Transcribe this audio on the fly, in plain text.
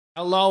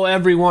Hello,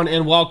 everyone,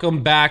 and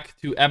welcome back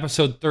to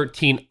episode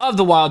 13 of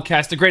the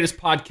WILDCAST, the greatest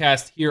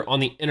podcast here on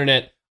the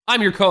internet.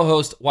 I'm your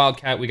co-host,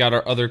 Wildcat. We got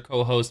our other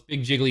co-host,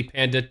 Big Jiggly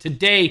Panda.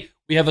 Today,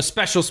 we have a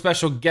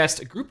special guest,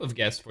 a group of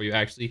guests for you,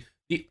 actually.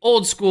 The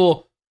old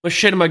school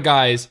machinima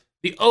guys,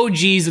 the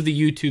OGs of the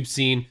YouTube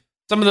scene,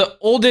 some of the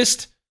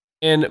oldest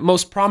and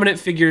most prominent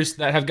figures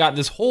that have got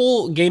this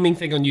whole gaming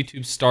thing on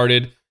YouTube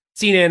started.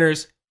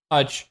 SeaNanners,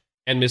 Hutch,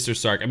 and Mr.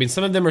 Sark. I mean,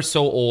 some of them are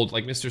so old,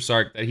 like Mr.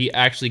 Sark, that he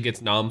actually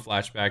gets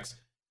flashbacks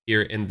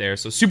here and there.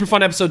 So super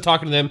fun episode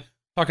talking to them,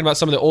 talking about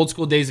some of the old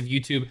school days of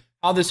YouTube,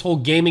 how this whole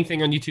gaming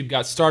thing on YouTube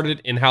got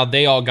started, and how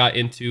they all got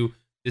into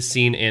this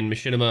scene and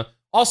machinima.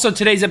 Also,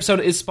 today's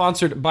episode is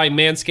sponsored by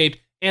Manscaped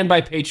and by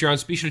Patreon,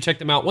 so be sure to check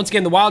them out. Once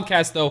again, the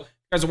WILDCAST, though, if you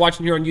guys are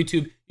watching here on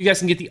YouTube, you guys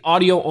can get the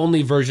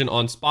audio-only version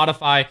on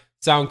Spotify,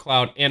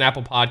 SoundCloud, and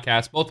Apple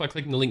Podcasts, both by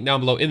clicking the link down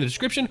below in the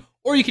description,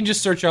 or you can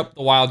just search up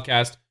the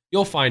WILDCAST.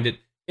 You'll find it.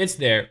 It's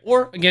there.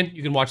 Or, again,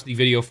 you can watch the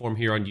video form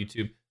here on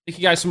YouTube. Thank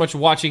you guys so much for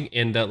watching,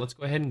 and let's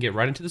go ahead and get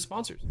right into the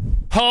sponsors.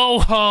 Ho,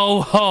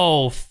 ho,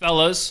 ho,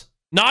 fellas.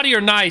 Naughty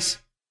or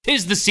nice,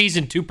 'tis the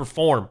season to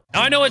perform.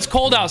 Now, I know it's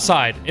cold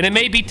outside, and it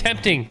may be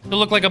tempting to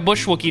look like a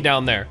bush Wookiee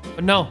down there.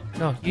 But no,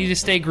 you need to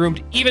stay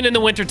groomed, even in the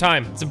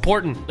wintertime. It's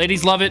important.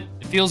 Ladies love it.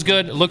 It feels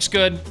good. It looks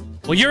good.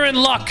 Well, you're in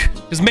luck,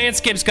 because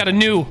Manscaped's got a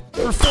new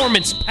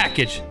performance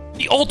package.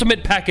 The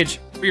ultimate package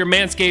for your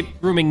Manscaped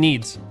grooming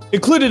needs.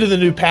 Included in the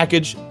new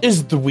package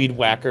is the Weed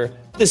Whacker.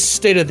 This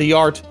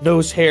state-of-the-art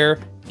nose hair,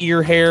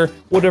 ear hair,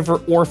 whatever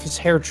orifice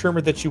hair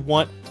trimmer that you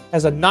want,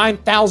 has a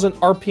 9,000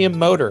 RPM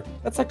motor.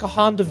 That's like a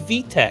Honda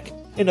VTEC.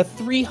 And a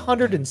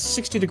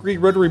 360-degree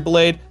rotary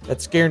blade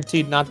that's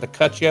guaranteed not to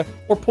cut you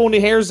or pull any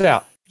hairs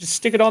out. Just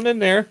stick it on in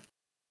there.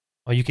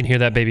 Oh, you can hear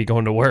that baby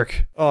going to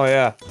work. Oh,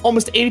 yeah.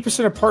 Almost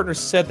 80% of partners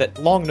said that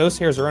long nose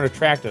hairs are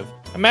unattractive.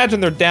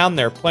 Imagine they're down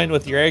there playing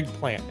with your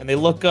eggplant, and they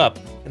look up,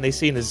 and they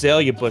see an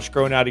azalea bush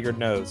growing out of your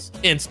nose.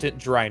 Instant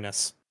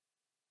dryness.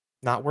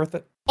 Not worth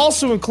it.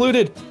 Also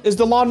included is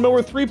the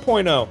Lawnmower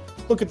 3.0.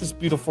 Look at this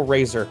beautiful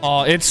razor.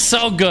 Oh, it's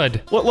so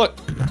good. Look.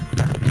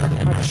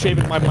 I'm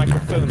shaving my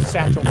microphone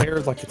satchel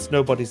hairs like it's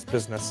nobody's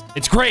business.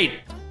 It's great.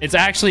 It's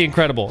actually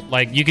incredible.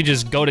 Like, you can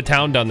just go to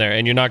town down there,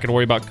 and you're not going to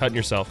worry about cutting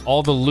yourself.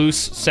 All the loose,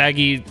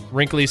 saggy,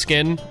 wrinkly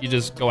skin, you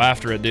just go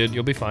after it, dude.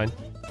 You'll be fine.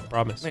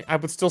 Promise. I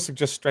would still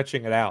suggest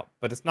stretching it out,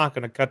 but it's not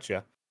going to cut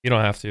you. You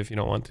don't have to if you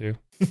don't want to.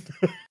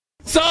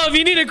 So if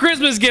you need a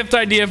Christmas gift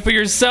idea for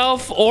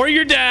yourself or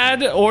your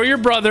dad or your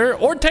brother,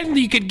 or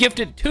technically you could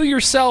gift it to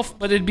yourself,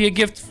 but it'd be a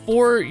gift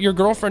for your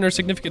girlfriend or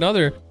significant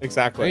other.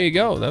 Exactly. There you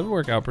go. That would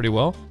work out pretty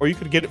well. Or you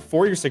could get it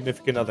for your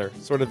significant other,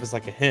 sort of as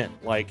like a hint,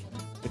 like,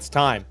 it's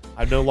time.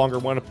 I no longer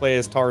want to play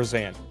as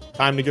Tarzan.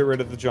 Time to get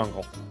rid of the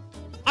jungle.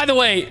 Either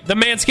way, the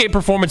Manscaped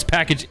Performance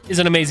Package is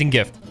an amazing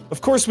gift. Of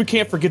course, we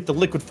can't forget the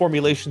liquid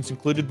formulations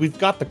included. We've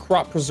got the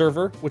Crop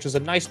Preserver, which is a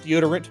nice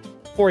deodorant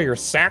for your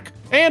sack.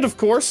 And, of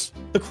course,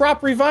 the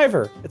Crop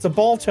Reviver. It's a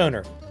ball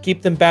toner.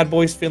 Keep them bad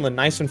boys feeling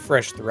nice and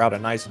fresh throughout a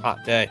nice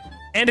hot day.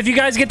 And if you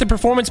guys get the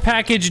Performance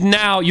Package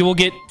now, you will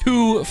get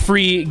 2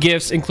 free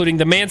gifts, including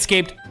the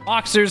Manscaped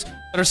boxers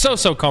that are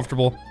so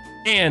comfortable,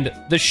 and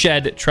the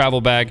Shed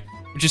travel bag,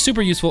 which is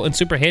super useful and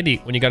super handy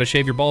when you got to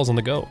shave your balls on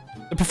the go.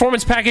 The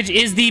Performance Package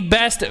is the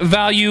best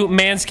value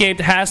Manscaped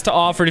has to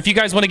offer. And if you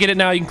guys want to get it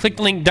now, you can click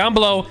the link down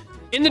below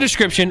in the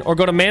description or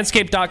go to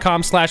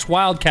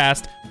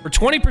manscaped.com/wildcast for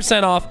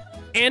 20% off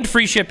and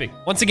free shipping.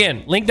 Once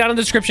again, link down in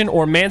the description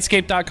or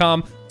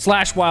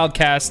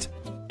manscaped.com/wildcast,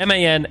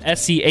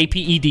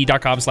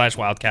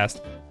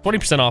 manscaped.com/wildcast.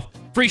 20% off,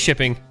 free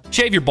shipping,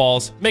 shave your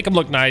balls, make them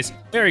look nice,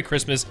 Merry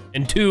Christmas,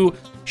 and 2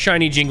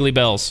 shiny jingly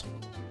bells.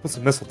 Put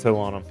some mistletoe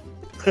on them.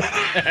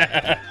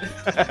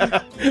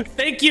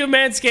 Thank you,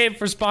 Manscaped,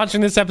 for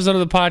sponsoring this episode of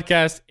the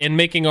podcast and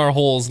making our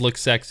holes look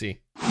sexy.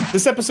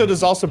 This episode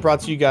is also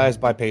brought to you guys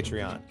by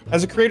Patreon.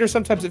 As a creator,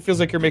 sometimes it feels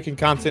like you're making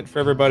content for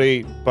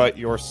everybody but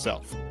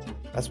yourself.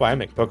 That's why I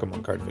make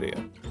Pokemon card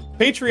video.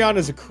 Patreon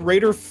is a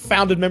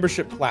creator-founded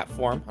membership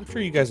platform. I'm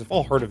sure you guys have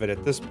all heard of it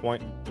at this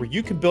point, where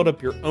you can build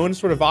up your own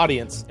sort of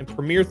audience and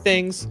premiere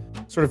things,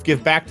 sort of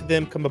give back to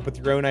them, come up with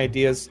your own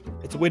ideas.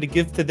 It's a way to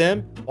give to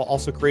them while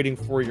also creating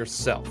for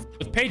yourself.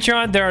 With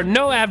Patreon, there are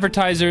no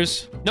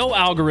advertisers, no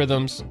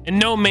algorithms, and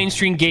no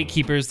mainstream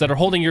gatekeepers that are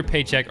holding your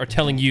paycheck or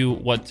telling you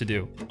what to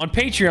do. On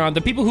Patreon,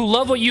 the people who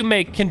love what you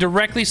make can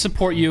directly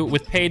support you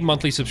with paid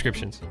monthly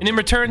subscriptions. And in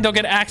return, they'll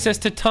get access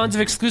to tons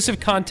of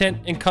exclusive content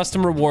and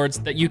custom rewards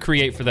that you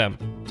create for them.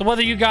 So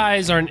whether you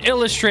guys are an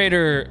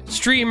illustrator,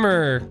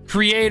 streamer,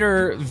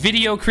 creator,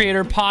 video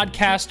creator,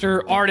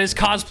 podcaster, artist,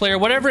 cosplayer,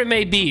 whatever it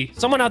may be,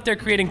 someone out there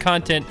creating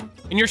content,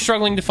 and you're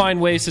struggling to find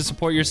ways to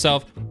support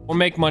yourself or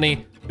make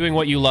money doing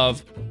what you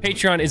love,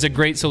 Patreon is a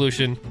great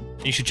solution.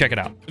 You should check it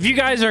out. If you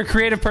guys are a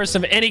creative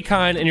person of any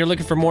kind and you're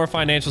looking for more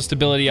financial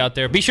stability out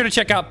there, be sure to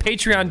check out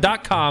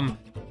patreon.com,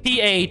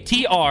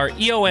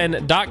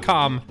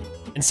 patreon.com,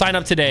 and sign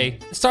up today.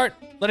 Start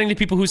letting the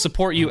people who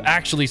support you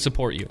actually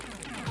support you.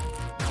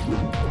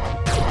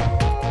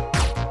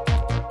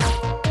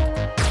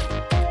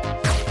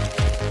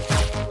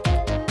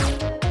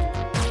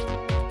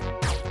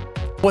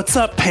 What's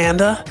up,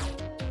 Panda?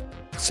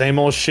 Same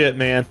old shit,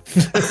 man.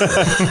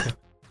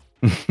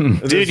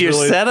 Dude, your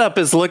setup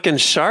is looking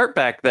sharp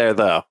back there,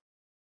 though.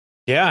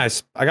 Yeah,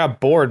 I got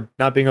bored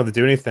not being able to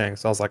do anything,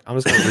 so I was like, I'm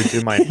just going to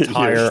redo my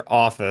entire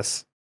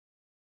office.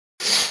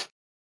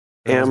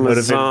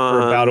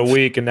 Amazon for about a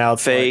week, and now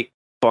it's fake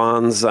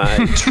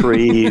bonsai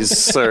trees.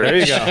 Search. There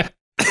you go.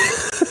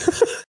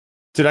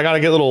 Dude, I got to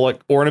get little like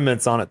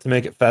ornaments on it to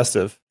make it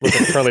festive. Look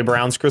like Charlie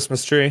Brown's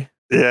Christmas tree.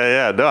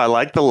 Yeah. No, I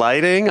like the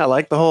lighting. I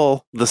like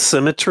the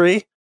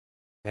symmetry.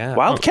 Yeah.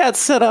 Wildcat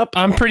set up.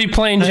 I'm pretty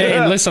plain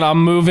Jane. Listen,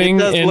 I'm moving. It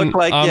does look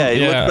like, he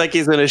looks like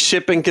he's in a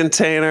shipping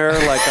container,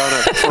 like on a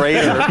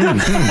freighter.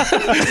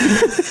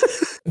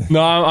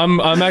 No,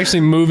 I'm actually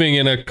moving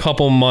in a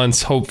couple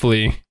months,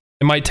 hopefully.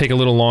 It might take a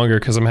little longer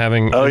because I'm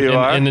having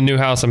in the new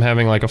house, I'm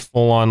having like a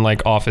full-on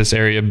like office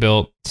area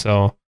built.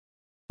 So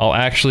I'll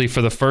actually,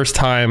 for the first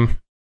time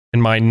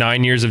in my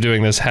 9 years of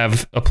doing this,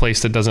 have a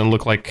place that doesn't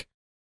look like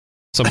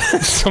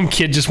some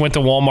kid just went to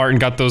Walmart and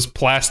got those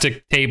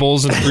plastic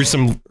tables and threw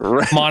some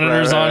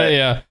monitors on it.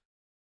 Yeah.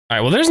 All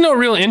right. Well, there's no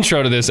real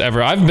intro to this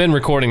ever. I've been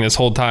recording this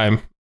whole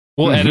time.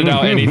 We'll edit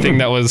out anything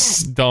that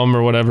was dumb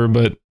or whatever.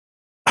 But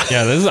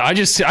yeah, I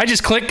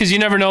just click because you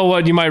never know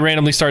what you might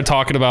randomly start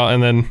talking about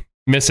and then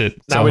miss it.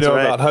 Now so, we know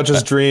about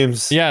Hutch's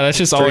dreams. Yeah, that's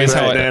just always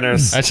how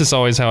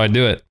I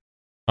do it.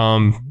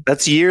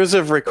 That's years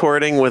of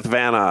recording with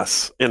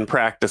Vanoss in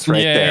practice there.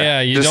 Yeah,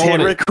 you just don't hit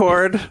want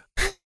record.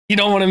 You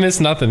don't want to miss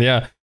nothing,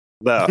 yeah.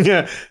 No.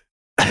 Yeah.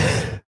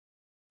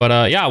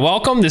 But yeah,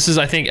 welcome. This is,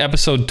 I think,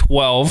 episode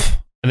 12,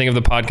 I think, of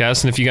the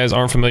podcast. And if you guys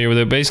aren't familiar with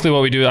it, basically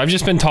what we do, I've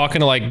just been talking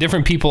to like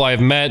different people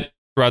I've met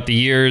throughout the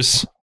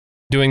years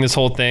doing this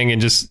whole thing,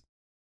 and just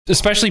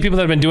especially people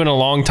that have been doing it a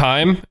long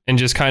time, and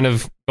just kind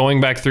of going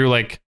back through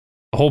like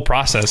the whole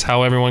process,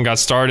 how everyone got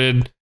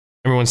started,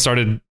 everyone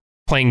started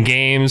playing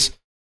games,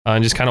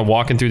 and just kind of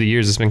walking through the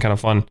years. It's been kind of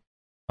fun.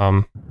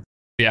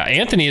 Yeah,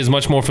 Anthony is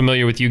much more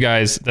familiar with you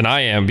guys than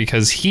I am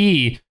because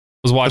he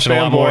was watching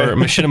a lot more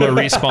Machinima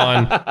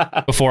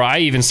Respawn before I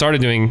even started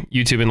doing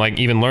YouTube and like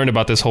even learned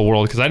about this whole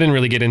world, because I didn't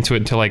really get into it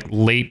until like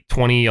late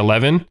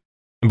 2011,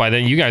 and by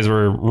then you guys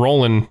were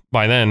rolling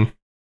by then.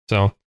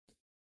 So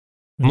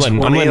I'm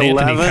letting Anthony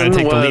kind of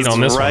take the lead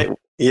on this one.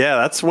 Yeah,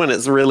 that's when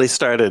it's really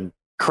started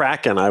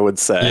cracking, I would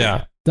say.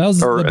 Yeah, that was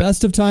the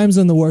best of times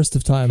and the worst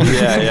of times.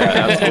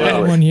 Yeah,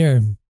 absolutely. 1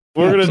 year.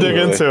 We're gonna dig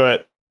into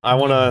it.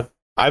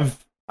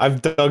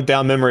 I've dug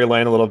down memory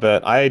lane a little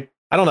bit. I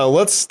don't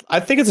know. I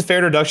think it's a fair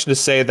introduction to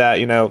say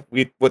that, you know,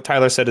 what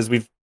Tyler said is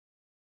we're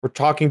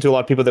talking to a lot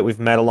of people that we've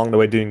met along the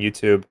way doing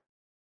YouTube,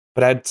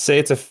 but I'd say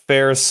it's a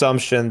fair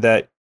assumption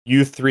that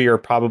you three are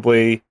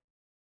probably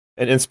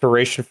an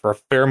inspiration for a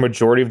fair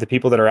majority of the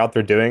people that are out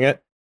there doing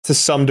it to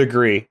some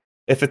degree.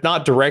 If it's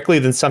not directly,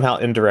 then somehow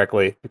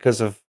indirectly, because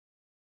of,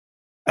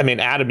 I mean,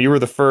 Adam, you were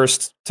the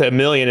first to 1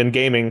 million in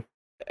gaming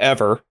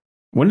ever.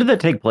 When did that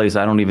take place?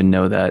 I don't even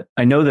know that.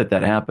 I know that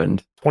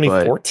happened.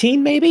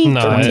 2014, maybe?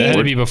 No, it had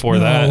to be before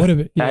that. I hit 1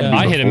 million.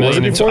 I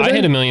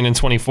hit 1 million in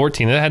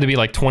 2014. That had to be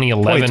like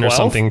 2011 or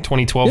something.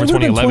 2012 or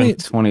 2011.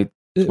 It would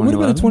have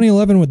been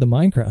 2011 with the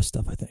Minecraft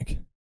stuff, I think.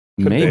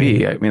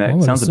 Maybe. I mean,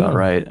 that sounds about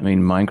right. I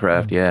mean,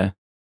 Minecraft, yeah.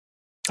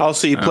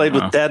 Also, you played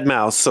with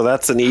Deadmau5, so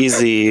that's an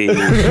easy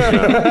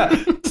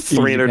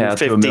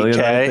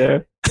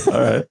 350K. All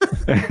right.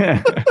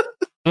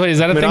 Wait, is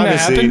that a thing that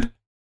happened?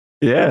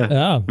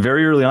 Yeah,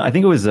 very early on. I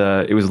think it was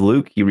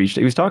Luke. He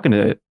was talking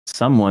to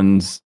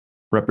someone's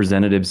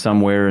representative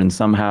somewhere and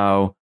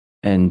somehow,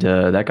 and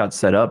that got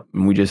set up,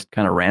 and we just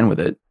kind of ran with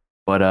it.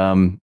 But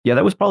yeah,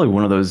 that was probably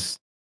one of those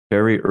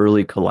very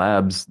early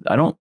collabs.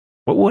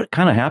 What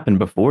kind of happened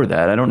before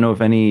that? I don't know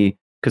if any,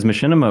 because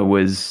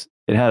Machinima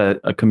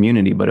had a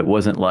community, but it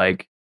wasn't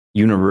like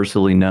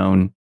universally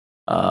known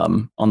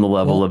on the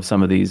level of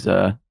some of these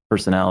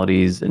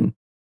personalities and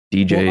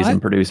DJs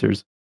and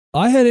producers.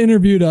 I had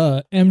interviewed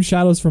M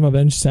Shadows from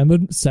Avenged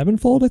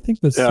Sevenfold. I think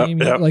the same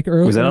like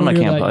early. Was that on like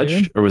Camp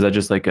Hutch, or was that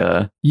just like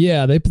a?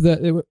 Yeah, it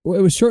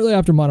was shortly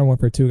after Modern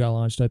Warfare 2 got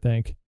launched, I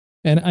think,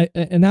 and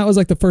that was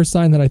like the first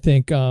sign that I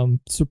think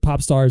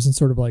pop stars and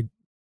sort of like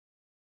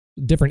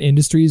different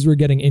industries were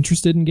getting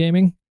interested in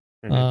gaming.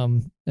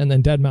 Mm-hmm. And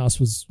then Deadmau5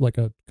 was like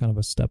a kind of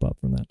a step up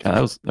from that.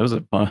 Yeah, that was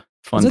a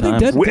fun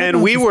time.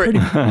 And we were,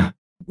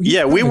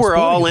 we were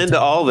all into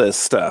all this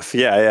stuff.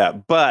 Yeah,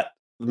 but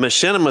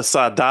Machinima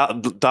saw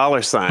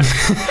dollar sign.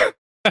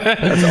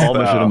 That's all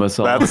Machinima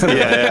saw. As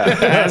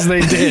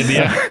they did.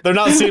 Yeah, they're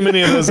not seeing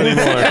many of those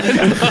anymore.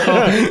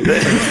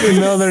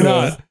 No, they're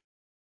not.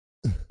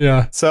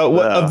 Yeah.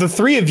 So, of the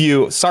three of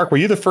you, Sark, were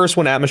you the first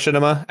one at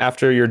Machinima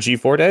after your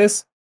G4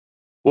 days?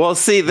 Well,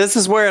 see, this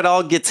is where it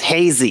all gets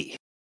hazy.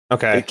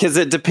 Okay. Because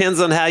it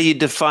depends on how you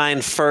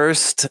define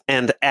first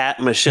and at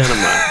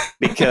Machinima.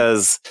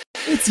 Because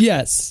it's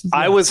yes.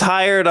 I was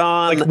hired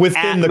on like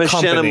within the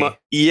Machinima. company.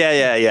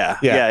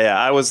 Yeah.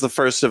 I was the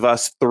first of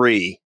us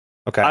three.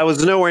 Okay. I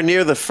was nowhere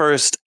near the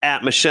first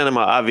at Machinima.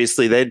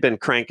 Obviously, they'd been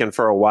cranking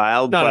for a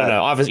while. No.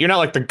 Obviously, you're not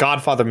like the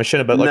Godfather of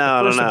Machinima, but like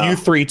the first of you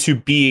three to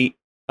be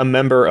a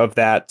member of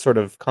that sort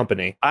of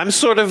company? I'm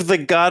sort of the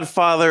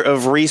godfather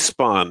of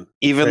Respawn,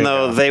 even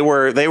though they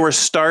were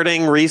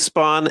starting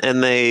Respawn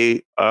and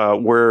they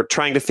were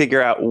trying to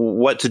figure out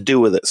what to do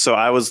with it. So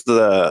I was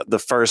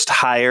the first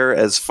hire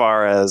as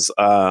far as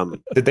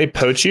did they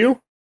poach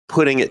you?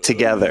 Putting it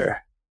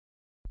together.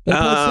 They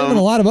poached him and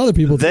a lot of other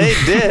people. They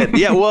did.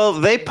 Yeah, well,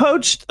 they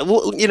poached,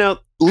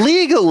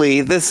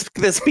 legally this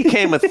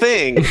became a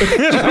thing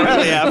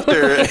shortly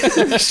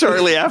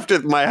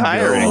after my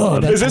hiring. Oh,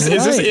 is this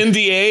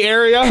NDA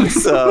area?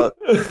 So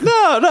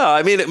no.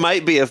 I mean, it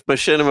might be if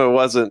Machinima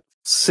wasn't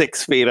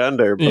 6 feet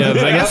under, but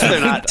I guess they're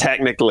not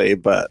technically.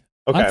 But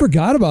I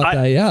forgot about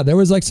that. Yeah, there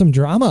was like some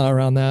drama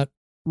around that.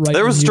 Right.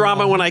 There was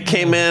drama when I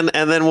came in,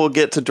 and then we'll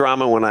get to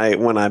drama when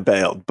I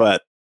bailed.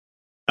 But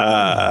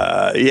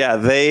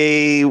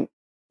they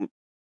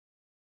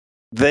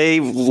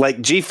like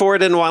G4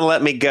 didn't want to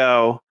let me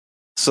go.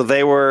 So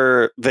they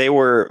were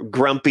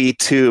grumpy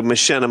to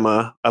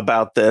Machinima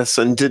about this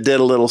and did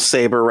a little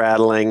saber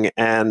rattling.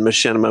 And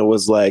Machinima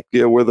was like,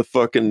 "Yeah, we're the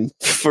fucking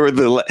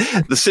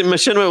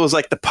Machinima was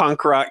like the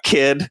punk rock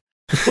kid.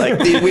 Like,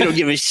 dude, we don't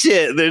give a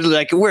shit. They're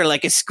like, we're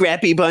like a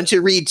scrappy bunch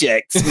of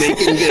rejects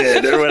making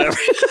good or whatever."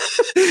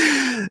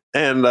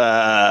 And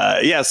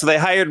so they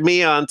hired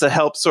me on to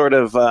help sort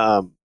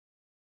of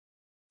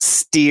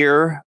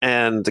steer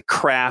and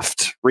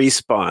craft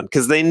Respawn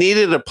because they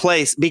needed a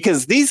place,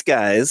 because these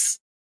guys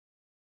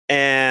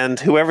and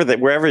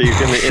wherever you're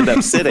going to end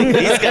up sitting,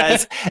 these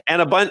guys and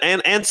a bunch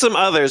and some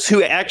others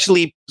who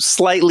actually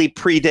slightly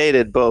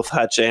predated both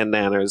Hutch and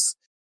Nanners,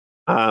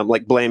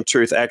 like Blame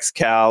Truth,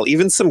 XCal,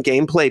 even some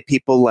gameplay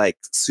people like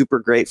Super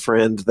Great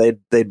Friend.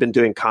 They'd been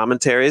doing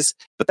commentaries,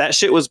 but that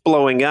shit was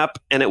blowing up,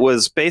 and it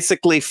was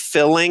basically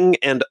filling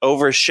and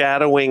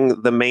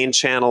overshadowing the main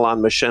channel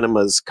on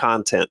Machinima's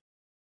content.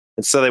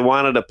 And so they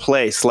wanted a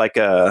place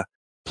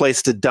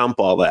to dump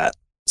all that.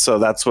 So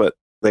that's what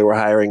they were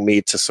hiring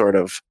me to sort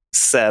of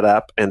set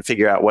up and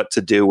figure out what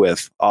to do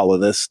with all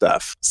of this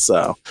stuff.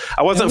 So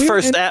I wasn't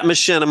first at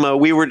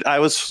Machinima. I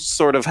was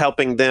sort of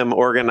helping them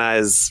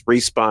organize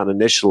Respawn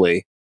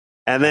initially.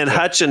 And then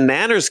Hutch and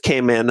Nanners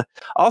came in.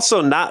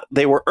 Also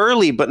they were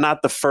early, but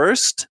not the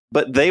first,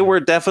 but they were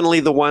definitely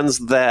the ones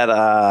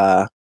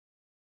that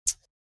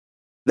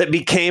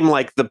became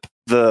like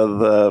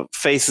the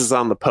faces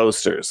on the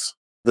posters.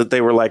 That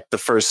they were like the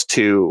first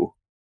two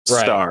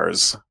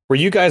stars. Were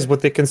you guys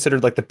what they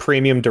considered like the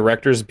premium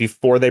directors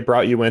before they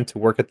brought you in to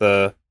work at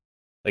the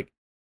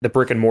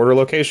brick and mortar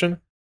location?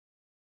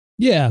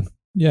 Yeah.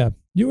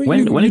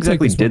 When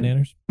exactly did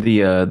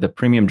the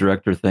premium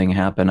director thing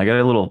happen? I got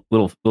a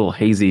little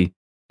hazy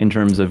in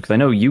terms of, because I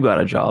know you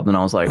got a job, and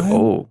I was like,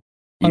 job.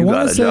 I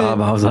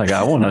was like,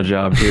 I want a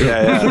job too.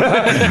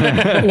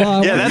 Yeah.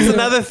 Well, that's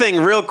another thing.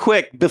 Real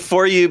quick,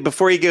 before you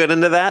get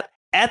into that.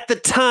 At the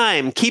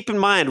time, keep in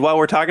mind, while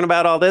we're talking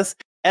about all this,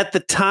 at the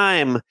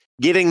time,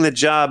 getting the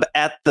job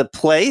at the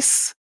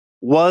place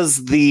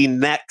was the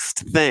next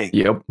thing.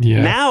 Yep.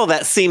 Yeah. Now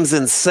that seems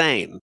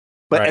insane.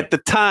 But at the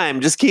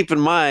time, just keep in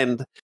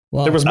mind,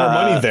 there was more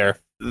money there.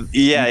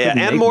 Yeah,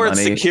 and more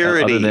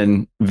security. Other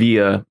than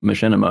via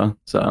Machinima,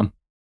 so...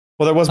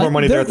 Well, there was more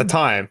money there at the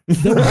time.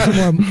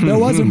 There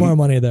wasn't more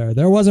money there.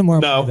 There wasn't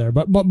more money there.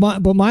 But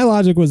my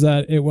logic was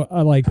that it was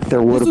like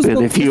there would have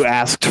been if you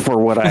asked for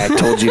what I had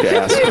told you to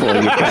ask for.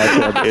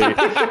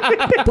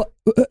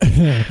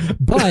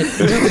 But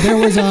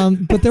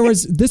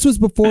this was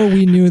before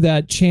we knew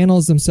that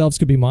channels themselves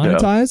could be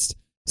monetized.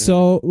 Yeah.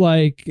 So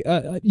like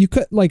you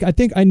could I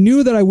think I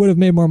knew that I would have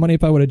made more money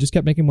if I would have just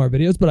kept making more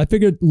videos. But I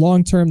figured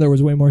long term there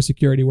was way more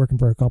security working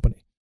for a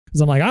company. Because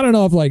I'm like, I don't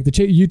know if like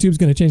YouTube's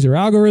going to change their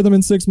algorithm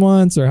in 6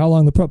 months or how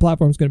long the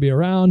platform's going to be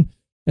around.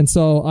 And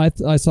so I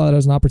saw that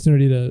as an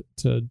opportunity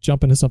to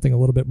jump into something a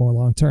little bit more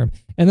long term.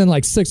 And then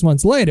like 6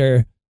 months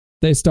later,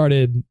 they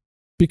started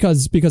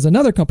because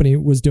another company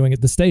was doing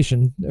it. The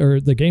station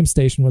or the game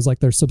station was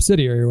like their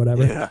subsidiary or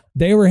whatever. Yeah.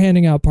 They were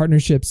handing out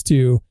partnerships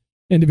to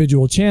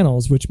individual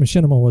channels, which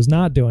Machinima was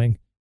not doing.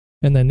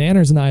 And then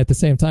Nanners and I at the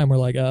same time were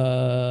like,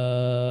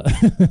 I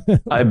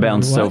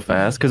bounced so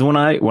fast because when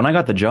I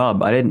got the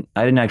job, I didn't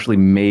actually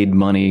made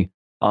money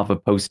off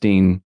of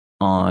posting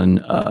on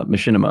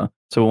Machinima.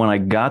 So when I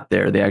got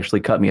there, they actually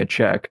cut me a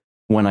check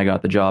when I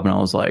got the job, and I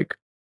was like,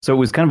 so it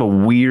was kind of a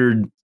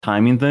weird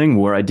timing thing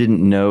where I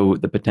didn't know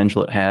the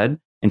potential it had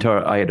until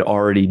I had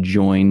already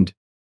joined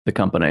the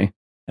company.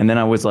 And then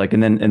I was like,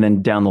 and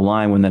then down the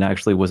line when that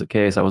actually was the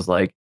case, I was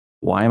like,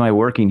 why am I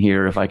working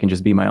here if I can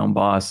just be my own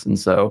boss? And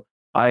so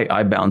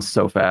I bounced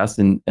so fast,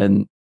 and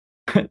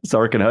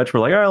Sark and Hutch were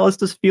like, all right, let's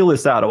just feel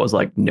this out. I was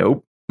like,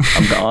 nope,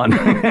 I'm gone.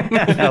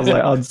 I was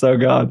like, I'm so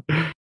gone.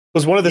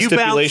 Was one of the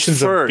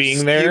stipulations of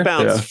being there? You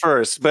bounced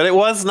first, but it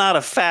was not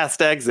a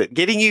fast exit.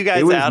 Getting you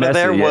guys out of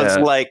there was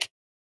like,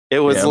 it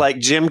was like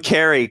Jim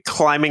Carrey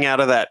climbing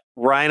out of that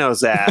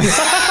rhino's ass.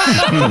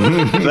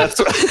 That's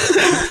what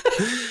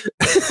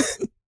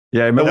I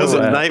remember that was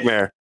a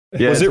nightmare.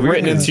 Yeah, was it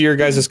written into your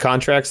guys'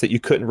 contracts that you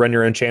couldn't run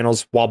your own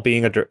channels while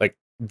being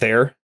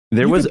there?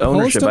 There You was could post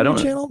ownership. on I your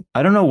don't channel?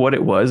 I don't know what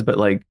it was, but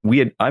like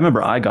I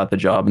remember I got the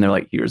job and they're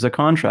like, here's a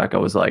contract. I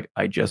was like,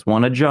 I just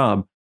want a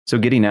job. So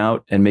getting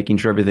out and making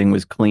sure everything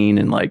was clean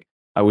and like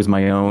I was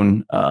my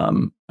own, I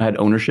had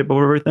ownership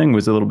over everything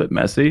was a little bit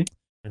messy,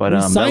 but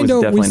that was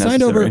definitely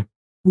necessary.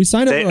 We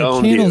signed They over our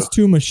owned channels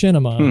to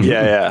Machinima.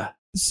 Yeah.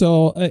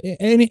 So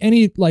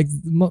any like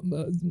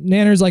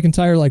Nanners like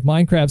entire like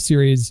Minecraft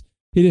series,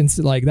 he didn't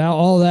like that.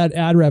 All that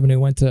ad revenue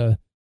went to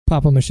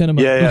Papa Machinima.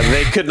 Yeah.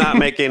 They could not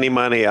make any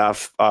money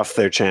off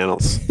their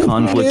channels.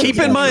 Conflict. Keep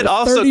in mind,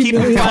 also 30 keep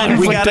in million mind,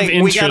 we conflict of gotta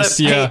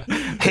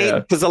interest, paint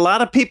because a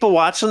lot of people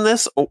watching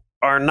this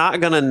are not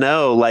gonna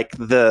know like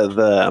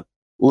the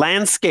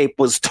landscape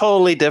was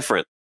totally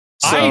different.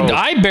 So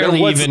I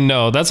barely even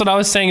know. That's what I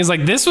was saying. Is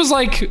like this was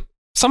like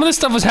some of this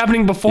stuff was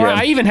happening before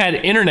I even had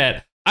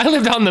internet. I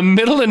lived out in the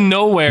middle of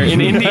nowhere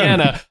in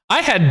Indiana.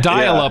 I had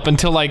dial-up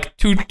until like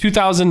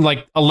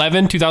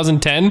 2011,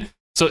 2010.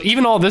 So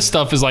even all this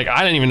stuff is like I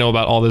didn't even know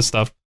about all this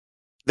stuff.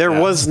 There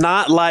was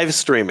not live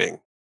streaming.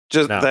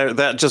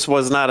 That just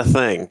was not a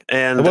thing.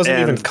 And it wasn't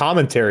even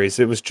commentaries.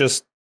 It was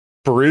just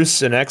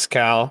Bruce and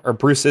XCal, or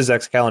Bruce is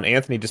XCal, and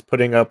Anthony just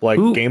putting up like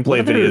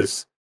gameplay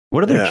videos.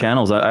 What are their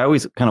channels? I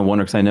always kind of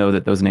wonder because I know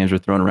that those names are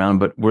thrown around,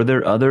 but were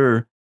there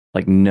other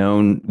like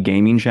known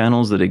gaming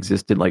channels that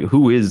existed? Like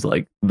who is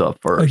like the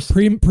first?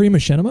 Like pre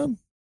Machinima?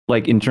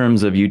 Like in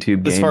terms of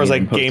YouTube gaming, as far as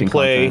like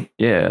gameplay, content.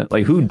 Yeah,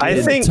 like who did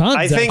I think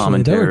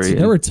commentary?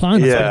 There were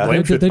tons. Yeah.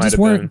 They just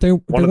weren't. They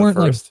weren't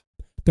like.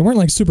 They weren't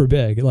like super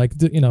big. Like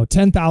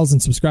 10,000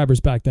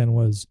 subscribers back then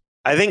was.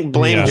 I think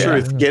Blame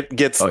Truth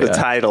gets the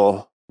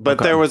title, but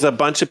there was a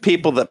bunch of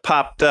people that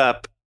popped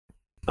up.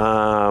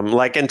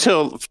 Like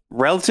until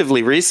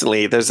relatively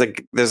recently, there's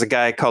a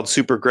guy called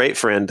Super Great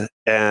Friend,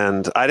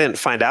 and I didn't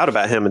find out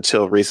about him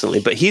until recently.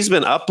 But he's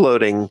been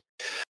uploading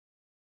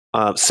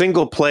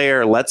single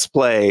player Let's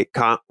Play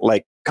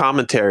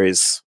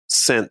commentaries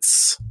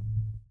since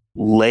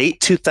late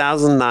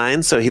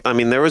 2009. So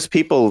there was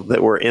people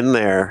that were in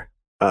there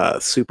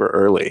super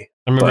early.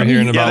 I remember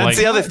hearing about that's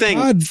the other thing.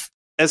 God.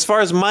 As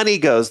far as money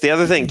goes, the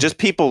other thing,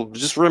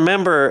 just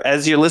remember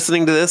as you're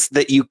listening to this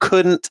that you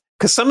couldn't,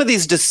 because some of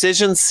these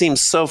decisions seem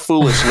so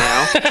foolish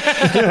now.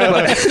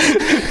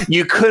 But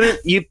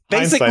you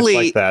basically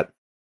like that.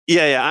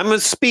 Yeah. I'm going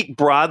to speak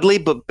broadly,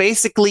 but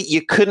basically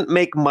you couldn't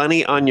make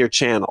money on your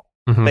channel.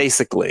 Mm-hmm.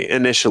 Basically,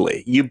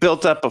 initially, you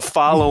built up a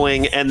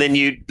following, and then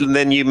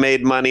you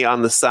made money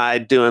on the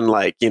side doing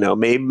like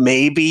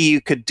maybe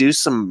you could do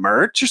some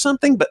merch or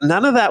something, but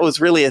none of that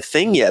was really a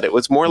thing yet. It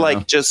was more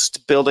like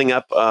just building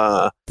up.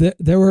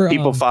 There were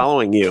people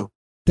following you.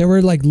 There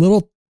were like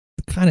little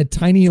kind of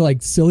tiny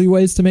like silly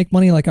ways to make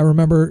money. Like I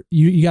remember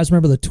you guys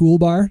remember the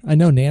toolbar? I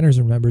know Nanners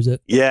remembers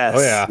it. Yes.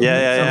 Oh yeah.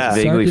 Yeah.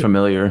 Vaguely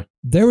familiar.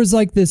 There was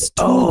like this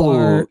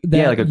toolbar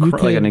that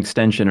like an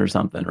extension or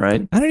something,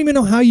 right? I don't even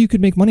know how you could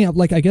make money.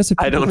 Like I guess if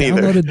I don't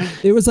downloaded,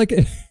 either. It was like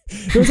there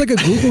was like a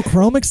Google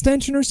Chrome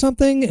extension or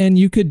something, and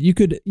you could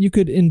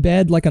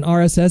embed like an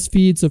RSS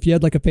feed. So if you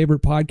had like a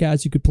favorite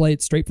podcast, you could play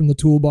it straight from the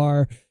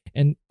toolbar.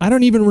 And I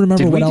don't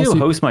remember what else. Did we do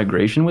host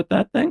migration with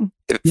that thing?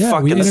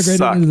 Yeah, we integrated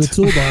it into the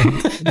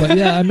toolbar. But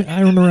yeah, I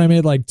remember I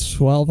made like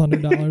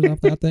 $1,200 off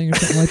that thing or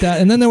something like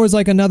that. And then there was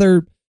like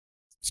another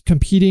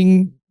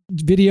competing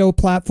video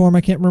platform.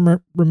 I can't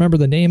remember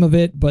the name of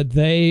it, but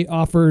they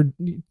offered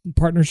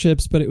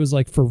partnerships, but it was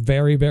like for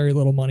very, very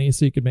little money.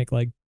 So you could make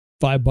like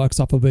 $5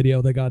 off a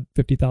video that got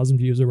 50,000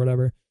 views or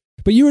whatever.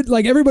 But you would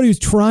like everybody was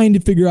trying to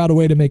figure out a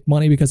way to make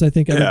money because I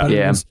think everybody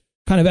was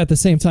kind of at the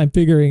same time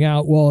figuring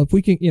out, well, if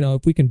we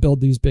can build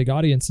these big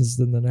audiences,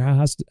 then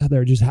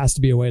there just has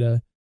to be a way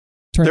to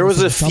turn. There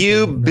was a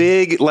few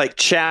big like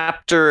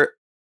chapter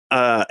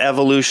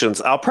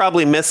evolutions. I'll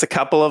probably miss a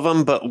couple of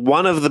them, but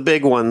one of the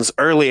big ones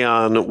early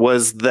on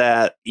was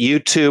that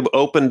YouTube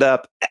opened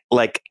up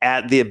like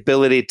at the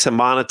ability to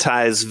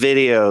monetize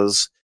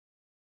videos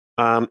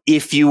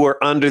if you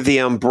were under the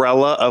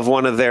umbrella of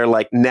one of their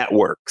like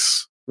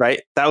networks.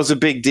 Right. That was a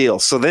big deal.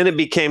 So then it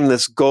became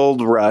this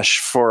gold rush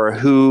for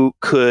who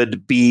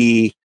could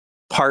be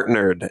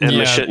partnered. And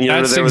that's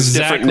there was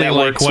exactly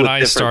like when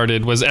I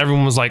started. Was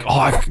everyone was like, "Oh,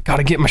 I got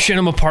to get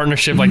Machinima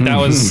partnership." Like that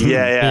was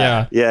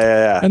yeah.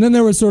 And then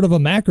there was sort of a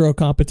macro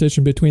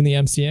competition between the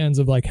MCNs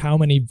of like how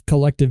many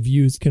collective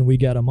views can we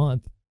get a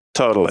month.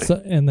 Totally. So,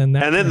 and then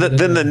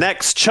the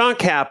next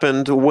chunk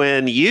happened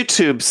when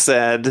YouTube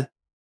said.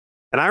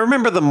 And I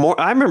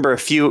remember a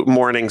few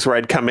mornings where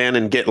I'd come in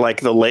and get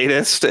like the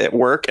latest at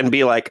work and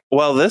be like,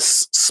 well,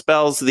 this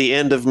spells the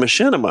end of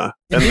Machinima.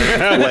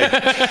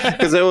 And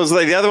because it was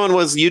like the other one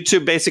was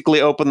YouTube basically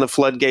opened the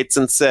floodgates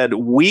and said,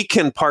 we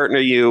can partner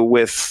you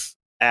with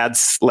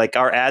ads, like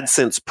our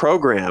AdSense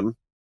program.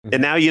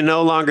 And now you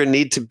no longer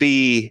need to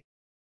be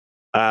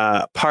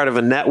part of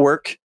a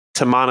network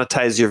to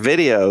monetize your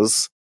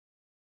videos.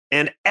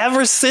 And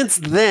ever since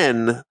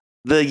then,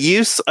 the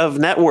use of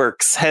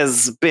networks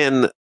has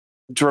been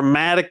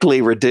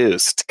dramatically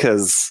reduced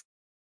because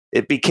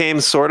it became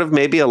sort of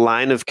maybe a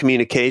line of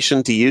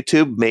communication to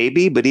YouTube,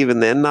 maybe, but even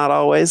then, not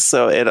always.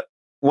 So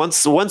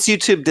once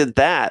YouTube did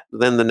that,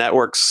 then the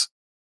networks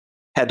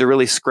had to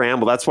really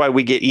scramble. That's why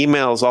we get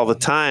emails all the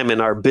time in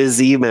our biz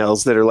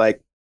emails that are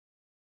like,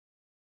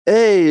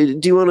 hey,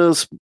 do you want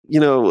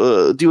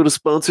to,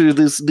 sponsor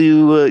this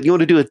new, you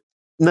want to do a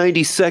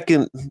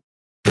 90-second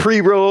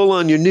pre-roll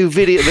on your new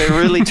video? They're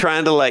really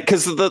trying to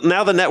because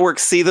now the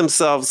networks see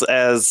themselves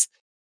as,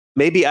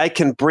 maybe I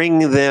can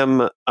bring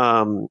them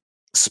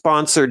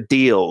sponsored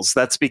deals.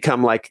 That's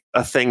become like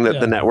a thing that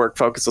the network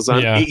focuses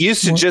on. It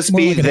used to just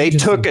be like they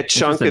took a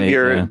chunk of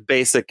your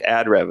basic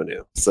ad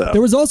revenue. So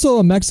there was also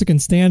a Mexican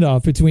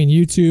standoff between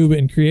YouTube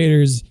and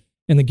creators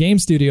and the game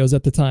studios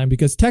at the time,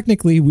 because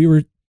technically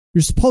you're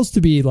supposed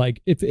to be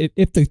like, if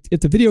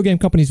the video game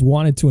companies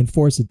wanted to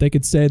enforce it, they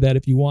could say that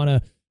if you want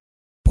to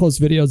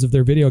post videos of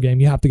their video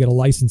game, you have to get a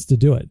license to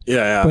do it.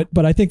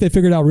 But I think they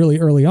figured out really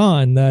early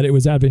on that it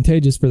was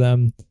advantageous for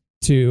them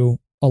to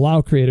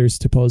allow creators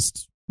to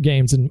post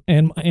games and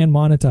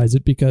monetize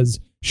it, because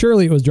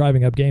surely it was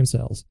driving up game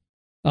sales.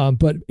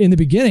 But in the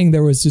beginning,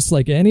 there was just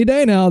like any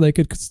day now they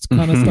could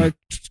kind of start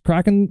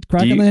cracking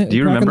the. Do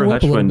you remember,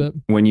 Hutch,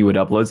 when you would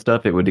upload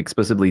stuff, it would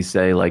explicitly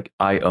say like,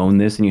 I own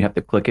this, and you have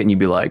to click it and you'd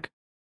be like,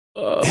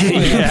 totally.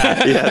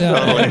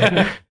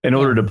 In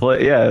order to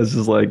play, it's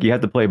just like you have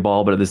to play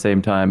ball, but at the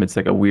same time it's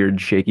like a weird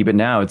shaky. But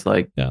now it's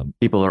like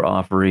people are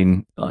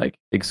offering like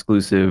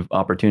exclusive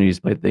opportunities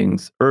to play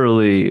things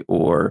early,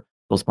 or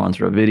they'll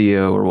sponsor a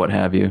video or what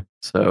have you.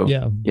 So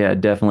yeah,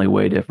 definitely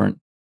way different.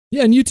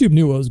 Yeah, and YouTube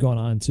knew what was going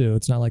on too.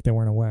 It's not like they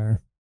weren't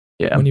aware.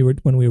 Yeah,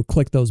 when we would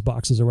click those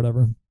boxes or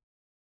whatever.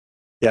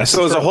 Yeah,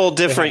 so it was a whole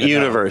different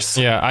universe.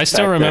 Yeah, I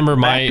still remember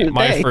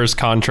my first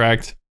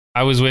contract.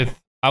 I was with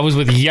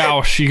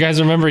Yaush. You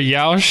guys remember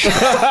Yaush?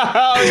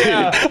 Oh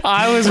yeah.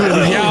 I was with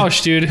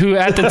Yaush, dude, who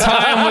at the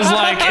time was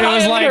like, it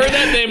was like,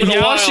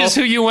 Yaush is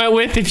who you went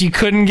with if you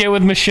couldn't get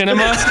with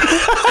Machinima.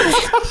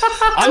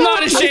 I'm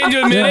not ashamed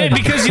to admit it,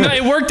 because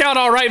it worked out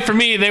all right for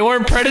me. They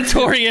weren't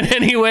predatory in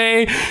any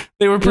way.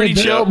 They were pretty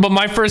chill, but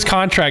my first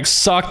contract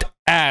sucked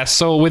ass.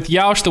 So with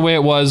Yaush, the way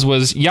it was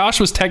Yaush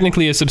was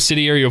technically a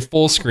subsidiary of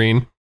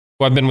Fullscreen,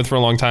 who I've been with for a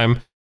long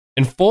time.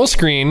 And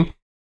Fullscreen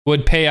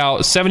would pay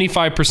out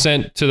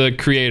 75% to the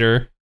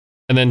creator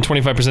and then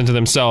 25% to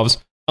themselves,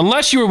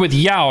 unless you were with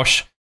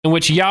Yaush, in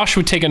which Yaush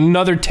would take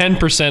another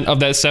 10%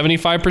 of that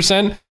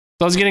 75%. So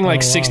I was getting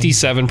like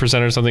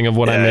 67% or something of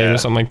what I made or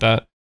something like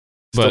that.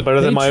 Still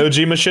better than my OG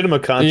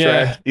Machinima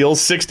contract. The old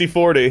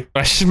 60-40.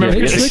 I just remember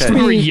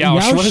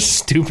Yaush. What a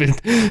stupid.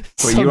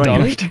 So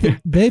dumb.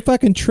 They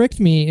fucking tricked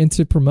me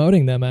into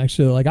promoting them,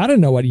 actually. Like, I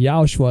didn't know what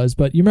Yaush was,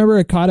 but you remember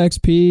at COD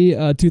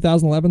XP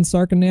 2011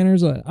 Sark and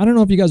Nanners? I don't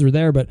know if you guys were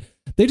there, but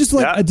they just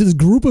this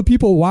group of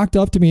people walked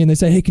up to me and they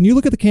say, hey, can you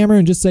look at the camera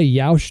and just say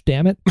Yaush,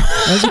 damn it?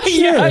 I was like,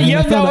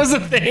 sure. That was a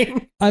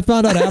thing. I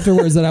found out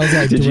afterwards that I was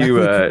like, did you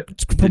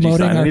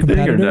promoting our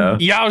competitor. No?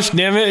 Yaush,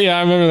 damn it. Yeah,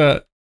 I remember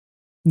that.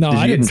 No,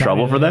 I didn't get in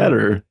trouble for that,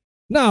 or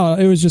no?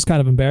 It was just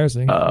kind of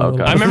embarrassing.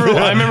 Okay. I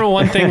remember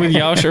one thing with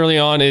Yaush early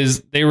on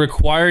is they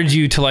required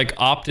you to like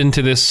opt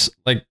into this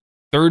like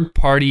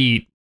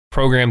third-party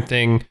program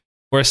thing,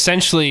 where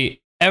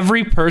essentially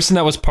every person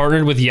that was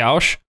partnered with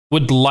Yaush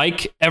would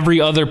like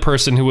every other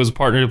person who was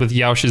partnered with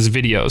Yaush's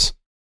videos.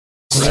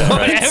 So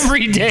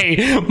every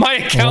day, my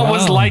account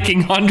was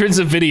liking hundreds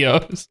of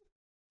videos.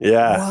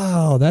 Yeah.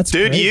 Wow, that's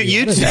dude. crazy.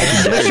 You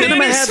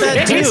Machinima had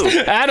that too.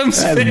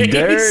 Adam's face.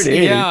 Dirty.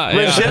 Yeah.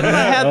 Machinima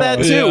had that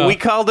too. Yeah. We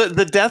called it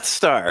the Death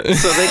Star,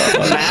 so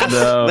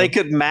they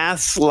could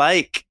mass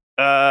like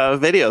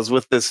videos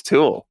with this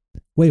tool.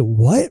 Wait,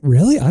 what?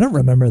 Really? I don't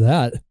remember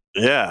that.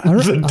 Yeah.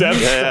 The Death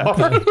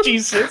Star.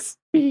 Jesus.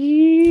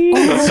 They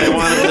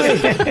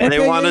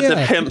wanted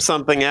to pimp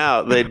something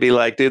out. They'd be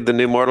like, dude, the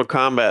new Mortal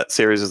Kombat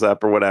series is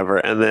up or whatever.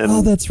 And then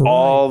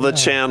all the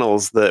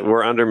channels that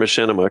were under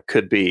Machinima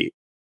could be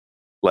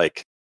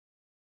like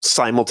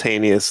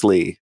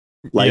simultaneously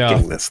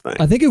liking this thing.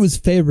 I think it was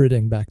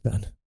favoriting back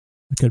then.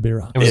 I could be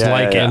wrong. It was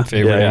and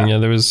favoriting. Yeah,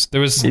 there was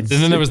and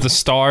then there was the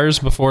stars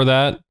before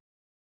that.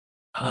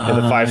 And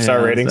the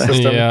 5-star rating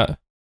system. Yeah.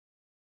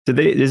 Did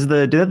they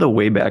have the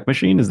Wayback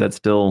Machine? Is that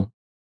still?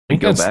 I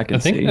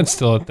think that's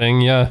still a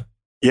thing. Yeah.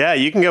 Yeah,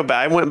 you can go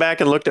back. I went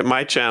back and looked at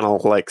my channel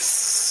like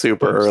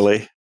super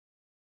early.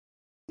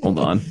 Hold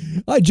on.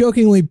 I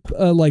jokingly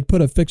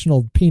put a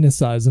fictional penis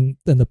size in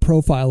the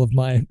profile of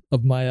my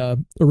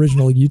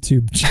original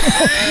YouTube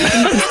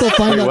channel. You can still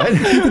find that.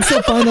 You can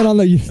still find that on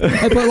the.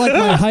 I put like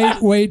my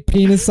height, weight,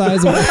 penis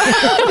size,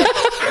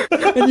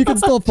 and you can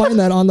still find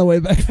that on the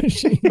Wayback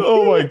Machine.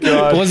 Oh my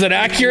god! Was it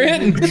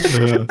accurate?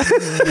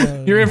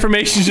 Your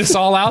information's just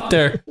all out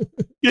there.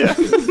 Yeah.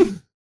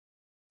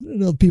 I don't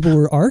know if people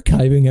were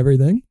archiving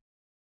everything.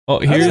 Oh,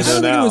 I don't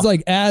think it was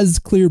like as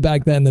clear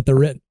back then that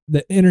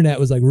the internet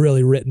was like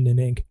really written in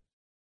ink.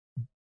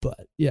 But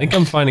yeah, I think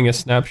I'm finding a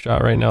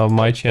snapshot right now of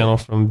my channel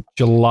from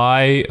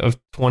July of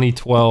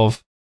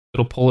 2012.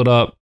 It'll pull it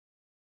up.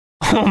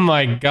 Oh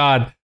my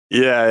god.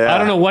 Yeah. I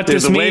don't know what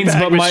this means,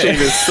 but my machine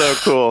is so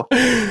cool.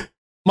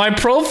 My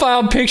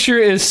profile picture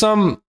is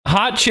some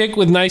hot chick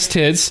with nice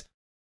tits,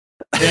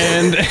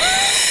 and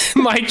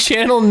my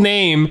channel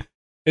name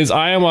is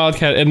I Am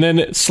Wildcat, and then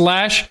 /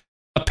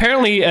 a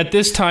apparently at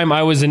this time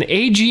I was an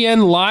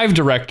AGN live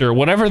director,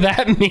 whatever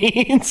that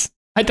means.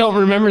 I don't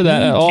remember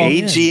that at all.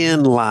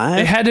 AGN Live?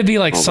 It had to be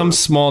like some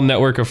small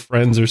network of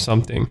friends or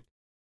something.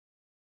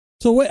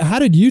 So wait, how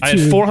did you two? I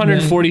had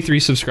 443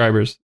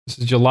 subscribers. This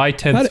is July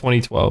 10th,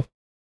 2012.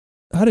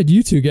 How did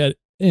you two get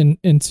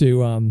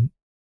into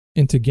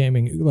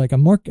gaming? Like I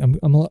know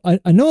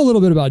a little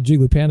bit about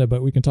Jiggly Panda,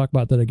 but we can talk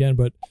about that again.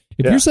 But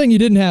if you're saying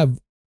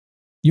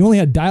you only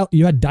had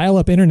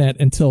dial-up internet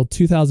until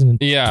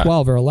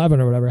 2012 or 11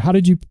 or whatever, how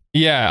did you?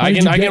 Yeah, I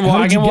can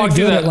walk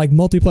through that. Like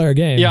multiplayer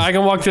games. Yeah, I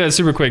can walk through that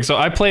super quick. So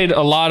I played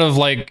a lot of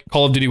like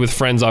Call of Duty with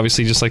friends,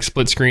 obviously, just like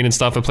split screen and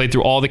stuff. I played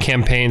through all the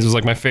campaigns. It was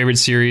like my favorite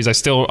series.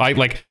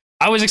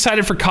 I was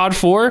excited for COD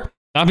 4,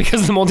 not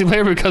because of the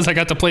multiplayer, but because I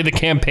got to play the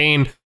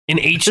campaign in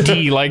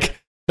HD. Like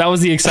that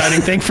was the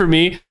exciting thing for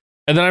me.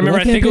 And then I remember,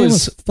 I think it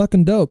was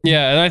fucking dope.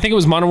 Yeah, and I think it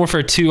was Modern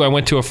Warfare 2. I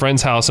went to a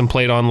friend's house and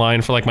played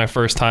online for like my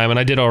first time, and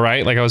I did all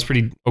right. Like I was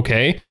pretty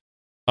okay.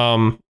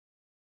 And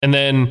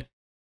then,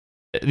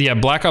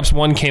 Black Ops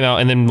 1 came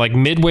out, and then like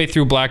midway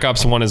through Black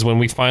Ops 1 is when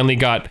we finally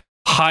got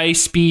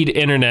high-speed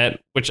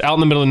internet, which out in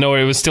the middle of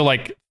nowhere, it was still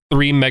like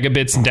 3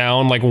 megabits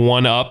down, like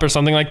 1 up or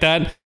something like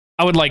that.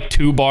 I would like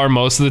 2 bar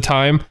most of the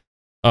time.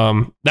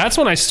 That's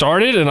when I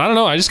started, and I don't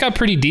know, I just got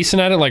pretty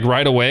decent at it like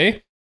right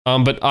away.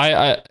 But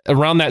I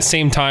around that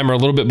same time or a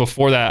little bit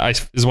before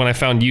that is when I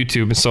found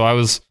YouTube. So I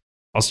was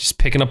just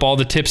picking up all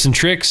the tips and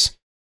tricks.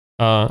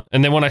 And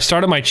then when I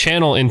started my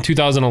channel in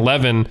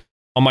 2011,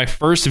 on my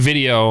first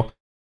video,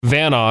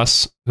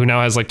 Vanos, who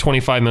now has like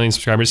 25 million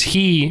subscribers,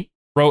 he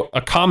wrote a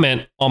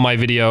comment on my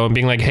video and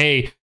being like,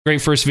 "Hey,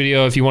 great first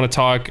video. If you want to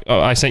talk,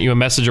 I sent you a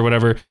message or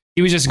whatever."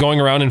 He was just going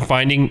around and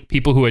finding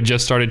people who had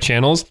just started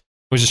channels,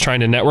 was just trying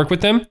to network with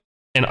them.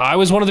 And I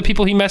was one of the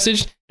people he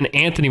messaged, and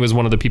Anthony was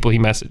one of the people he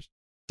messaged.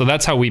 So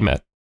that's how we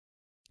met.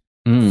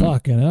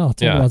 Fucking hell.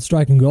 Talk about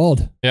striking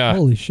gold. Yeah.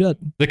 Holy shit.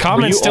 The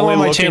comment's still on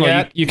my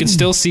channel. You can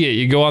still see it.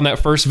 You go on that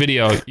first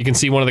video, you can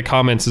see one of the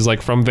comments is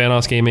like from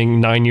Vanos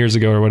Gaming 9 years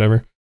ago or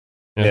whatever.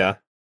 Yeah.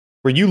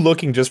 Were you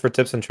looking just for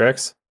tips and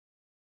tricks?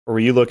 Or were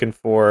you looking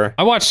for...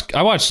 I watched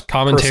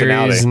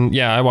commentaries and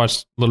I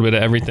watched a little bit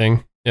of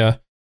everything. Yeah.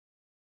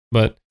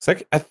 But it's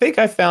like, I think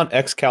I found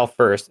XCal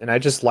first, and I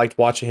just liked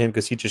watching him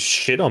because he just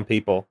shit on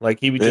people.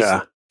 Like he would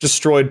just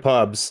destroyed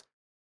pubs.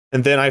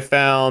 And then I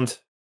found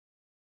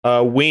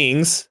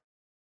Wings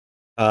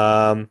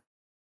back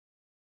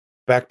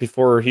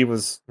before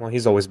he's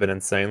always been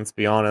insane, let's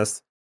be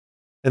honest.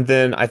 And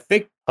then I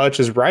think Hutch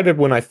is right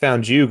when I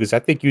found you, because I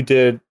think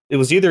it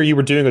was either you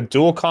were doing a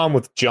dual comm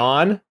with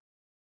John,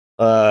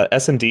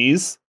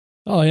 S&Ds.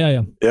 Oh,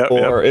 yeah.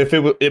 Or if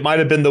it might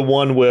have been the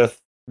one with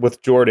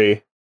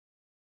Jordy.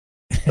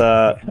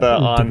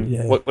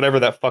 Whatever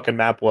that fucking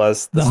map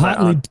was. The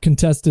hotly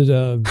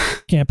contested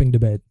camping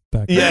debate.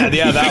 That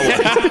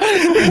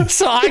one.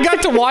 So I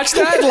got to watch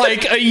that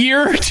like a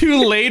year or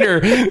two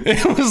later.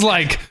 It was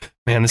like,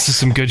 man, this is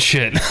some good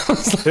shit.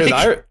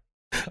 I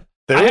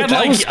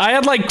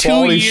had like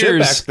 2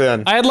 years back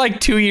then. I had like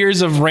 2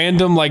 years of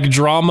random like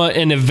drama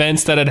and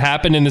events that had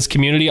happened in this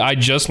community I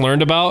just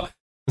learned about.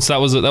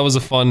 So that was a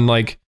fun,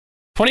 like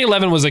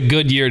 2011 was a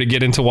good year to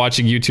get into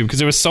watching YouTube, because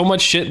there was so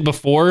much shit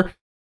before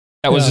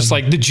that was just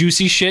like the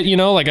juicy shit,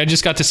 like I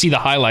just got to see the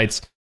highlights.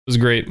 It was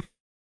great.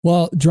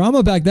 Well,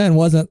 drama back then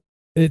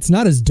it's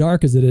not as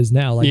dark as it is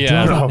now. Like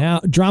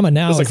drama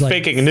now is like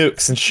faking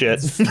nukes and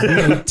shit.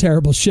 Really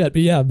terrible shit.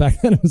 But back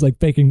then it was like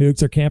faking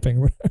nukes or camping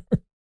or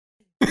whatever.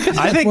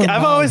 I think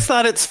I've always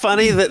thought it's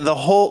funny that the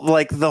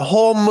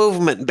whole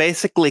movement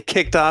basically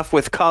kicked off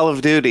with Call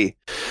of Duty,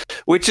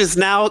 which is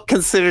now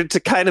considered to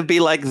kind of be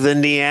like the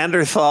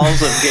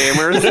Neanderthals of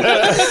gamers.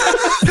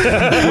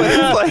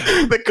 Like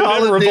the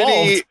Call of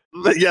Duty,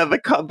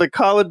 the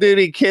Call of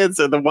Duty kids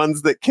are the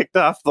ones that kicked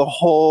off the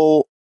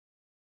whole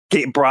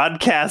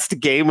broadcast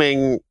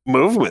gaming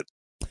movement.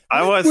 I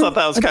always thought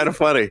that was kind of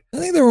funny. I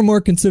think they were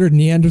more considered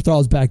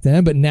Neanderthals back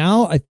then, but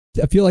now I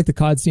feel like the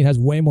COD scene has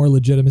way more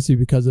legitimacy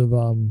because of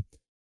the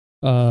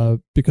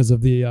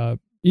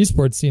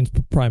esports scenes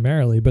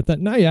primarily. But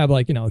then now you have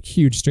like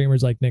huge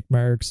streamers like Nick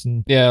Merckx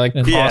and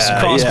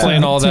crossplay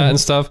and all that and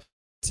stuff.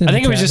 I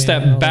think it was just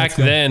that back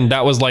then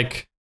that was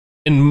like,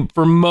 and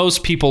for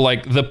most people,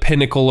 like the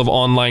pinnacle of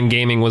online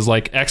gaming was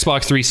like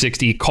Xbox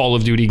 360 Call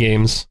of Duty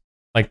games.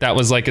 Like that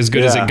was like as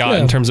good as it got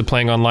in terms of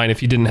playing online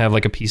if you didn't have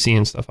like a PC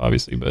and stuff,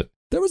 obviously. But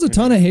there was a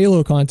ton of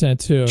Halo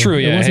content too. True,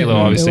 Halo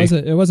obviously.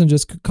 It wasn't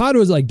just COD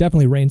was like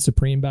definitely reigned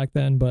supreme back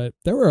then, but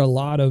there were a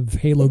lot of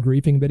Halo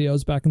griefing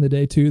videos back in the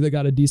day too that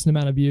got a decent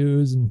amount of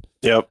views, and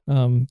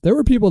there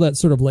were people that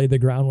sort of laid the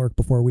groundwork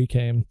before we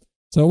came.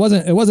 So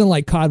it wasn't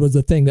like COD was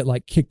the thing that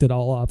like kicked it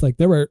all off. Like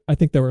there were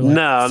like but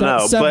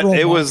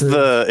it was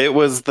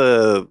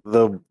the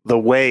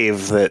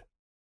wave that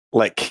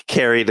like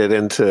carried it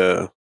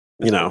into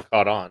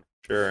caught on.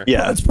 Sure.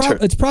 Yeah. Well,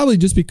 it's probably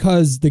just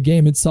because the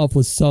game itself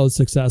was so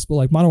successful.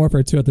 Like Modern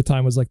Warfare 2 at the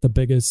time was like the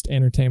biggest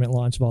entertainment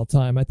launch of all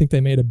time. I think they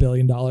made $1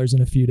 billion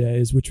in a few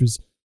days, which was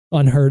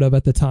unheard of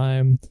at the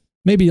time.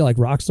 Maybe like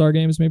Rockstar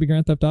Games, maybe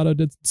Grand Theft Auto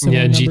did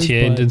similar numbers,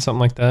 GTA did something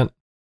like that.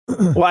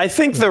 Well, I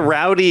think the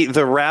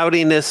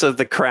rowdiness of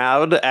the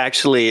crowd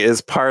actually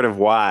is part of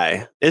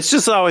why. It's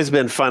just always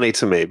been funny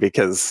to me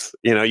because,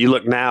 you know, you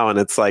look now and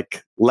it's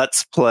like,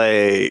 let's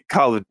play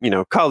Call of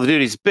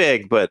Duty's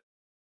big, but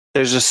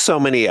there's just so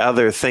many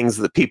other things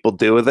that people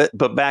do with it.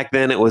 But back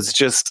then it was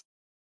just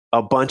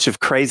a bunch of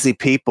crazy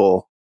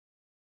people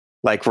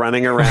like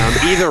running around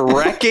either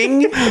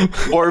wrecking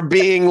or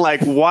being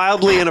like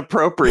wildly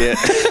inappropriate.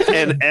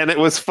 And it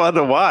was fun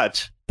to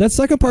watch. That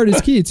second part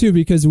is key too,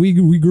 because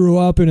we grew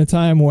up in a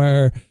time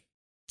where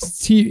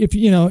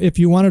if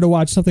you wanted to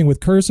watch something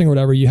with cursing or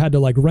whatever, you had to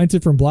like rent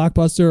it from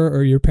Blockbuster,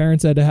 or your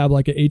parents had to have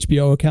like an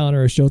HBO account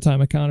or a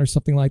Showtime account or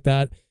something like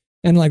that.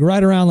 And like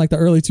right around like the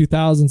early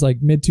 2000s,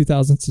 like mid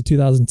 2000s to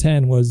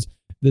 2010 was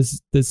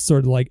this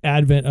sort of like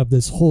advent of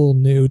this whole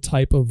new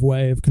type of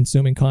way of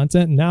consuming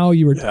content. And now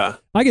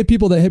I get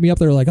people that hit me up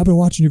that are like, I've been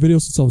watching your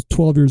videos since I was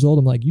 12 years old.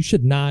 I'm like, you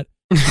should not.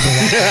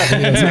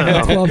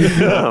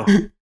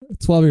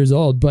 12 years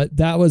old, but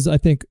that was, I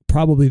think,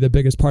 probably the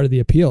biggest part of the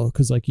appeal,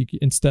 because like you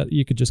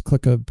could just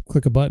click a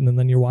button and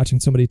then you're watching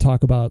somebody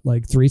talk about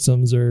like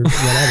threesomes or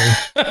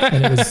whatever,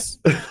 and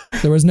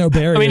there was no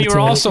barrier. I mean, you were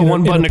also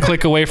one button a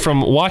click away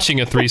from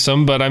watching a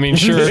threesome, but I mean,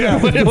 sure,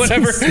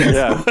 whatever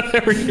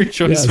your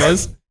choice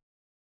was.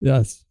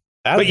 Yes.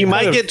 But you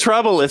might get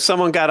trouble if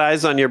someone got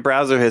eyes on your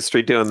browser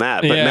history doing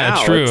that. But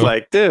now it's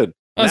like, dude.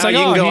 Now you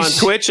can go on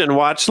Twitch and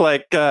watch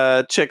like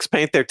chicks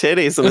paint their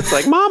titties, and it's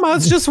like, Mom, I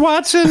was just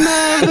watching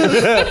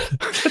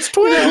it's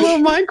Twitch, I love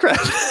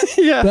Minecraft.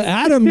 Yeah. But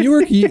Adam, you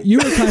were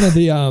kind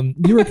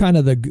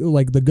of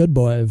the good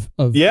boy of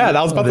I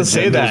was about to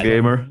say that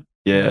gamer.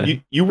 Yeah,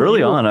 you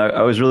early on,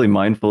 I was really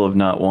mindful of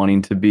not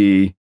wanting to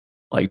be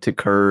like to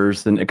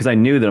curse, and because I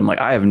knew that I'm like,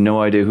 I have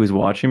no idea who's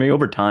watching me.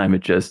 Over time,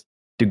 it just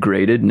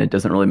degraded, and it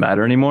doesn't really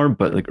matter anymore.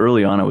 But like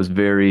early on, I was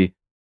very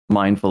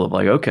mindful of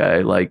like,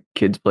 okay, like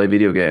kids play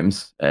video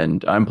games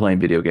and I'm playing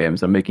video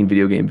games, I'm making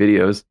video game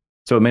videos,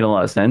 so it made a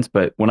lot of sense.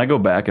 But when I go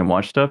back and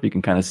watch stuff, you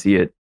can kind of see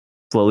it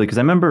slowly, because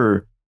I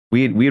remember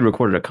we had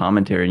recorded a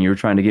commentary and you were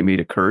trying to get me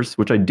to curse,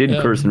 which I did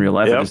curse in real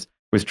life. I just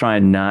was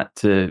trying not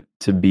to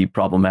be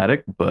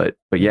problematic, but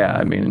yeah,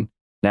 I mean,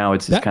 now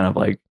it's just kind of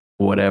like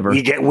whatever.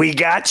 We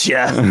got you.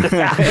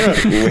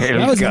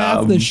 That was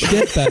half the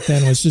shit back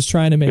then, was just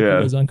trying to make it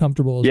as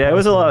uncomfortable as possible. It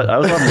was a lot. I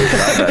was a lot more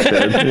proud back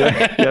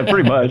then. Yeah,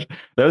 pretty much.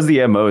 That was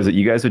the MO, is that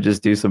you guys would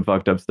just do some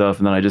fucked up stuff,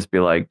 and then I'd just be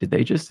like, did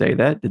they just say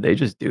that? Did they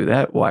just do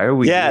that? Why are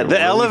we here?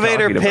 The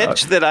elevator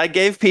pitch that I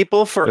gave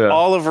people for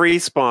all of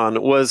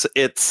Respawn was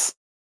it's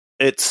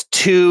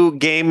two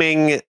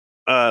gaming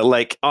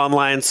like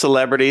online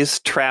celebrities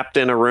trapped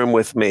in a room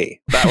with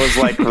me. That was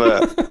like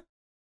the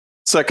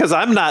So, because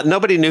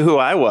nobody knew who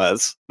I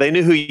was. They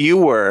knew who you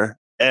were.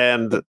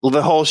 And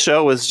the whole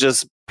show was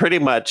just pretty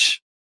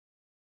much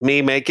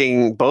me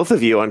making both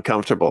of you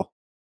uncomfortable.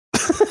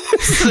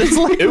 It's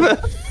like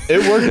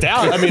it worked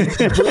out. I mean,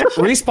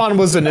 Respawn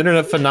was an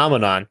internet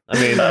phenomenon. I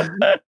mean,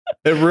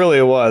 it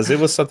really was. It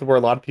was something where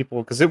a lot of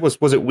people, because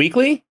was it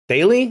weekly?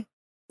 Daily?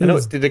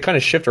 Did it kind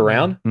of shift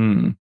around?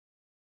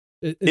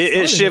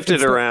 It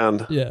shifted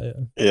around.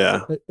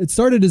 Yeah. It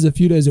started as a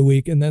few days a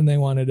week, and then they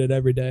wanted it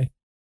every day.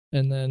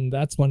 And then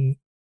that's when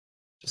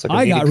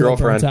I got real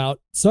burnt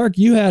out. Sark,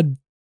 I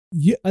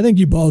think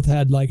you both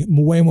had like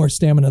way more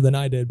stamina than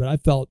I did, but I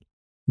felt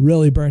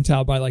really burnt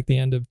out by like the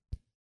end of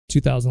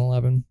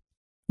 2011.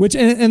 Which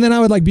and then I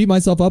would like beat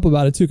myself up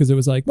about it too, because it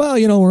was like, well,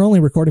 we're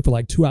only recording for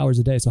like 2 hours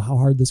a day, so how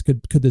hard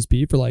could this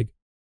be for like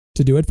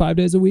to do it 5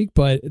 days a week?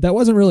 But that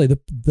wasn't really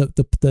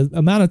the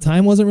amount of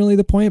time wasn't really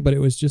the point, but it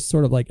was just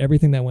sort of like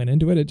everything that went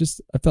into it.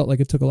 I felt like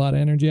it took a lot of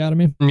energy out of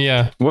me.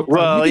 Yeah.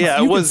 Well,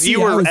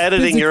 you were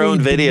editing your own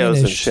videos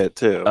and shit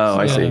too. Oh,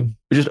 I see.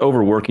 You're just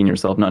overworking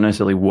yourself, not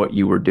necessarily what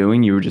you were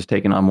doing. You were just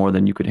taking on more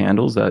than you could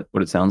handle. Is that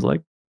what it sounds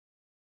like?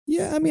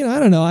 Yeah, I mean, I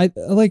don't know. I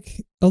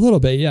like a little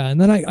bit, yeah.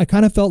 And then I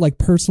kind of felt like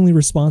personally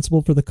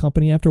responsible for the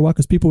company after a while,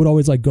 because people would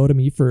always like go to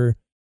me for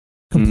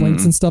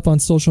complaints and stuff on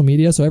social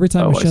media. So every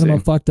time I shit them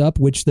up fucked up,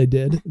 which they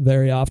did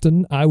very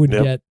often, I would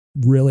get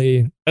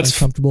really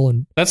uncomfortable.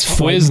 And that's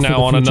Fwiz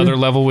now on another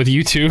level with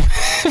YouTube.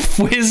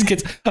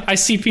 Fwiz I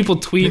see people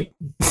tweet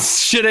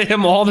shit at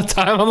him all the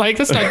time. I'm like,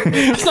 that's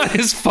not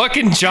his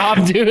fucking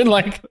job, dude.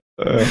 Like,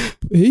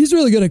 he's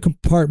really good at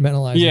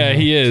compartmentalizing. Yeah,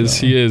 he is.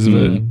 So. He is,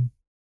 but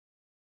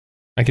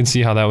I can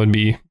see how that would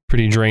be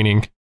pretty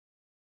draining.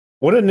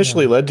 What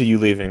initially led to you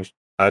leaving,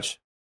 Hutch?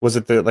 Was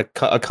it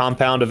a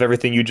compound of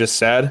everything you just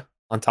said,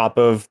 on top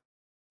of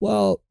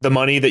the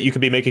money that you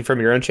could be making from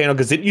your own channel?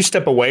 Because didn't you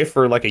step away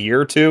for like a year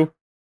or two?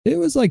 It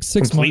was like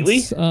 6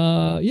 months.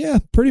 Yeah,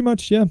 pretty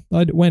much. Yeah,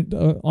 I went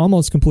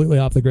almost completely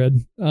off the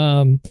grid.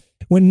 When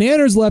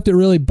Nanners left, it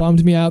really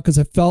bummed me out, because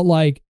I felt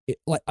like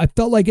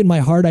in my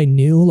heart I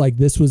knew like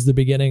this was the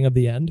beginning of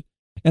the end,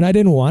 and I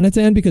didn't want it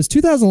to end, because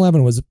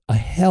 2011 was a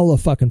hell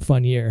of fucking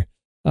fun year.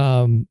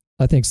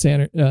 I think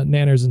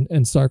Nanners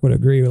and Sark would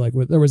agree. Like,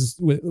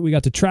 we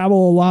got to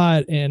travel a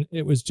lot, and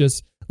it was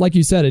just like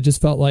you said. It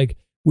just felt like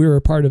we were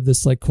a part of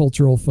this like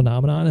cultural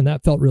phenomenon, and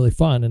that felt really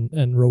fun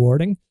and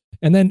rewarding.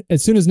 And then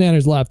as soon as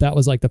Nanners left, that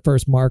was like the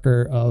first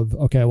marker of,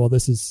 okay, well,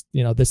 this is,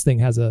 this thing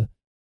has a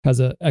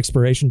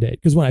expiration date.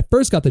 Because when I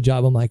first got the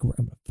job, I'm like,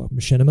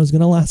 Machinima's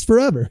gonna last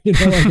forever.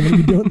 Like,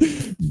 I'm gonna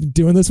be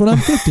doing this when I'm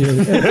 50.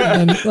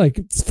 And like,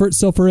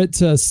 for it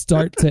to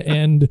start to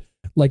end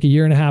like a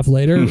year and a half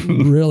later,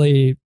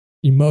 really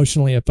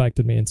emotionally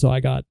affected me, and so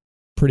I got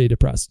pretty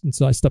depressed, and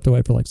so I stepped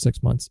away for like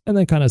 6 months, and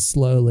then kind of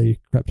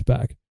slowly crept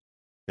back.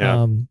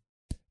 Yeah.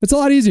 It's a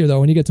lot easier though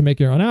when you get to make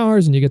your own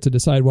hours and you get to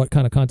decide what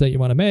kind of content you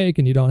want to make,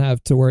 and you don't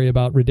have to worry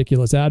about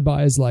ridiculous ad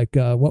buys like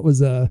what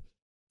was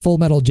Full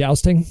Metal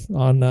Jousting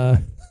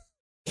on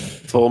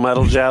Full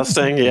Metal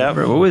Jousting. Yeah.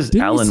 What was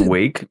Alan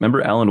Wake?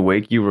 Remember Alan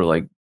Wake? You were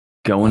like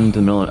going to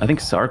the middle. I think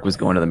Sark was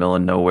going to the middle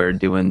of nowhere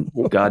doing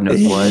God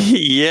knows what.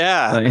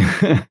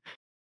 Yeah.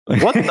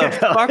 What the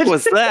fuck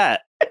was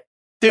that?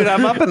 Dude,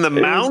 I'm up in the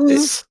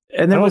mountains.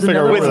 And then was with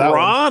another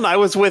Ron. I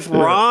was with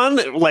Ron,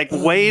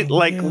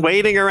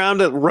 waiting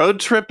around at road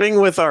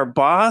tripping with our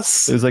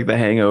boss. It was like The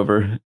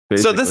Hangover.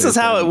 So this is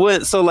how it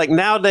went. So like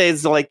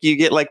nowadays, like you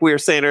get, like we were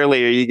saying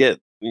earlier, you get,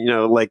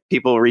 like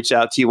people reach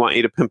out to you, want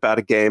you to pimp out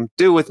a game.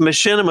 Dude, with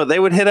Machinima, they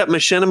would hit up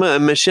Machinima,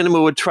 and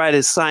Machinima would try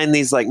to sign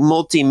these like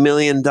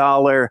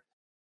multi-million-dollar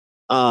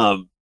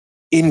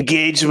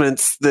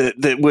engagements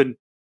that would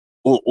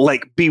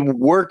like be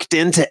worked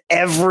into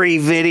every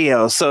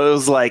video. So it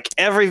was like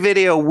every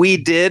video we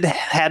did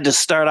had to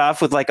start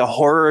off with like a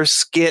horror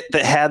skit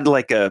that had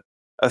like a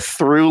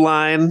through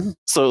line.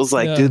 So it was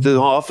like, dude, the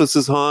office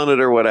is haunted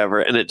or whatever.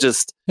 And it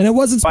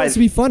wasn't supposed to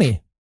be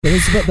funny. It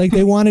was like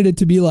they wanted it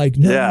to be like,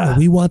 no,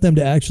 we want them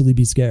to actually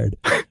be scared.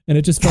 And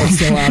it just felt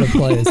so out of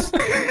place.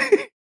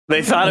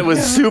 They thought it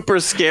was super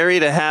scary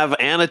to have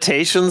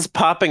annotations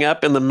popping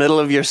up in the middle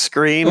of your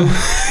screen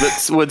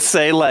that would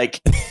say like,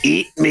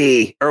 eat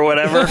me or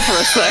whatever for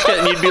a second.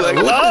 And you'd be like,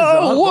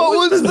 oh,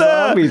 what was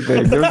that?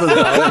 Thing? There was a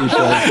zombie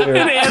show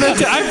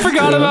too. I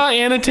forgot about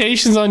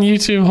annotations on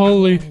YouTube.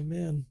 Holy. Oh,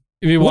 man.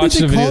 If you watch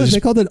the videos. They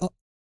called it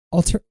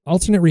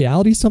alternate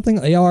reality, something?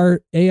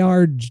 ARG.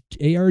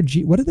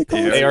 What did they call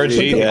it? ARG,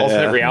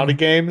 alternate reality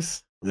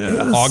games.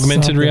 Yeah.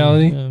 Augmented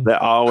reality. Yeah.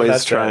 They're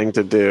always trying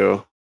to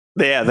do.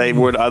 Yeah, they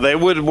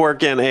would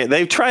work in.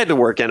 They've tried to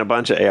work in a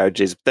bunch of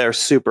ARGs, but they're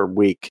super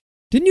weak.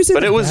 Didn't you say?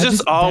 But it was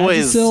just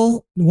always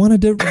Vagisil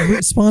wanted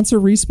to sponsor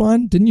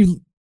Respawn.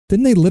 Didn't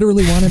they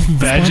literally want to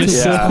sponsor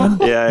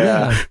Respawn?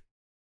 Yeah.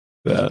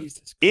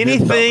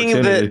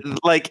 Anything that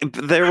like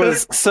there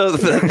was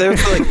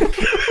there's like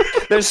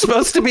there's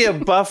supposed to be a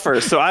buffer.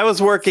 So I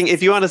was working.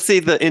 If you want to see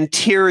the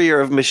interior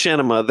of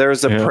Machinima,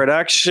 there's a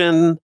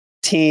production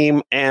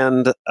team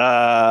and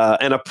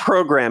a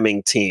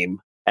programming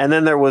team. And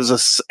then there was a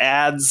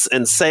ads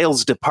and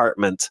sales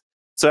department.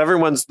 So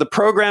the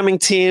programming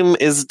team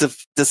is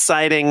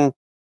deciding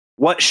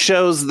what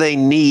shows they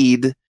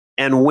need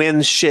and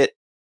when shit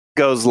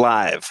goes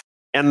live.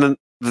 And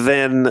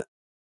then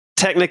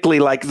technically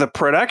like the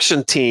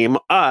production team,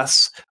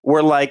 us,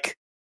 were like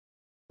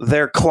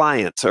their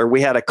client, or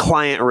we had a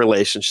client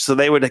relationship. So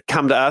they would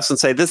come to us and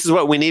say, this is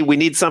what we need. We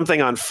need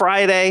something on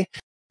Friday.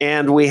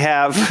 And we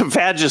have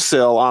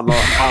Vagisil on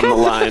the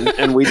line,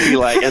 and we'd be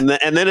like, and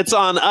then it's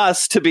on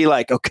us to be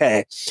like,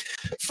 okay,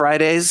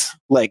 Fridays,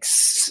 like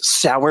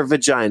shower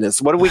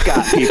vaginas. What do we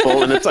got,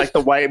 people? And it's like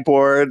the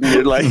whiteboard, and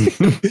you're like,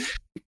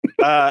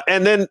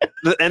 and then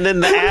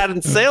the ad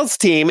and sales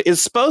team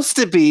is supposed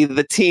to be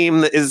the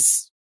team that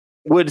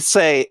would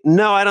say,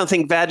 no, I don't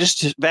think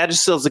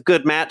Vagisil is a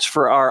good match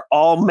for our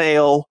all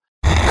male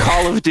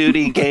Call of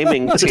Duty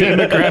gaming team.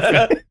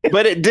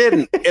 But it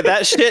didn't.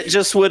 That shit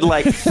just would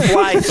like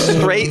fly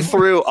straight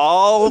through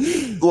all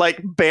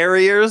like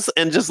barriers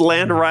and just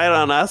land right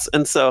on us.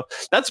 And so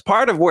that's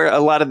part of where a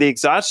lot of the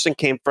exhaustion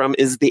came from,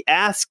 is the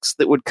asks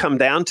that would come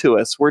down to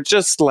us were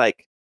just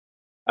like,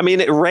 I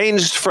mean, it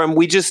ranged from,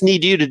 we just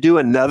need you to do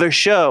another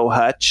show,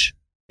 Hutch.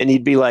 And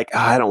you'd be like,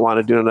 I don't want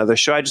to do another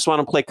show. I just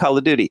want to play Call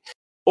of Duty.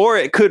 Or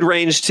it could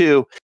range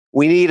to,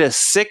 we need a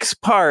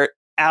 6-part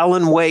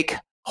Alan Wake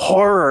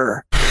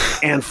horror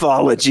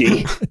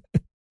anthology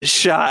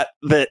shot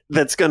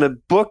that's going to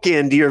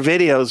bookend your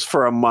videos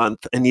for a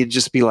month, and you'd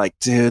just be like,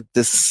 dude,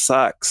 this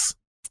sucks.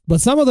 But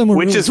some of them were,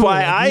 which really is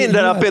why I ended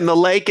up in the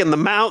lake in the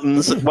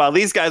mountains while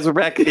these guys were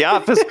back at the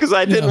office, because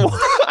I didn't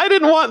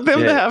want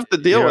them to have to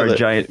deal with a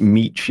giant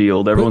meat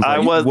shield. Everyone's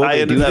I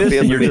ended up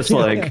being, and you're just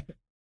like,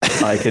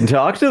 I can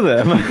talk to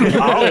them.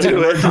 I'll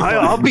do it.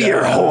 I'll be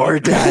your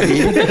whore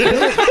daddy.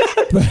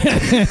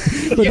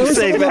 but You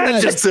say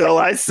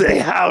Vagisil, I say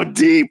how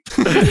deep.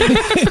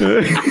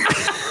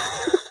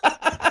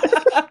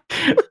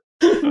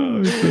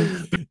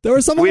 There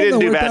were some of them that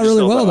worked out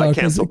really well, though,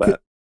 because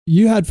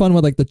you had fun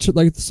with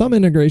like some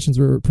integrations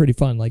were pretty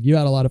fun. Like you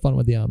had a lot of fun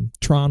with the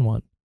Tron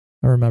one.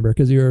 I remember,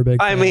 because you were a big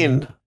fan. I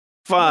mean,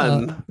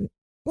 fun.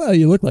 Well,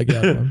 you look like you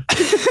had one.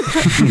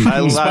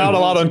 I smiled a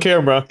lot on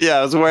camera. Yeah,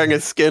 I was wearing a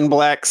skin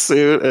black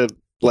suit and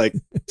like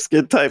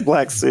skin tight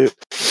black suit.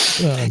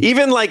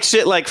 Even like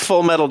shit like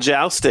Full Metal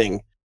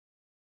Jousting.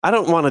 I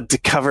don't want to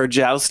cover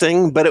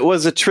jousting, but it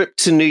was a trip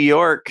to New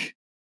York.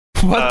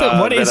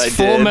 What is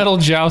Full Metal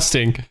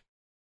Jousting?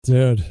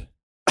 Dude.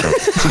 We're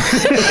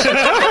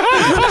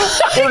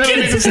gonna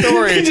need the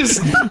story. He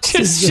just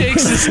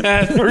shakes his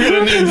head. We're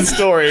gonna need the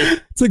story.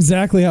 It's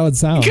exactly how it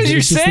sounds. Because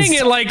you're saying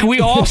it like we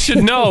all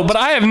should know, but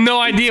I have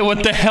no idea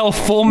what the hell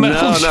Full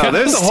Metal No,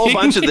 there's a whole Jousting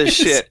bunch of this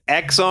is. shit.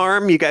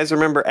 X-Arm, you guys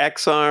remember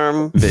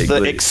X-Arm?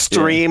 Vaguely, The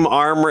extreme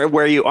arm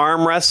where you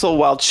arm wrestle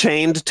while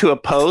chained to a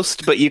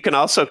post, but you can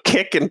also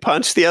kick and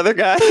punch the other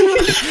guy.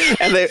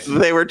 And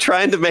they were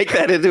trying to make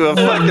that into a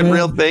fucking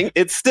real thing.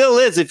 It still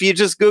is. If you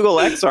just Google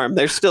X-Arm,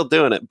 they're still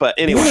doing it. But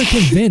anyway.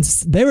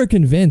 They were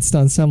convinced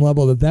on some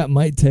level that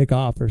might take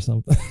off or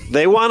something.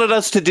 They wanted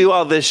us to do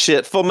all this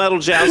shit. Full Metal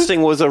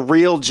Jousting was a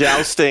real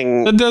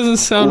jousting. That doesn't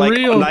sound like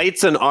real.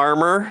 Knights in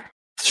Armor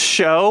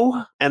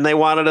show, and they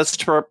wanted us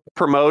to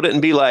promote it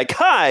and be like,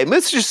 "Hi,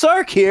 Mr.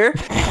 Sark here,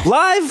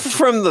 live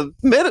from the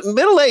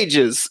Middle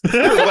Ages," or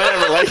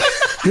whatever. Like,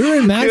 we were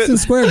in Madison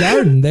Square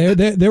Garden. They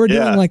were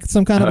doing like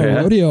some kind of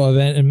a rodeo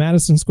event in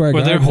Madison Square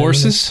Garden. Were there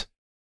horses?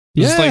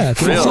 Yeah, it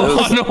was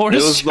the whole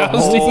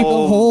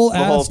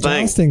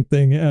jousting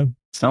thing. Yeah.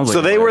 Sounds like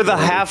so they were the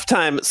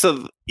halftime.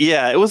 So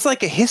yeah, it was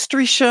like a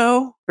history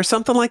show or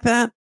something like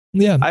that.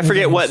 Yeah, I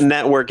forget what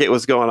network it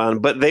was going on,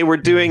 but they were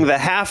doing the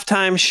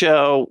halftime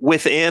show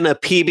within a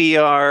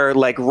PBR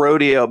like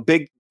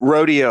big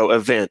rodeo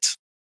event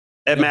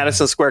at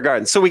Madison Square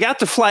Garden. So we got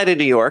to fly to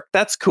New York.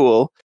 That's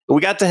cool. We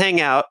got to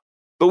hang out,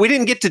 but we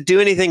didn't get to do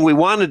anything we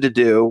wanted to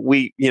do.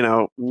 We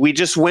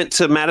just went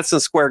to Madison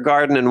Square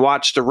Garden and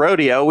watched a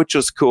rodeo, which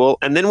was cool.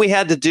 And then we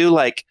had to do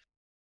like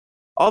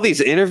all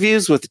these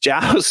interviews with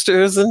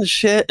jousters and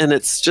shit, and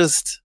it's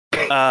just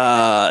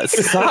it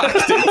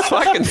sucked. It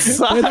fucking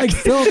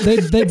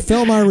sucked. They'd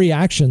film our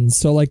reactions,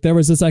 so like there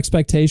was this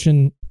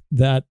expectation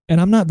that, and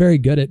I'm not very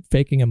good at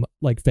faking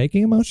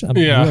emotion. I'm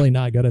really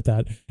not good at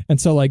that. And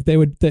so like they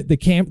would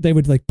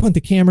like put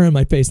the camera in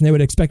my face, and they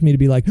would expect me to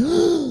be like,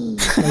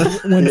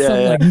 when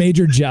some like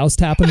major joust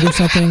happened or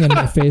something, and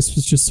my face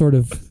was just sort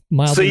of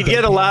mildly. So you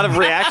get a lot of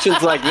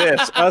reactions like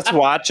this, us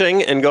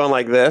watching and going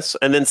like this,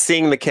 and then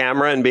seeing the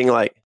camera and being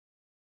like.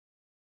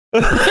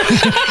 or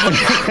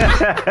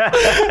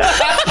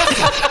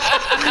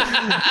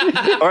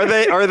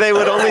they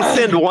would only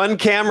send one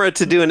camera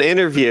to do an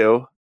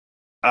interview,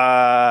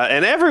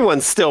 and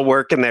everyone's still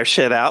working their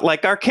shit out.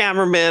 Like our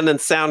cameramen and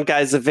sound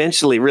guys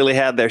eventually really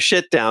had their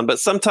shit down, but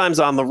sometimes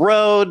on the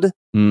road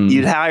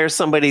you'd hire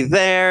somebody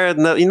there,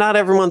 and not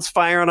everyone's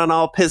firing on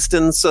all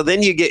pistons. So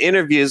then you get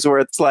interviews where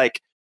it's like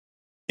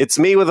it's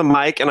me with a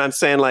mic and I'm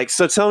saying like,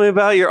 so tell me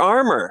about your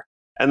armor.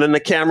 And then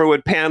the camera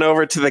would pan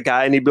over to the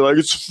guy and he'd be like,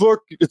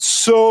 it's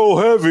so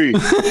heavy.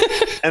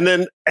 and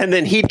then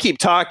he'd keep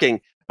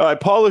talking. I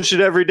polish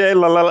it every day,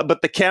 la, la, la.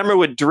 But the camera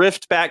would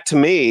drift back to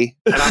me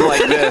and I'm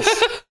like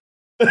this.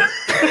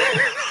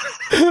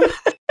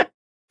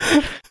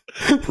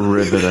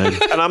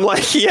 Riveting. And I'm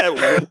like,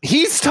 yeah,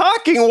 he's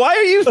talking. Why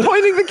are you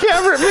pointing the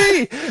camera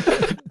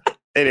at me?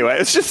 Anyway,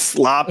 it's just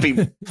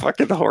sloppy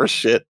fucking horse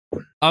shit.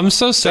 I'm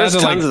so sad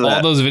that like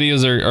all those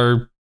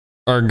videos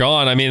are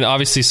gone. I mean,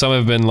 obviously some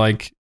have been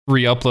like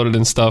re-uploaded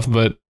and stuff,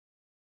 but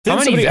how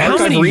many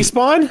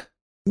respawn?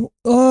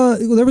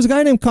 There was a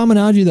guy named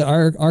Kamenaji that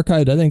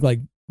archived, I think,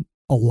 like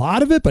a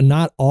lot of it, but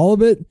not all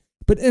of it.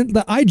 But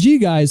the IG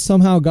guys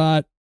somehow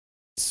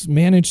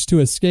managed to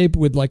escape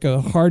with like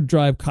a hard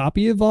drive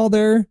copy of all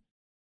their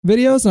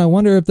videos, and I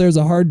wonder if there's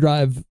a hard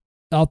drive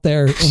out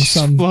there in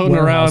some floating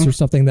around or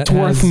something that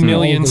has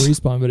millions all of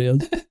the respawn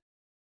videos.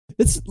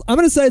 I'm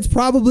going to say it's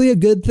probably a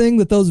good thing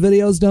that those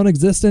videos don't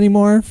exist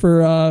anymore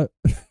for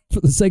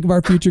the sake of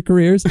our future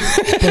careers.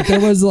 But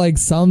there was like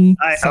some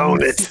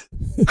own it.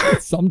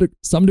 some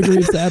degree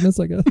of sadness,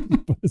 I guess.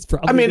 But it's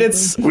probably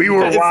we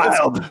were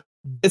wild.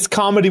 It's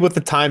comedy with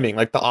the timing.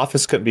 Like The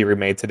Office couldn't be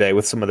remade today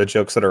with some of the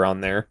jokes that are on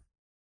there.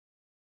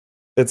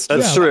 That's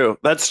true.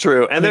 That's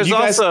true. And there's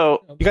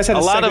also you guys had a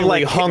lot of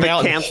like hung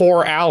out in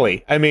Whore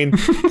Alley. I mean,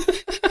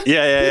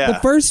 yeah.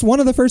 One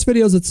of the first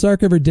videos that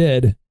Sark ever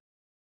did,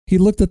 he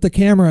looked at the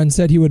camera and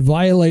said he would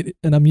violate,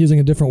 and I'm using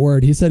a different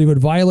word. He said he would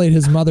violate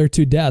his mother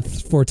to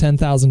death for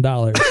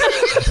 $10,000.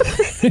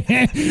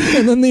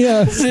 And then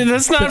see,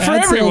 that's not for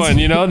everyone,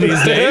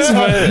 these days.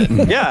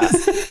 But yeah,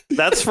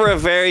 that's for a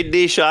very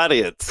niche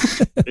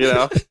audience,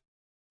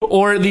 or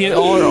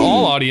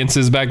all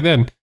audiences back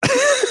then.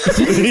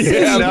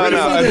 Yeah, no.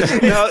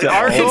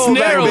 Our it's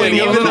narrowing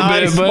a little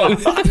bit, but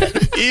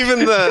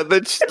even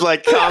the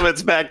like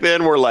comments back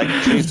then were like,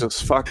 Jesus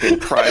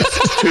fucking Christ,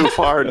 it's too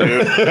far,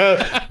 dude.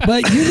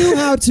 But you knew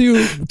how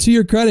to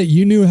your credit,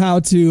 you knew how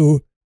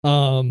to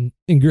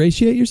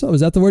ingratiate yourself.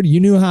 Is that the word?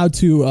 You knew how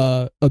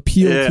to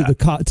appeal to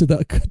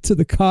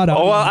the caught out.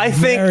 Oh, well, I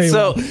think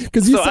so,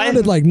 because you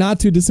sounded like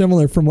not too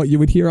dissimilar from what you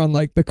would hear on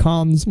like the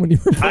comms when you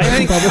were. I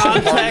think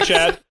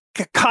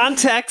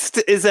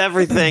context is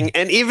everything,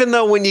 and even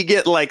though when you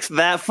get like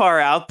that far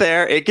out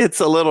there, it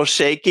gets a little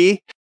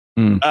shaky.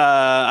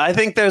 I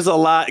think there's a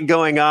lot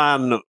going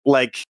on,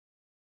 like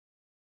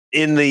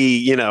in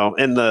the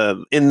in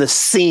the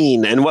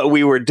scene and what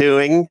we were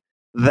doing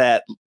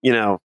that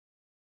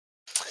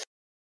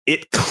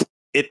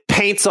it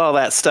paints all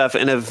that stuff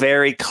in a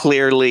very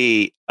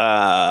clearly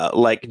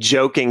like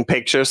joking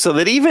picture, so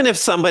that even if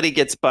somebody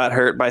gets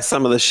butthurt by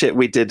some of the shit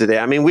we did today,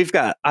 I mean,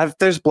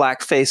 there's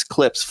blackface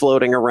clips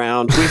floating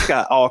around. We've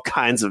got all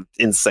kinds of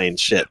insane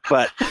shit,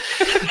 but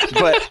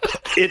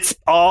it's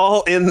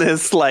all in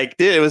this, like,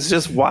 dude, it was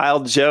just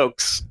wild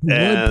jokes.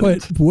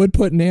 Would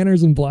put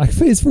Nanners in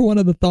blackface for one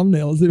of the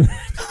thumbnails.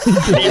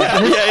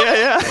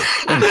 yeah.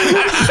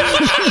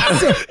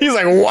 He's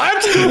like, what?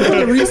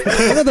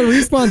 One of the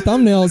Respawn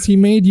thumbnails, he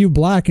made you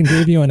black and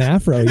gave you an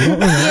afro. You don't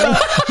remember?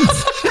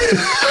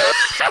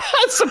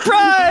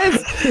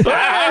 Surprise!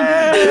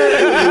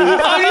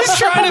 I'm just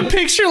trying to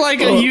picture like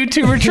a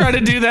YouTuber trying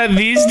to do that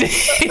these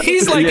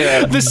days, like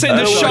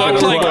the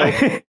shocked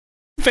like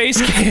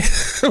face cam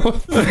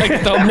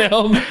like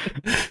thumbnail.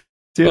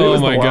 Dude, it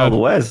was the Wild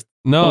West.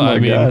 No, I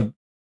mean,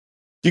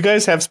 do you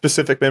guys have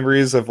specific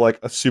memories of like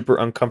a super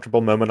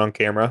uncomfortable moment on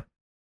camera?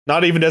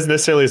 Not even as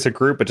necessarily as a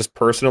group, but just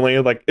personally.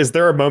 Like, is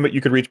there a moment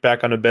you could reach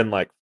back on and been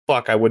like,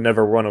 "Fuck, I would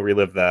never want to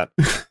relive that."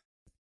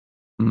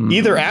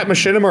 Either at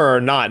Machinima or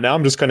not. Now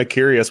I'm just kind of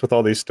curious with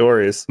all these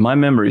stories. My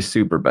memory's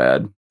super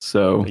bad,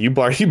 so you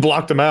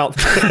blocked them out.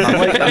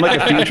 I'm like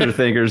a future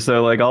thinker,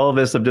 so like all of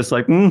this, I'm just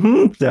like,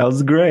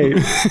 sounds great.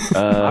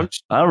 I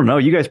don't know,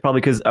 you guys probably,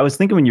 because I was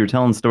thinking when you were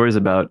telling stories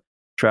about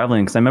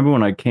traveling, because I remember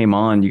when I came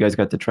on, you guys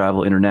got to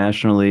travel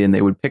internationally, and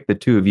they would pick the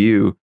two of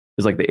you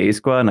as like the A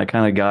squad, and I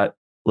kind of got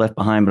left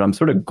behind. But I'm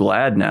sort of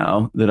glad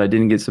now that I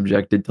didn't get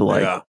subjected to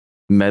like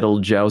metal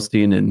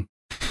jousting and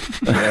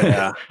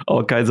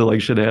all kinds of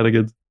like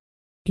shenanigans.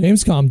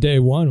 Gamescom day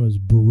one was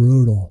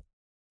brutal.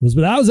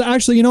 That was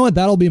actually, you know what?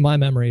 That'll be my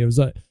memory. It was,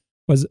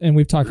 and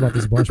we've talked about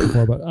this a bunch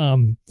before, but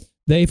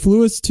they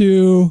flew us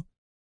to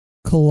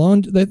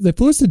Cologne. They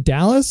flew us to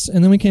Dallas,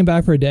 and then we came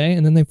back for a day,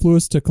 and then they flew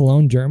us to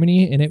Cologne,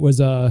 Germany, and it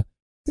was I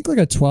think like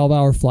a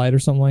 12-hour flight or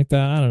something like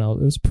that. I don't know.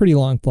 It was a pretty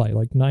long flight,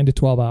 like 9 to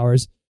 12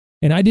 hours.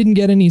 And I didn't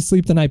get any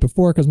sleep the night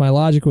before because my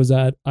logic was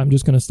that I'm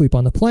just going to sleep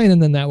on the plane,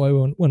 and then that way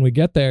when we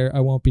get there, I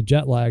won't be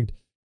jet lagged.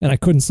 And I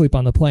couldn't sleep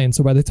on the plane.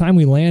 So by the time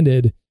we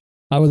landed,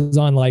 I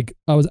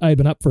had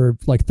been up for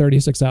like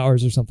 36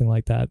 hours or something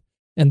like that.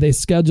 And they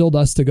scheduled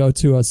us to go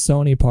to a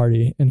Sony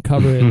party and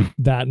cover it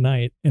that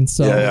night. And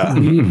so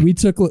we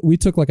took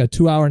like a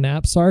 2-hour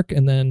nap, Sark,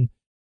 and then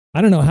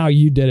I don't know how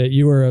you did it.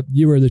 You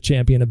were the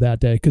champion of that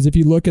day, because if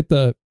you look at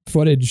the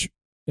footage,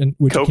 and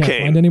which you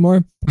can't find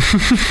anymore,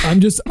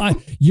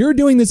 you're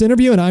doing this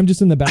interview and I'm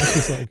just in the back,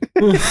 just like,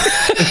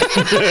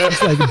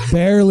 just like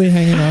barely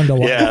hanging on to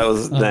life. Yeah, it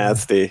was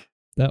nasty.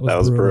 That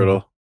was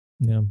brutal.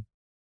 Yeah.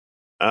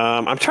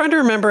 I'm trying to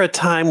remember a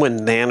time when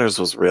Nanners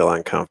was real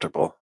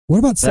uncomfortable. What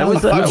about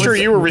I'm sure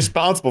you were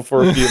responsible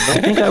for a few.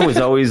 I think I was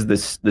always the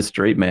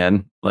straight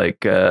man.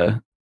 Like,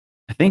 I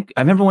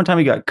remember one time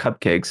we got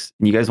cupcakes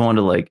and you guys wanted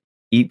to like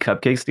eat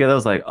cupcakes together. I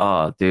was like,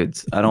 oh,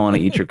 dudes, I don't want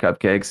to eat your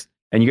cupcakes.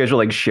 And you guys were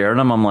like sharing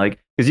them. I'm like,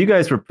 because you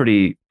guys were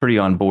pretty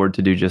on board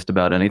to do just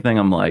about anything.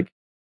 I'm like,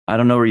 I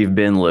don't know where you've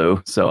been,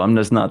 Lou, so I'm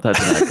just not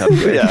touching that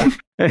cupcake.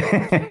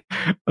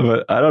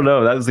 But I don't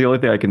know. That was the only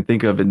thing I can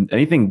think of. And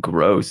anything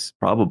gross,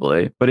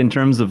 probably. But in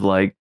terms of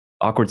like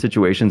awkward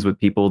situations with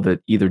people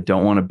that either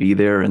don't want to be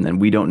there and then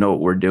we don't know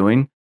what we're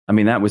doing, I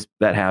mean,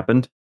 that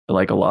happened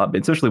like a lot,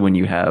 especially when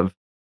you have,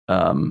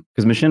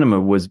 because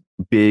Machinima was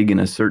big in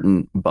a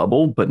certain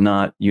bubble, but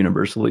not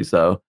universally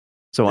so.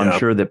 So I'm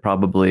sure that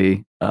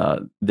probably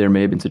there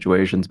may have been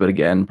situations, but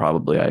again,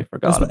 probably I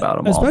forgot about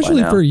them all by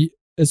now.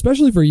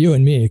 Especially for you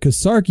and me, because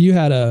Sark, you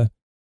had a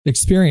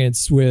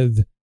experience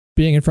with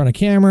being in front of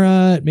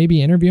camera,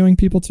 maybe interviewing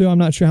people too. I'm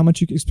not sure how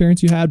much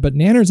experience you had, but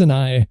Nanners and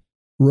I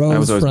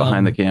was always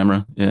behind the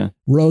camera. Yeah,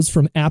 rose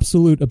from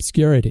absolute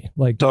obscurity.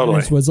 Like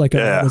totally was like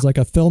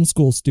a film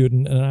school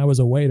student, and I was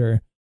a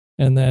waiter,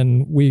 and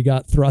then we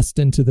got thrust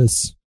into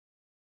this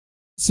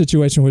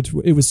situation, which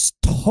it was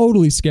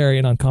totally scary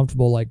and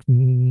uncomfortable, like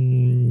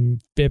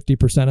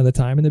 50% of the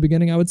time in the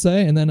beginning, I would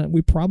say, and then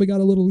we probably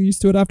got a little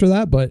used to it after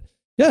that. But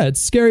yeah,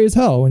 it's scary as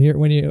hell when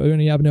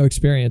you have no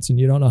experience and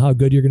you don't know how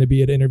good you're going to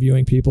be at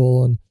interviewing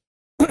people. And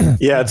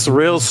yeah, it's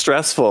real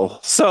stressful.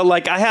 So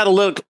like I had a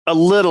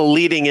little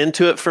leading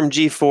into it from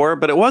G4,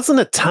 but it wasn't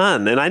a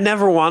ton, and I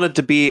never wanted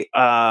to be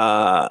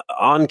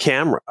on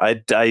camera.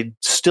 I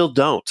still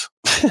don't.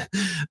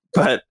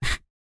 But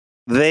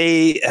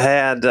they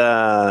had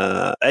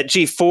at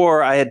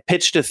G4, I had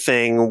pitched a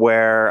thing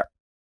where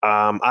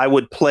I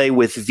would play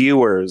with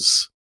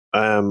viewers.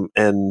 And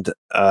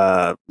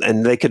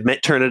they could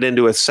turn it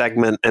into a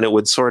segment, and it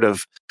would sort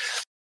of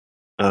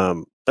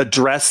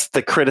address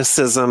the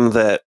criticism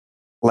that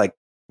like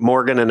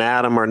Morgan and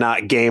Adam are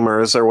not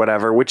gamers or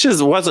whatever, which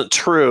wasn't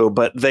true,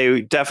 but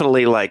they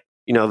definitely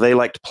they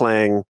liked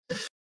playing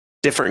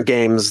different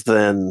games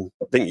than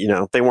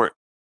they weren't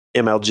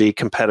MLG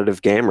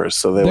competitive gamers,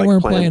 so they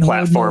like playing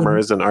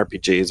platformers and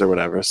RPGs or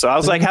whatever. So I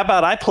was like, how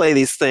about I play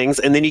these things,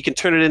 and then you can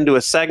turn it into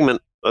a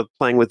segment of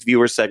playing with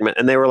viewer segment.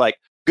 And they were like,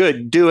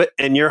 good, do it,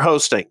 and you're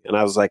hosting. And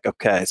I was like,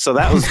 okay. So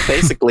that was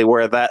basically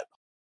where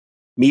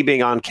me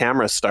being on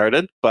camera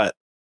started. But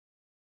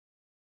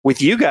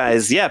with you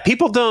guys, yeah,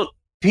 people don't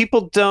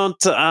people don't.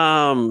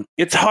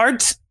 It's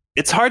hard.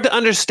 It's hard to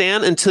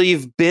understand until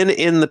you've been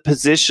in the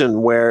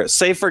position where,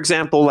 say, for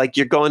example, like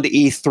you're going to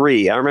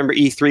E3. I remember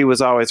E3 was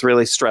always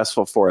really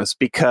stressful for us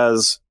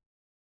because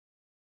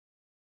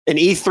an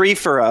E3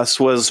 for us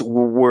was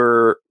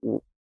we're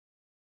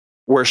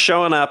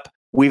showing up.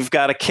 We've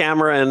got a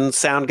camera and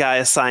sound guy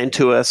assigned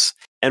to us,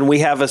 and we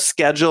have a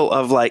schedule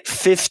of like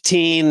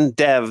 15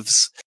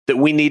 devs that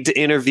we need to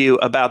interview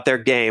about their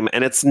game.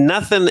 And it's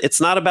nothing.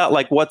 It's not about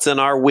like what's in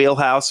our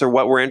wheelhouse or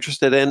what we're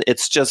interested in.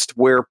 It's just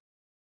we're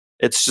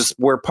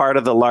part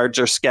of the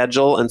larger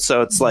schedule. And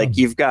so it's like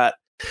you've got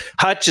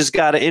Hutch has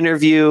got to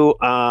interview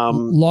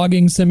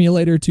Logging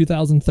Simulator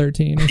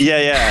 2013.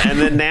 Yeah. And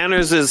then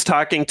Nanners is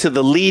talking to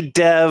the lead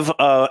dev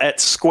at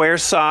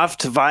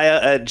Squaresoft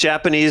via a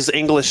Japanese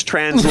English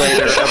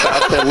translator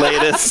about the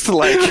latest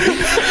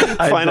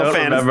Final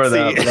Fantasy. Remember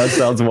that, but that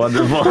sounds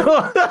wonderful.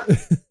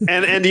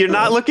 and you're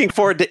not looking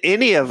forward to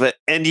any of it,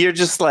 and you're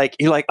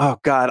like, oh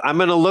God, I'm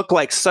gonna look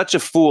like such a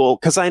fool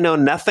because I know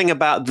nothing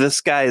about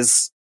this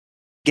guy's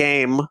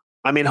game.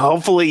 I mean,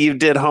 hopefully you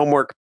did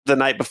homework the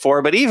night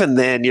before, but even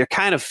then you're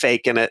kind of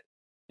faking it.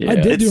 I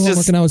did do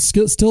homework and I was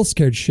still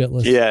scared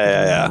shitless.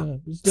 Yeah.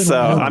 So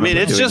I mean,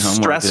 it's just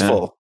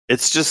stressful. Yeah.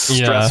 It's just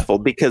stressful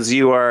because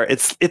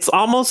it's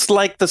almost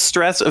like the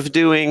stress of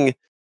doing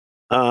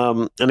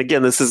and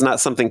again, this is not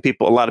something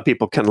a lot of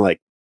people can like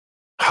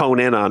hone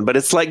in on, but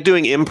it's like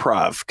doing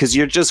improv because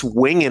you're just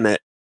winging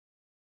it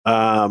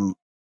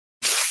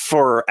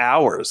for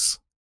hours.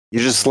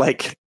 You're just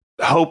like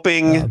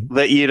hoping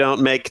that you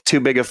don't make too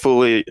big a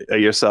fool of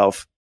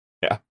yourself.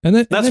 Yeah.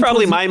 That's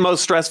probably my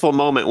most stressful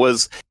moment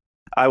was,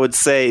 I would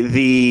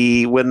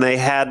say, when they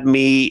had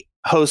me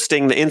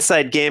hosting the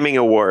Inside Gaming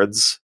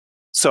Awards.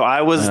 So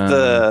I was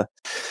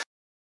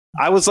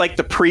like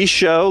the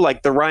pre-show,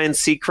 like the Ryan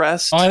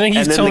Seacrest. Oh, I think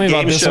you've told me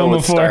about this one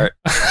before.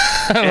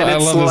 I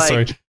love this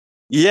story.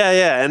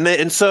 Yeah.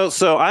 And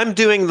so I'm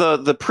doing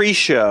the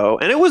pre-show,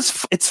 and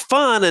it's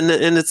fun,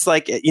 and it's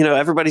like,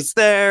 everybody's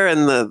there,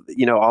 and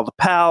all the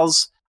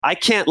pals. I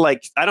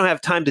don't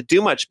have time to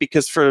do much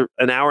because for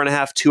an hour and a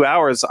half, 2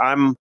 hours,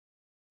 I'm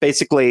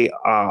basically,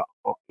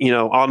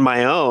 on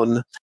my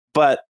own,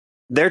 but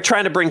they're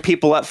trying to bring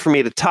people up for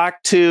me to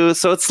talk to.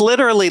 So it's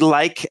literally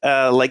like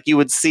you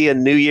would see a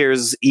New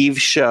Year's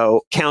Eve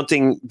show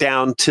counting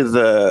down to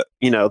the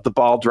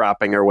ball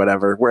dropping or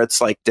whatever, where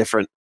it's like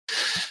different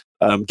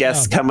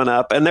guests coming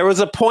up. And there was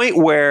a point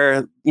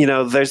where,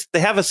 they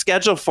have a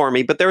schedule for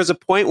me, but there was a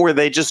point where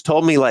they just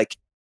told me like,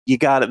 you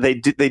got it. They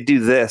do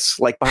this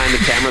like behind the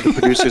camera. The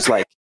producer's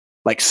like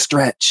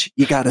stretch.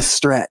 You got to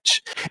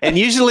stretch. And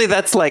usually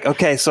that's like,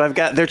 okay, so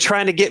they're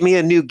trying to get me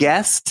a new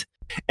guest,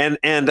 and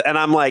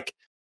I'm like,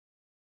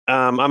 so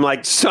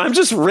I'm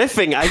just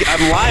riffing.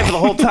 I'm live the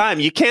whole time.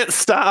 You can't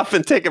stop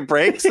and take a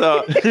break.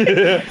 So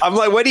I'm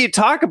like, what do you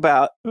talk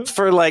about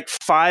for like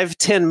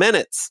 5-10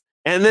 minutes?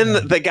 And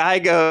then the guy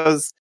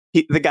goes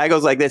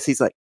like this.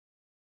 He's like,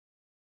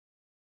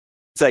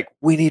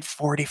 we need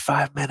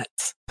 45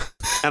 minutes.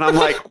 And I'm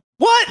like,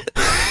 what?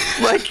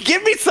 Like,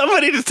 give me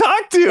somebody to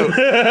talk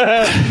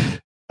to.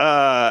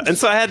 And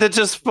so I had to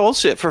just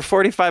bullshit for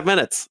 45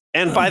 minutes.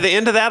 And by the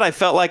end of that, I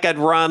felt like I'd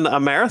run a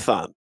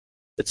marathon.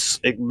 It's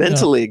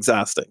mentally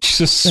exhausting.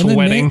 Just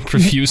sweating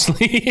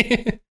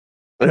profusely.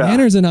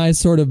 Nanners and I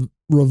sort of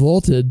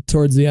revolted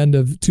towards the end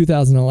of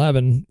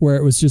 2011, where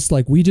it was just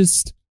like, we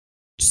just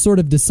sort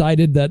of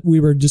decided that we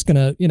were just going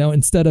to,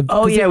 instead of...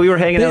 Oh, yeah, we were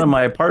hanging out in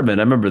my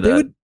apartment. I remember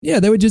that.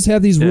 They would just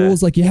have these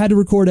rules, like you had to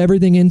record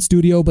everything in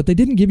studio, but they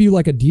didn't give you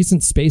like a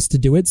decent space to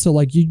do it. So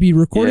like you'd be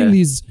recording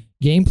these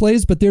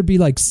gameplays, but there'd be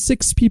like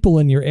 6 people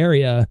in your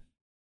area,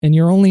 and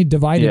you're only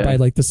divided by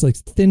like this like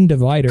thin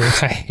divider.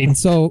 I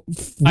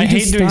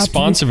hate doing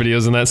sponsor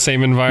videos in that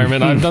same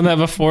environment. I've done that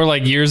before,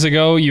 like years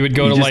ago. You would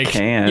go to like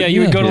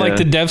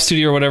the dev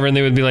studio or whatever, and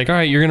they would be like, all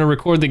right, you're going to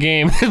record the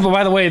game. But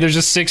by the way, there's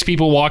just 6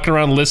 people walking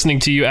around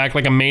listening to you act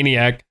like a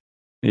maniac.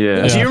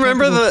 Yeah. Do you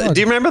remember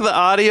the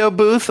audio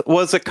booth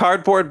was a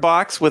cardboard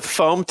box with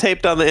foam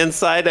taped on the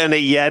inside and a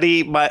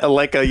Yeti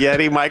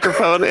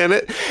microphone in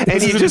it,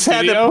 and you just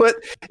had to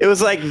it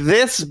was like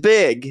this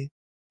big,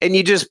 and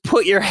you just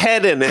put your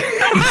head in it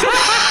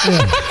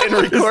and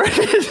record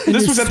it.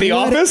 This was at the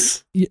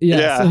office?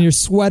 Yes, and you're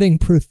sweating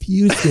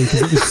profusely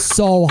because it was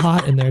so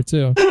hot in there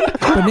too.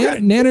 But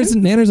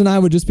Nanners and I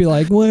would just be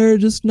like, we're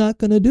just not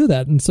going to do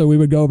that. And so we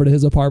would go over to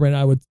his apartment,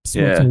 and I would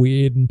smoke some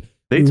weed. And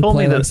they told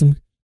me that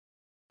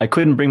I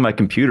couldn't bring my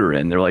computer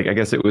in. They're like, I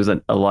guess it was a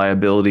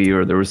liability,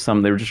 or they were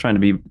just trying to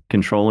be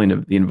controlling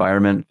of the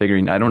environment,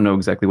 figuring, I don't know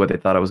exactly what they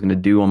thought I was going to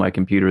do on my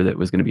computer that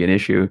was going to be an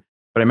issue.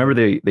 But I remember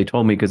they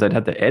told me, because I'd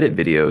have to edit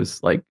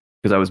videos, like,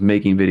 because I was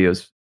making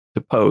videos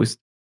to post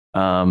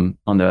on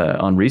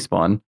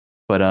Respawn.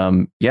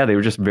 But they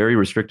were just very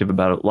restrictive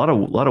about it. A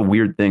lot of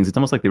weird things. It's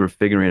almost like they were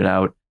figuring it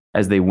out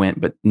as they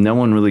went, but no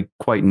one really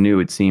quite knew,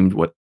 it seemed,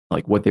 what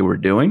they were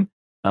doing.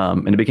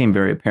 And it became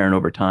very apparent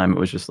over time. It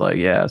was just like,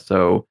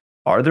 so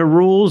are there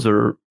rules,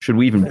 or should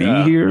we even be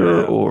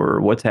here,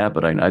 or what's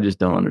happening? I just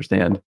don't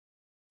understand.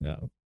 Yeah.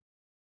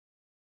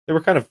 They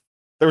were kind of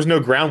there was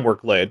no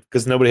groundwork laid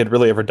because nobody had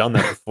really ever done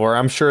that before.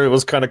 I'm sure it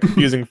was kind of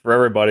confusing for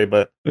everybody,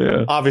 but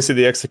obviously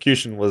the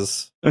execution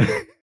was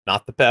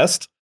not the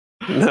best.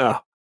 No.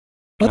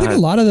 I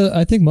think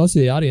I think most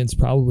of the audience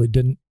probably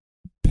didn't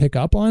pick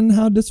up on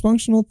how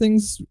dysfunctional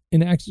things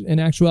in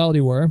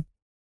actuality were.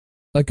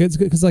 Like it's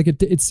because like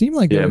it seemed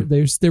like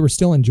they were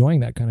still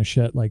enjoying that kind of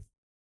shit. Like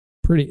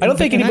pretty. I don't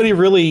think anybody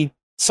really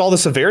saw the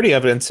severity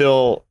of it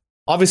until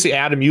obviously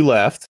Adam, you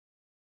left,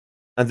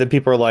 and then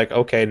people are like,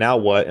 okay, now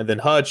what? And then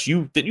Hutch,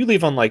 didn't you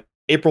leave on like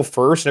April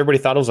 1st and everybody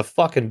thought it was a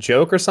fucking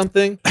joke or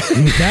something?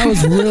 That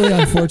was really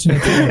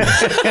unfortunate.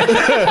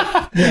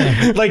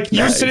 Yeah. Like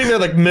you're sitting there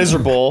like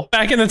miserable.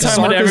 Back in the time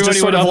Sark when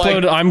everybody would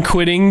upload I'm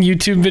quitting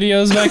YouTube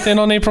videos back then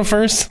on April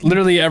 1st.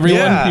 Literally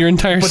everyone, your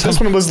entire But this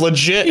one was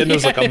legit and there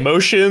was like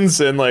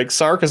emotions and like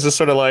Sark is just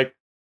sort of like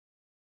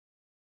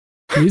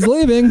he's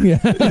leaving.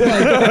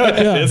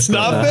 It's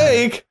not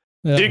fake.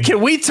 Yeah. Dude, can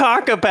we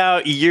talk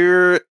about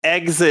your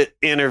exit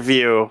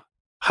interview,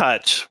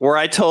 Hutch, where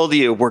I told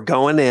you we're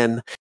going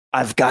in.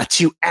 I've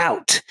got you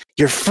out.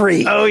 You're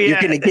free. Oh, yeah.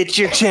 You're going to get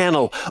your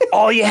channel.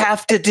 All you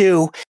have to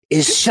do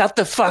is shut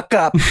the fuck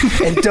up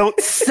and don't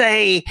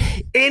say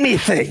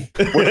anything.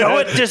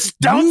 Just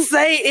don't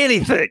say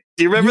anything.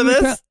 Do you remember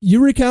this?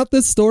 You recount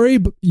this story.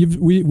 But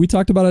we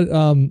talked about it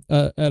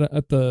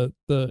at the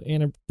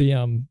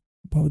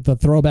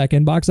throwback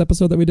inbox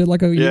episode that we did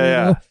like a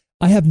year ago.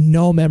 I have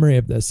no memory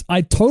of this.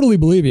 I totally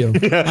believe you.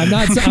 I'm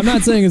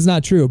not saying it's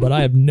not true, but I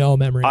have no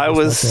memory. I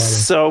was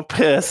so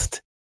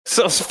pissed.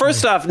 So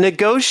first off,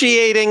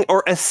 negotiating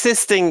or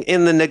assisting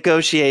in the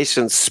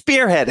negotiations,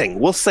 spearheading,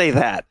 we'll say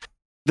that.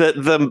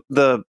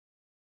 The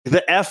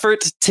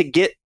effort to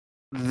get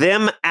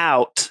them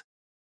out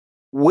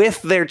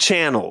with their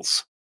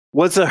channels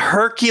was a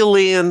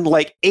Herculean,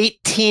 like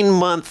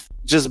 18-month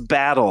just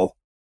battle.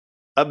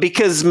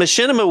 Because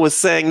Machinima was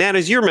saying,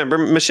 Nanners, you remember,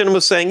 Machinima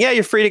was saying, yeah,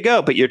 you're free to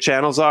go, but your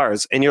channel's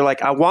ours. And you're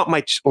like, I want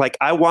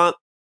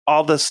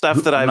all the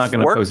stuff that I've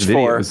worked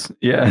for.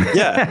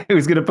 Yeah.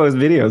 Who's going to post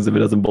videos if it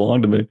doesn't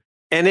belong to me?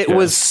 And it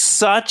was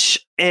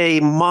such a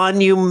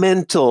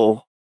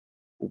monumental,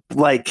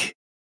 like,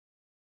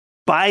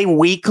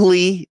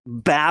 bi-weekly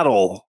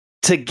battle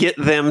to get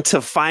them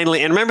to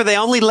finally. And remember, they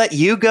only let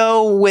you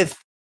go with.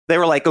 They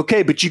were like,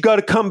 okay, but you got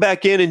to come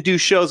back in and do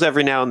shows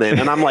every now and then.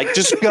 And I'm like,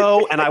 just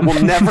go, and I will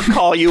never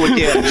call you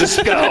again.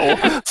 Just go,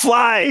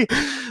 fly.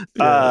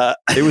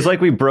 It was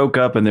like we broke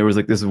up, and there was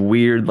like this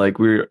weird, like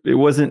we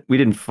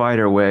didn't fight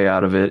our way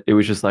out of it. It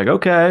was just like,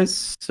 okay,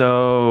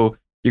 so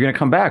you're gonna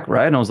come back,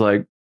 right? And I was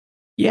like,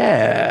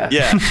 yeah.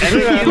 And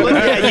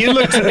then you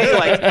looked at me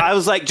like I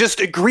was like, just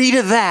agree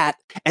to that,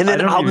 and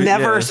then I'll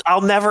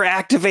never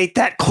activate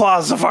that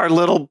clause of our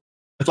little.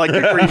 Like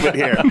agreement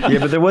here. Yeah,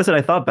 but there wasn't.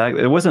 I thought back,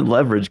 it wasn't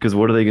leverage because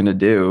what are they going to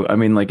do? I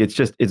mean, like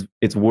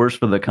it's worse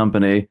for the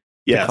company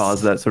to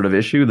cause that sort of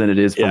issue than it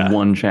is for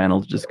one channel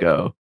to just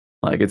go.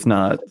 Like it's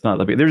not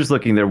the big. They're just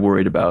looking. They're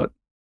worried about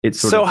it.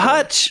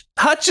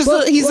 Hutch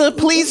is he's a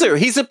pleaser.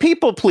 He's a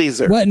people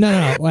pleaser. What?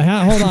 No.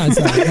 Hold on a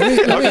second.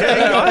 Okay, go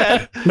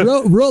ahead.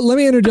 Let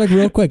me interject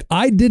real quick.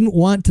 I didn't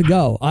want to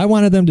go. I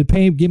wanted them to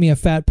give me a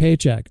fat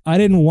paycheck. I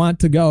didn't want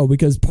to go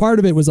because part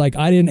of it was like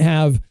I didn't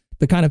have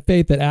the kind of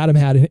faith that Adam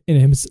had in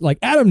him. Like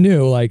Adam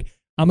knew, like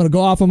I'm going to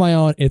go off on my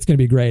own. It's going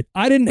to be great.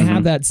 I didn't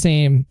have that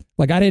same,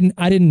 like I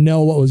didn't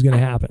know what was going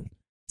to happen.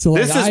 So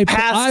like, this is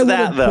past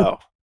that though.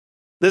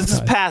 This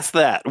is past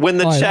that when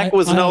the check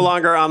was no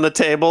longer on the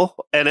table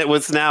and it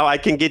was now I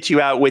can get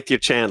you out with your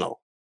channel.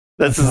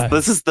 This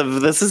is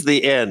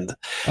the end.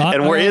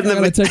 And we're in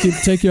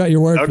the take you at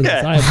your word. Okay. For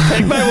this.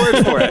 Take my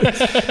word for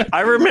it.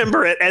 I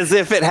remember it as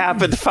if it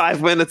happened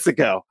 5 minutes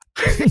ago.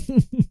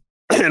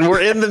 And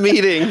we're in the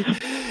meeting,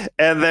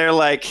 and they're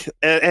like,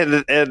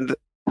 and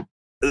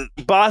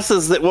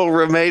bosses that will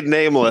remain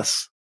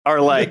nameless are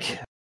like,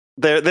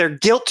 they're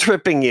guilt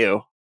tripping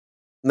you.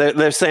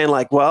 They're saying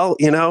like, well,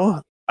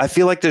 I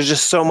feel like there's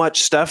just so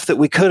much stuff that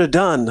we could have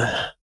done.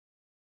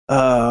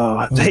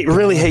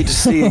 Really hate to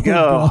see you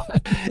go.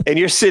 And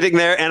you're sitting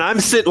there, and I'm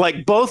sitting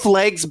like both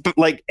legs,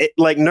 like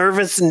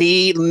nervous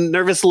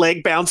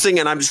leg bouncing,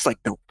 and I'm just like,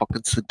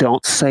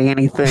 don't say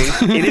anything.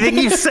 Anything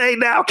you say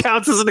now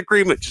counts as an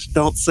agreement. Just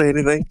don't say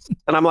anything.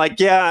 And I'm like,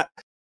 yeah.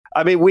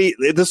 I mean,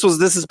 this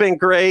has been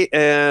great,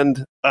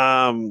 and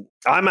I'm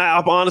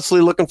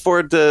honestly looking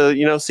forward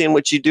to seeing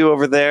what you do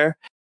over there.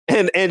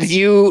 And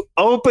you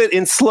open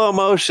in slow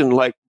motion,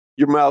 like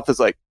your mouth is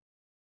like.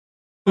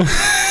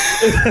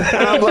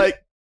 And I'm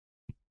like,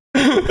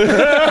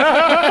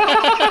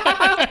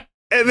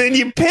 and then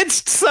you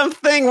pitched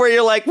something where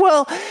you're like,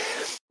 well,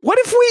 what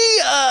if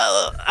we,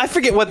 I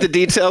forget what the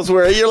details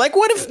were. You're like,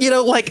 what if,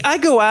 like I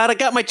go out, I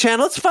got my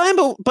channel, it's fine,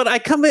 but I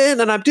come in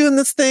and I'm doing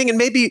this thing and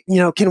maybe,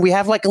 can we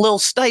have like a little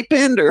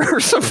stipend or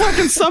some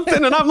fucking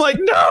something? And I'm like,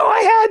 no,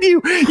 I had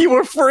you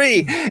were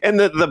free. And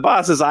the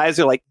boss's eyes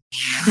are like,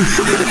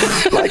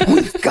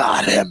 we've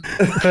got him.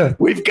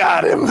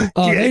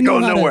 He ain't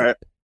going nowhere.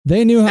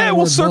 They knew how. Yeah,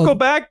 we'll circle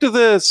back to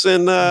this,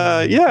 and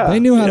They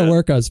knew how to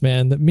work us,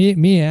 man.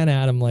 Me and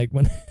Adam, like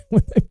when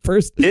when they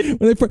first started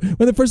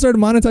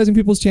monetizing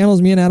people's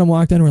channels, me and Adam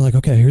walked in and we're like,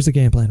 okay, here's the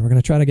game plan. We're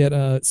going to try to get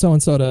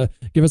so-and-so to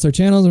give us our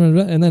channels.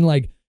 And then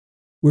like,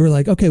 we were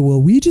like, okay,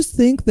 well, we just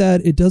think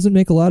that it doesn't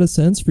make a lot of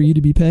sense for you to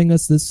be paying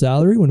us this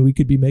salary when we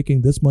could be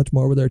making this much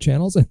more with our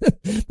channels. And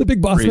the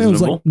big boss man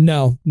was like,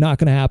 no, not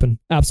going to happen.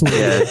 Absolutely.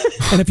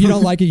 And if you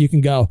don't like it, you can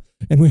go.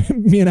 And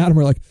me and Adam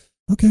were like,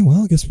 okay,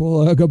 well, I guess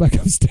we'll go back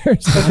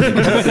upstairs.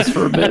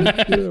 For a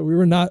bit. We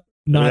were not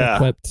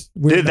equipped.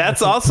 Dude,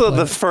 that's also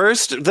the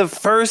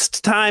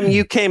first time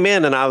you came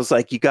in and I was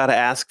like, you got to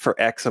ask for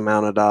X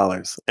amount of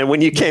dollars. And when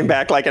you came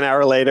back like an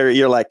hour later,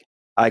 you're like,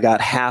 I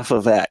got half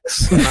of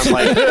X. And I'm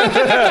like,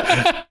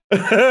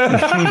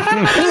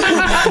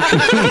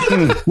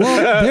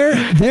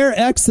 well, their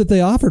X that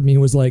they offered me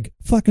was like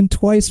fucking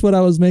twice what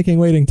I was making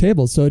waiting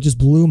tables. So it just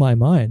blew my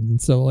mind.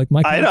 And so like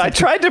I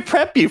tried to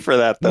prep you for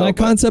that though. My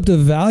concept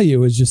of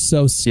value is just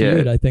so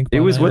skewed. I think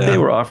it was what they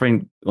were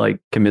offering, like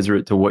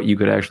commensurate to what you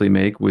could actually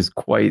make was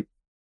quite.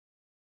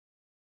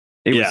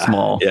 It was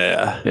small.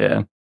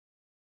 Yeah.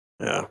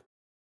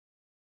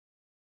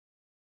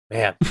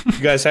 Man,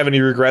 you guys have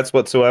any regrets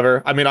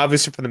whatsoever? I mean,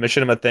 obviously for the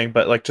Machinima thing,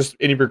 but like just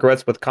any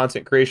regrets with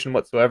content creation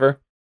whatsoever?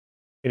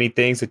 Any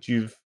things that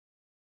you've,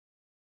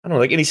 I don't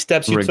know, like any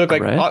steps you took?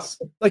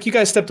 Like you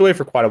guys stepped away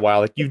for quite a while.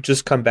 Like you've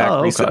just come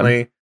back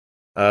recently.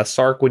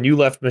 Sark, when you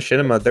left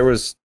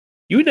Machinima,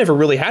 you never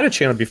really had a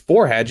channel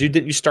before, had you?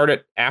 Didn't you start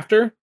it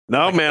after?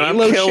 No, like man, I'm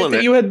killing killing it.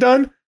 That you had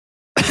done?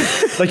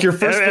 Like your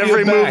first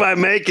every move I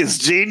make is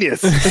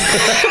genius.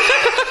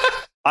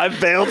 I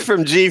bailed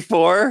from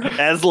G4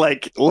 as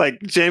like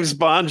James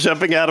Bond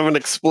jumping out of an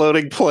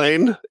exploding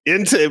plane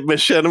into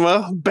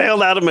Machinima.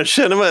 Bailed out of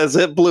Machinima as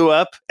it blew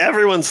up.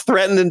 Everyone's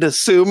threatening to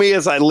sue me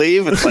as I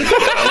leave. It's like,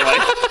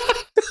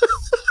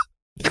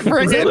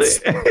 crickets.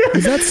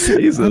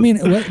 I mean,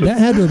 that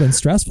had to have been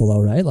stressful,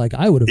 though, right? Like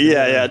I would have.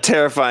 Yeah,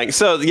 terrifying.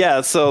 So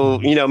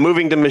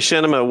moving to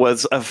Machinima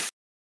was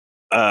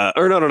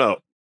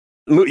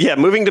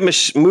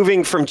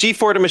moving from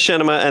G4 to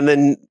Machinima and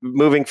then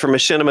moving from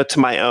Machinima to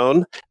my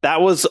own.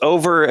 That was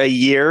over a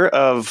year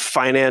of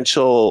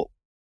financial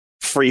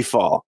free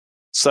fall.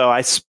 So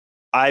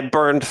I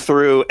burned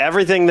through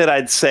everything that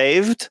I'd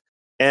saved,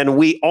 and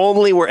we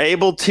only were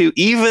able to,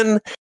 even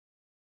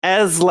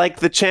as like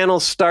the channel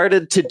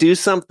started to do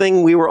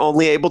something, we were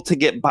only able to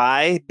get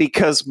by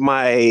because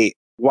my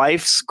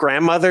wife's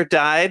grandmother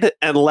died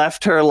and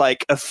left her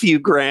like a few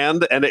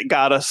grand, and it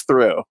got us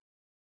through.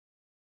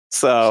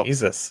 So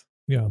Jesus,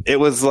 it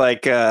was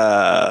like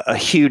a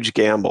huge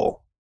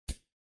gamble.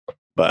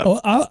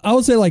 But I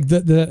would say like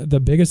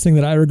the biggest thing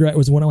that I regret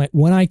was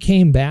when I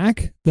came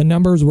back, the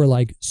numbers were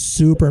like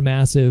super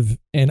massive,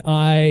 and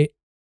I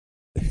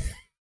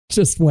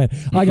just went.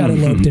 I got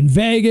eloped in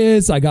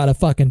Vegas. I got a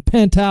fucking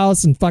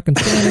penthouse in fucking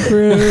Santa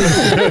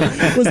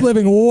Cruz. Was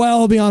living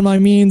well beyond my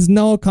means.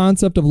 No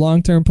concept of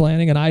long-term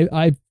planning, and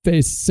I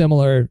faced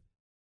similar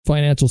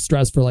financial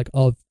stress for like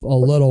a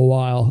little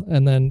while,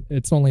 and then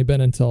it's only been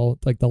until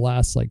like the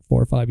last like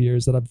 4 or 5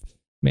 years that I've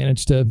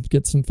managed to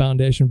get some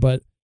foundation.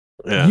 But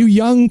you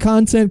young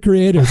content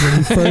creators, when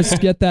you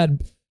first get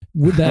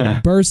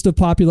that burst of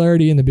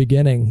popularity in the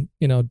beginning,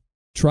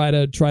 try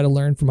to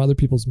learn from other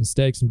people's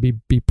mistakes and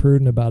be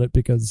prudent about it,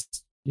 because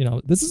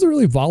this is a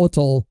really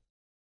volatile.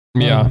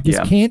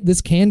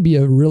 This can be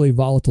a really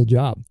volatile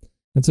job,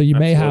 and so you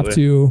may have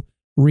to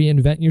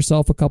reinvent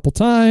yourself a couple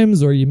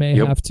times, or you may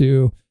have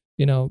to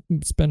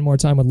spend more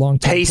time with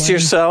long-term pace planning.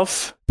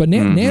 yourself. But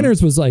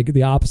Nanners was like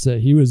the opposite.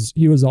 He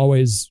was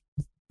always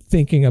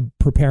thinking of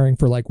preparing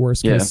for like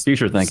worst case.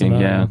 Future thinking.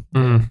 scenario.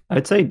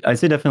 I'd say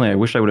definitely. I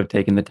wish I would have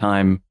taken the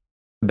time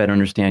to better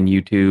understand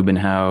YouTube and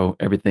how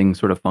everything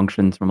sort of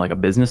functions from like a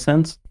business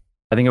sense.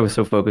 I think I was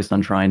so focused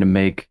on trying to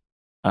make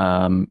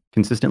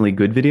consistently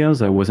good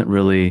videos. I wasn't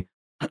really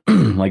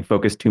like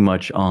focused too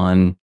much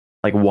on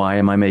like, why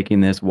am I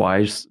making this?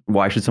 Why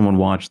should someone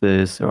watch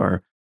this?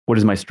 Or what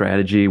is my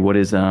strategy? What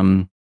is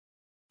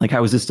like,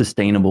 how is this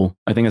sustainable?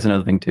 I think that's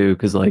another thing too,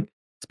 because like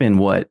it's been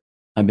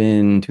I've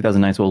been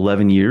 2009, so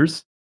 11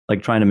 years,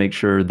 like trying to make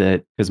sure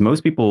that, because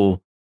most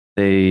people,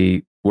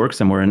 they work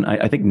somewhere, and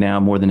I think now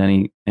more than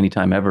any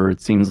time ever,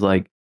 it seems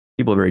like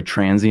people are very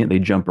transient. They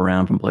jump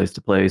around from place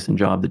to place and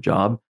job to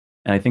job,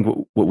 and I think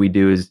what we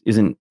do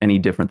isn't any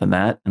different than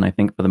that. And I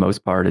think for the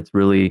most part, it's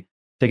really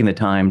taking the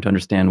time to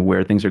understand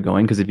where things are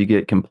going, because if you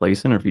get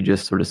complacent, or if you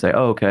just sort of say,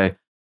 oh, okay,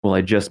 well,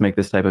 I just make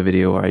this type of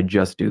video, or I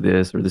just do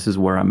this, or this is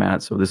where I'm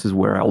at, so this is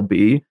where I'll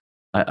be.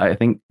 I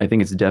think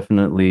it's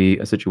definitely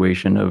a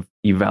situation of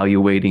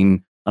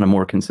evaluating on a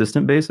more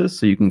consistent basis,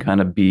 so you can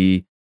kind of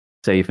be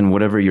safe in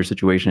whatever your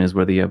situation is,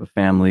 whether you have a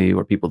family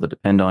or people that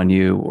depend on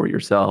you, or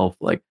yourself,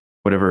 like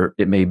whatever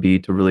it may be,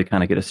 to really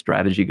kind of get a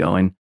strategy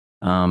going.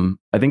 I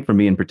think for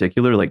me in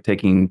particular, like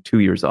taking 2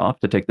 years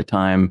off to take the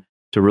time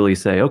to really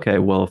say, okay,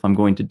 well, if I'm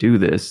going to do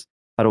this,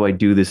 how do I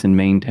do this and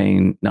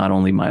maintain not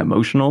only my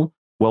emotional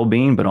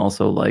well-being, but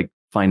also like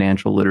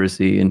financial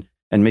literacy,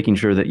 and making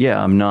sure that,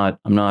 I'm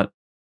not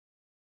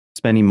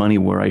spending money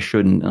where I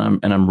shouldn't,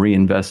 and I'm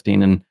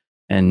reinvesting,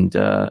 and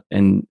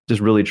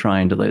just really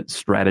trying to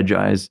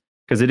strategize,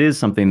 because it is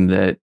something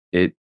that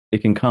it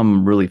can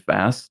come really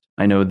fast.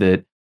 I know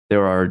that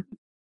there are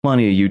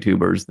plenty of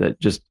YouTubers that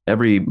just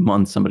every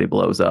month somebody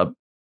blows up,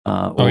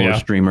 or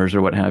streamers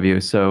or what have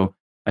you. So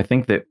I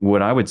think that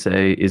what I would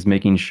say is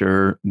making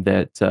sure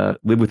that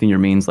live within your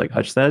means, like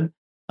Hutch said,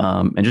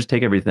 and just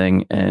take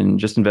everything and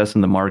just invest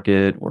in the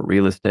market or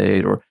real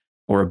estate or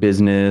a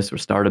business or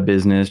start a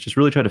business. Just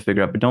really try to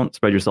figure out, but don't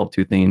spread yourself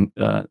too thin,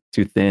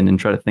 and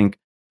try to think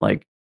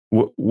like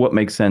what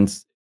makes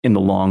sense in the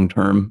long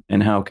term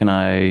and how can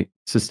I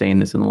sustain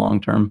this in the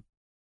long term.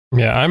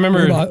 Yeah, I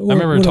remember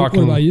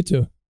talking. What about you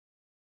two?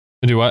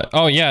 Do what?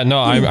 Oh yeah, no,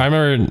 I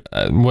remember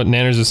what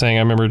Nanners was saying.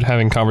 I remember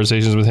having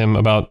conversations with him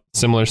about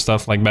similar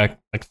stuff like back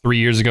like 3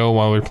 years ago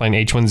while we were playing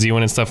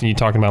H1Z1 and stuff, and you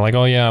talking about like,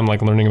 oh yeah, I'm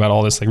like learning about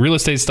all this like real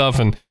estate stuff,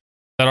 and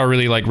that all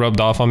really like rubbed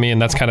off on me, and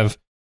that's kind of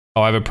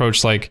how I've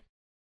approached like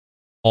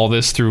all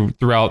this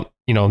throughout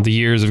the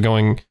years of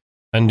going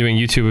and doing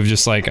YouTube, of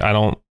just like I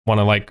don't want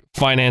to like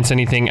finance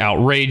anything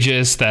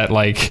outrageous that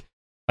like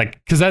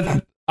because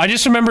that I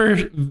just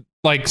remember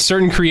like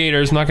certain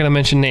creators, I'm not going to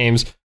mention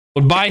names,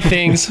 would buy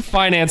things,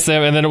 finance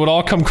them, and then it would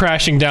all come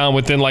crashing down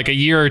within like a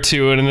year or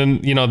two, and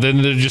then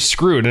then they're just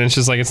screwed, and it's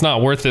just like it's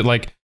not worth it.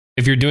 Like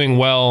if you're doing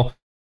well,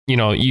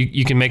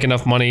 you can make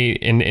enough money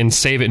and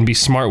save it and be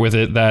smart with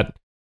it that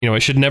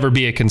it should never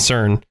be a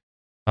concern.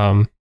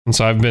 And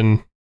so I've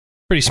been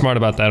pretty smart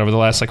about that over the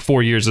last like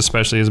 4 years,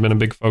 especially has been a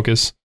big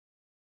focus.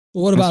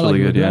 Well, what about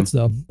really regrets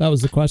though? That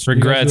was the question.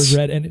 Regrets. You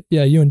and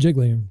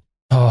Jiggly.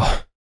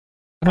 Oh.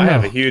 I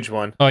have a huge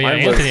one. Oh yeah,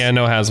 Anthony, I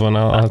know has one.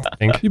 I'll have to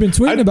think. You've been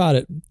tweeting about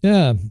it.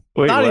 Yeah.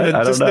 Wait, not even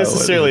just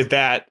necessarily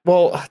that.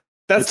 Well,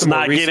 that's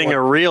not getting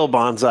a real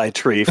bonsai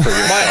tree for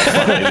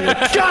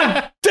yourself.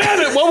 God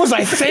damn it! What was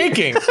I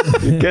thinking?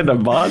 Getting a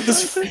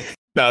bonsai?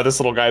 No, this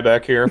little guy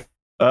back here.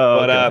 Oh,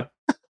 okay.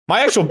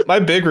 But my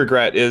big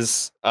regret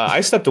is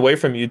I stepped away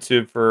from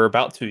YouTube for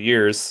about 2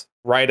 years.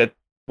 Right at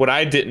what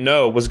I didn't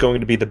know was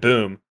going to be the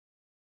boom.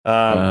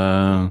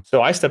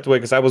 So I stepped away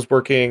because I was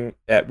working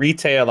at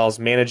retail. I was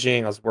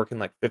managing. I was working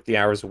like 50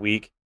 hours a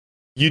week.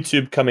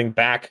 YouTube coming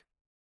back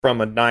from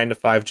a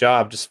 9-to-5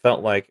 job just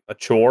felt like a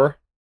chore.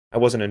 I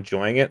wasn't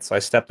enjoying it, so I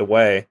stepped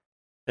away.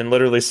 And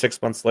literally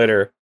 6 months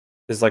later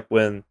is like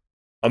when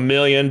 1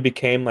 million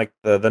became like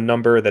the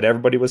number that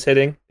everybody was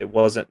hitting. It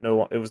was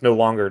no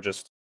longer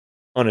just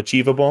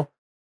unachievable.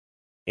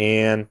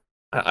 And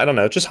I don't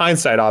know, just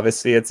hindsight.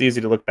 Obviously, it's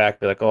easy to look back and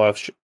be like, oh, I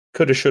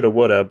coulda, shoulda,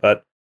 woulda,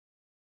 but.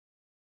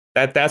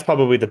 That's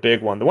probably the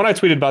big one. The one I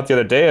tweeted about the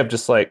other day of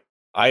just like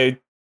I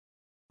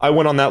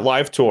went on that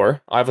live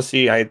tour.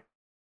 Obviously, I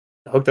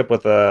hooked up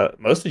with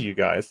most of you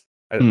guys.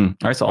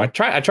 I saw. I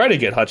tried to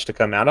get Hutch to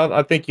come out.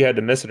 I think you had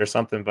to miss it or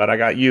something, but I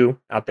got you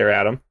out there,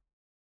 Adam.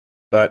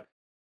 But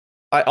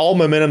all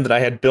momentum that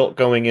I had built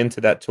going into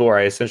that tour,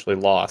 I essentially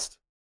lost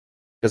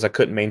because I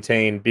couldn't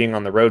maintain being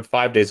on the road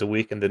 5 days a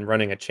week and then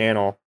running a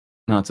channel.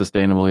 Not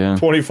sustainable, yeah.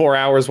 24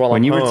 hours while when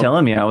I'm you home. Were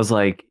telling me, I was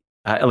like.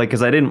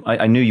 Because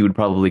I knew you would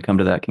probably come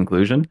to that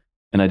conclusion,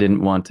 and I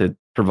didn't want to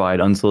provide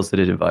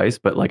unsolicited advice.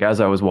 But like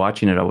as I was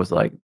watching it, I was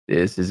like,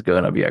 "This is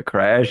gonna be a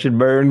crash and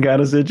burn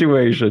kind of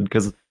situation."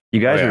 Because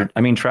you guys are,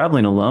 I mean,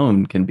 traveling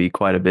alone can be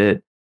quite a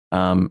bit.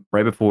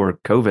 Right before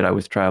COVID, I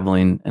was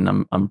traveling, and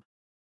I'm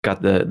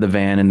got the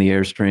van and the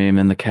Airstream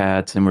and the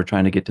cats, and we're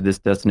trying to get to this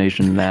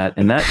destination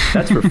and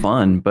that's for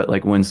fun. But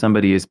like when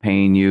somebody is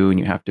paying you and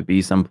you have to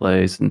be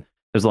someplace, and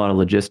there's a lot of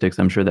logistics,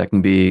 I'm sure that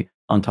can be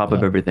on top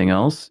of everything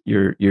else.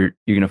 You're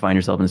going to find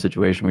yourself in a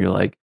situation where you're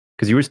like,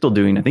 because you were still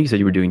doing, I think you said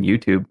you were doing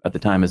YouTube at the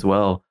time as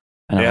well.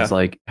 And I was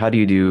like, how do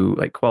you do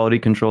like quality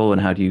control, and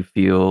how do you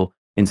feel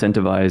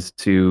incentivized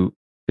to,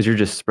 because you're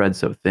just spread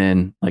so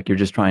thin, like you're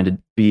just trying to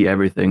be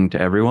everything to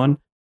everyone.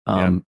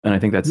 And I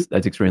think that's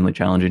extremely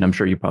challenging. I'm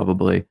sure you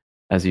probably,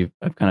 as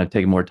I've kind of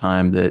taken more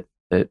time that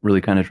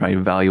really kind of try to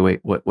evaluate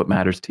what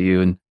matters to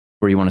you and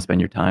where you want to spend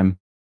your time.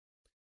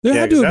 There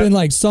had to have been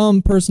like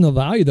some personal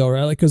value though,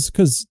 right? Like,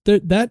 because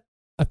that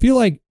I feel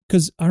like,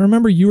 because I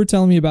remember you were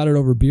telling me about it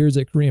over beers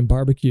at Korean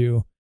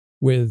barbecue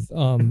with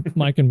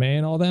Mike and May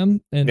and all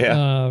them, and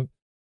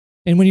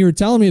and when you were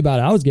telling me about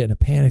it, I was getting a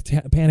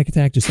panic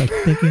attack just like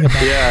thinking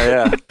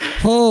about it.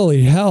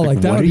 Holy hell,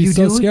 like that would be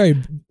so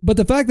scary. But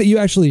the fact that you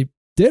actually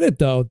did it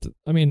though,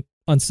 I mean,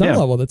 on some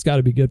level, that's got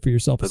to be good for your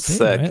self-esteem.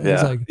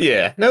 That's sick,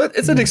 right? No,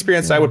 it's an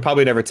experience I would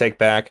probably never take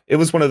back. It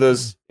was one of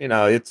those,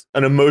 it's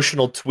an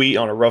emotional tweet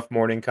on a rough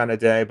morning kind of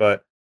day,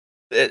 but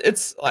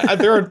it's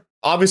there are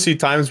obviously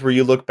times where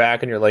you look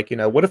back and you're like,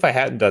 what if I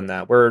hadn't done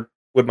that? Where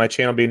would my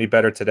channel be any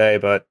better today?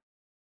 But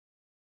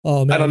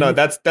oh man, I don't know.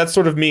 That's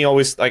sort of me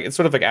always, like, it's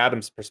sort of like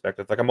Adam's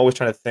perspective. Like I'm always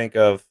trying to think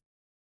of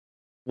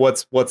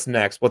what's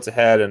next, what's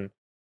ahead, and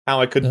how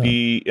I could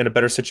be in a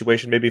better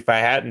situation maybe if I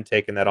hadn't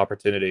taken that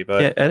opportunity.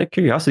 But out of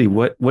curiosity,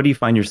 what do you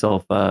find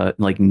yourself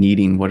like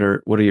needing? What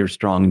are your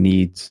strong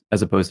needs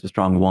as opposed to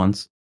strong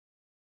wants?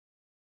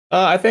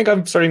 I think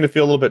I'm starting to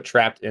feel a little bit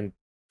trapped in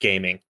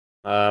gaming.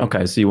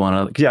 Okay, so you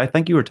want to? Yeah, I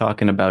think you were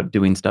talking about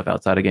doing stuff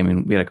outside of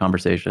gaming. We had a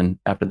conversation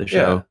after the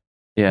show.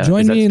 Yeah,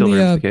 join me in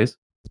the case?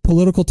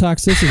 Political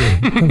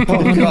toxicity. Come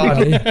on,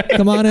 everybody.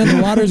 Come on in.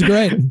 The water's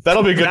great.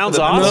 That'll be good. Sounds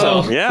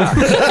awesome. Yeah.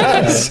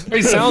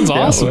 It sounds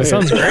awesome. It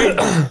sounds great.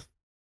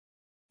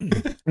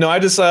 No, I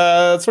just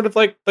sort of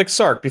like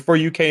Sark. Before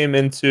you came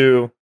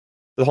into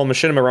the whole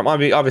machinima realm, I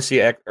mean, obviously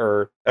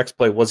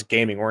X-Play was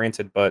gaming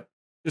oriented, but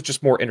it's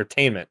just more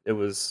entertainment. You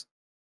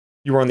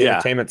were on the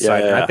entertainment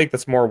side, and I think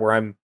that's more where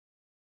I'm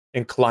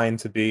inclined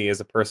to be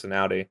as a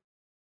personality.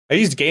 I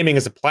used gaming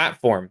as a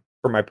platform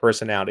for my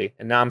personality,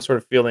 and now I'm sort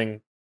of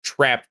feeling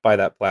trapped by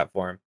that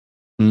platform.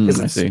 I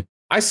see.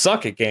 I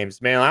suck at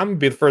games, man. I'm gonna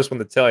be the first one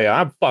to tell you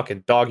I'm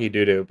fucking doggy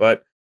doo-doo,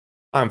 but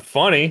I'm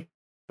funny.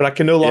 But I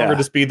can no longer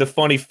just be the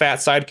funny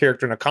fat side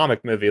character in a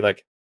comic movie.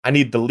 Like, I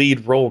need the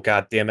lead role,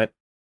 goddammit.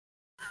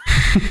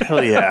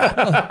 Hell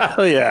yeah.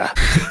 Hell yeah.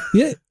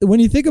 Yeah, when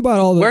you think about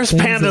all the Where's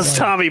Panda's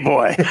Tommy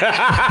Boy?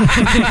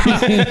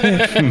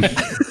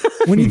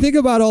 When you think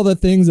about all the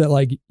things that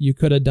like you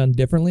could have done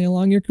differently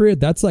along your career,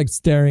 that's like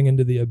staring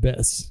into the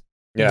abyss.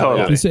 Yeah,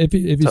 totally. If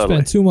you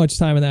spend too much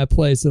time in that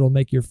place, it'll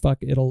make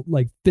it'll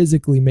like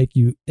physically make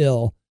you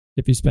ill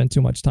if you spend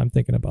too much time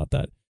thinking about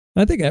that.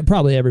 And I think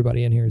probably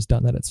everybody in here has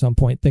done that at some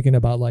point, thinking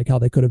about like how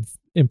they could have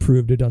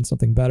improved or done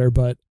something better.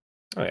 But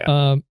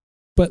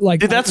but like,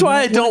 dude, that's why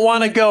I don't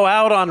want to go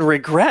out on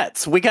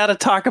regrets. We got to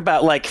talk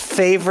about like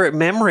favorite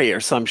memory or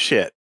some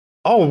shit.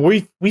 Oh,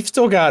 we've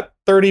still got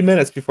 30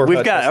 minutes before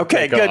we've got.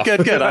 Okay,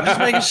 good. I'm just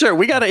making sure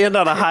we got to end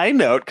on a high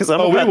note because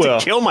I'm about to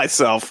kill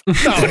myself.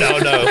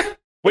 No.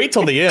 Wait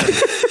till the end.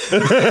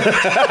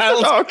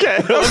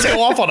 Okay, let's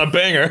go off on a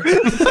banger.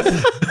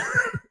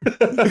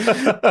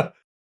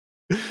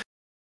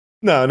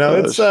 No,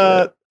 it's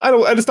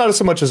it's not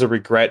so much as a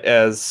regret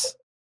as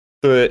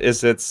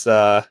it's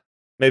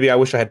maybe I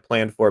wish I had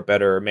planned for it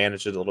better or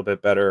managed it a little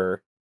bit better.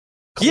 Or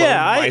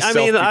I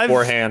mean,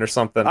 beforehand or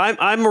something.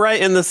 I'm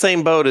right in the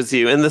same boat as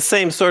you, in the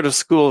same sort of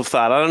school of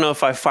thought. I don't know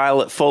if I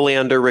file it fully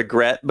under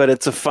regret, but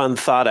it's a fun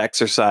thought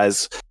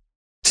exercise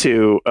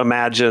to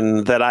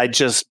imagine that I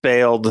just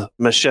bailed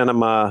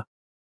Machinima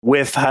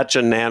with Hutch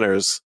and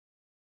Nanners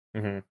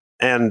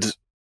and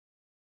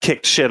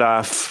kicked shit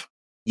off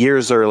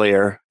years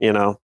earlier, you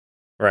know.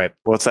 Right.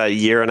 What's that,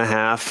 year and a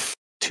half,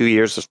 2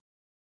 years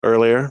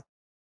earlier?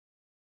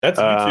 That's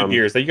YouTube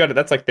years.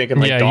 That's like thinking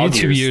like dog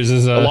YouTube years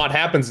is a lot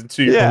happens in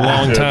 2 years. A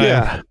long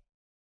time.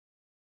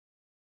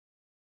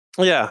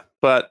 Yeah,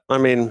 but I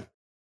mean,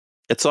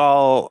 it's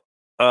all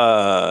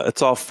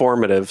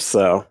formative,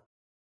 so.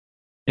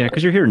 Yeah,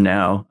 because you're here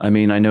now. I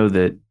mean, I know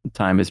that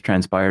time has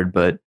transpired,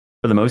 but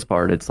for the most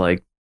part, it's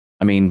like,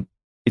 I mean,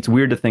 it's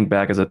weird to think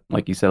back as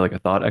like you said, like a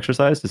thought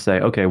exercise to say,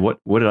 okay, what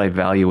did I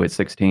value at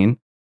 16?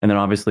 And then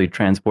obviously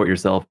transport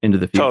yourself into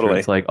the future. Totally.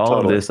 It's like all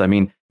of this, I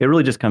mean, it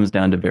really just comes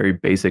down to very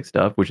basic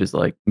stuff, which is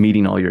like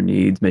meeting all your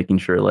needs, making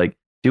sure like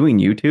doing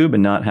YouTube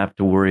and not have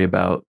to worry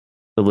about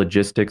the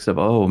logistics of,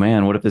 oh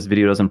man, what if this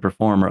video doesn't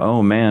perform? Or,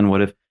 oh man,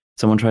 what if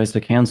someone tries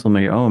to cancel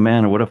me? Oh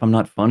man, or what if I'm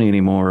not funny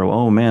anymore? Or,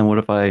 oh man, what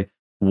if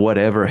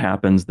whatever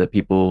happens that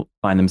people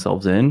find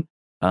themselves in.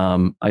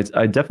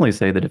 I definitely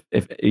say that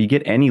if you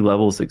get any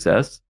level of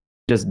success,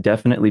 just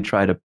definitely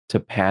try to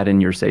pad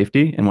in your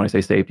safety. And when I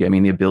say safety, I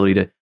mean the ability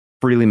to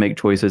freely make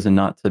choices and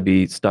not to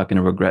be stuck in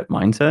a regret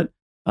mindset.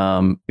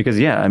 Because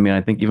I mean,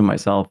 I think even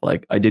myself,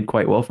 like I did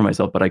quite well for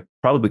myself, but I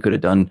probably could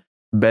have done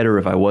better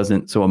if I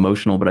wasn't so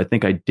emotional. But I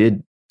think I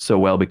did so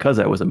well because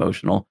I was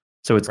emotional.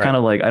 So it's kind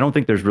of like, I don't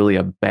think there's really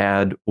a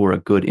bad or a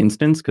good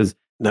instance because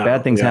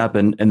bad things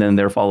happen and then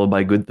they're followed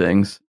by good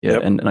things. Yeah.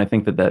 Yep. And I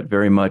think that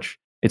very much,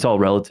 it's all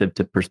relative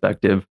to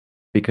perspective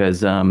because,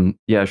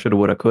 shoulda,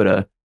 woulda,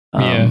 coulda.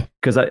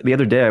 Because the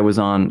other day I was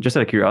on, just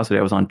out of curiosity,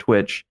 I was on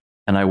Twitch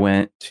and I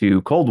went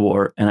to Cold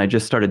War and I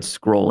just started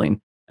scrolling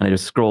and I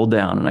just scrolled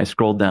down and I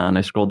scrolled down and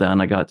I scrolled down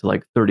and I got to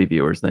like 30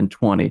 viewers, then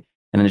 20,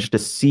 and then just a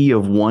sea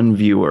of one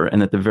viewer.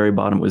 And at the very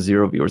bottom was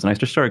 0 viewers. And I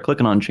just started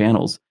clicking on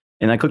channels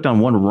and I clicked on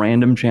one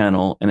random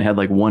channel and it had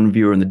like one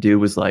viewer and the dude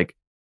was like,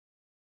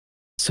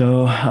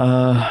 so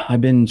I've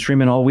been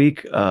streaming all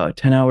week,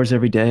 10 hours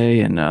every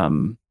day, and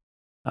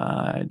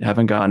I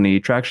haven't got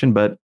any traction,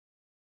 but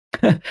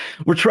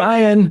we're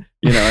trying,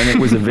 you know. And it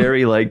was a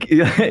very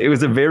it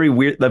was a very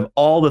weird of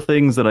all the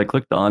things that I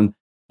clicked on.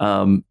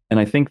 And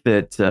I think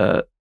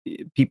that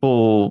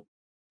people,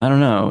 I don't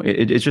know,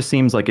 it just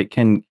seems like it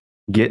can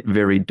get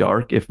very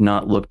dark if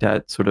not looked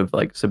at sort of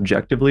like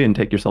subjectively and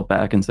take yourself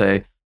back and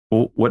say,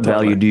 well, what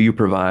value do you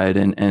provide,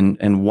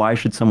 and why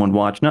should someone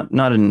watch? Not in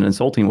an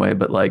insulting way,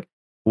 but like,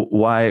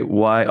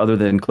 why other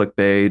than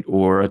clickbait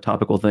or a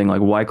topical thing, like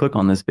why click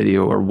on this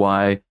video or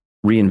why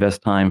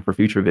reinvest time for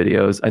future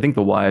videos? I think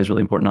the why is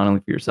really important, not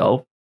only for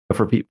yourself, but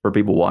for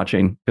people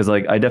watching. Because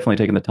like I definitely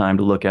taken the time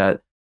to look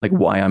at like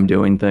why I'm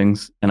doing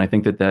things. And I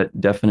think that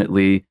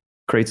definitely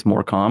creates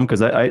more calm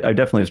because I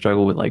definitely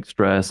struggle with like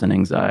stress and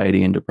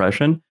anxiety and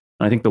depression.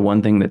 And I think the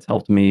one thing that's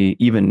helped me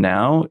even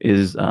now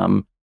is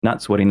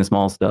not sweating the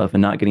small stuff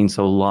and not getting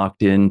so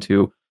locked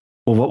into,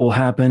 well, what will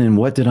happen and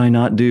what did I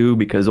not do?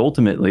 Because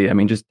ultimately, I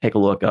mean, just take a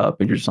look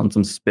up and you're just on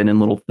some spinning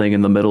little thing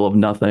in the middle of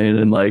nothing.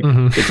 And like,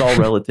 it's all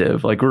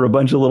relative. Like we're a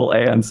bunch of little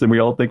ants and we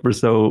all think we're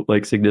so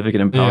like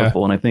significant and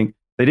powerful. And I think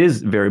it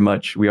is very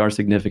much, we are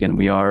significant,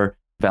 we are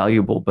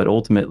valuable, but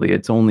ultimately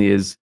it's only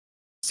as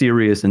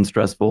serious and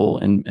stressful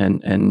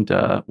and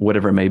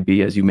whatever it may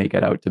be as you make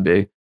it out to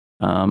be.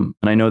 And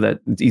I know that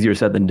it's easier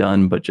said than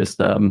done, but just,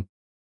 I don't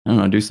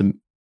know, do some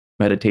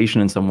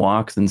meditation and some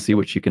walks and see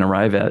what you can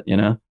arrive at,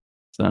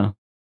 So.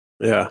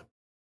 Yeah.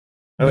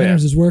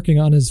 Manners is working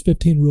on his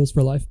 15 Rules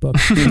for Life book.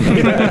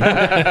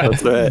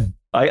 That's right.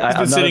 He's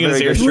been sitting in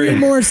his Airstream. 3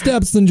 more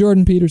steps than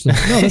Jordan Peterson.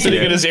 No, that's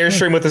sitting in his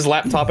Airstream with his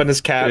laptop and his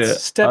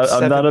cats. Yeah.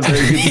 I'm not a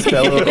very good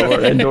speller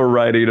or indoor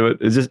writing.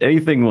 It's just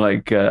anything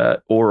like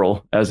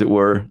oral, as it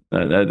were.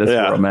 That's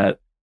where I'm at.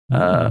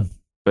 But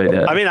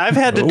I mean, I've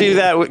had to do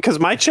that because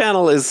my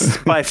channel is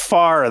by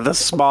far the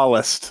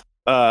smallest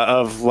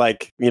of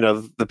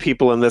the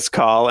people in this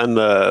call and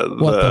a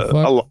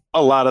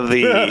lot of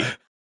the.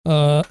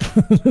 Hutch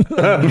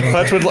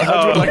would like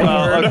a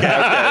word.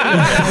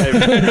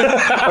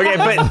 Okay,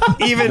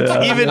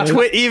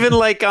 but even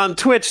like on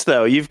Twitch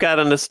though, you've got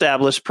an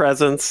established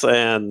presence,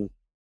 and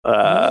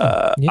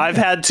I've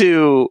had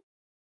to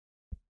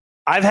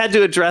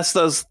address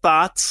those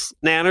thoughts,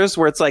 Nanners,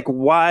 where it's like,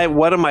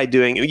 what am I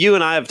doing? You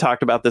and I have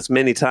talked about this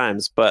many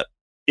times, but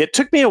it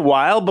took me a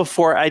while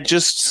before I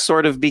just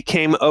sort of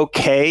became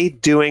okay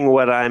doing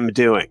what I'm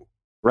doing,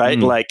 right?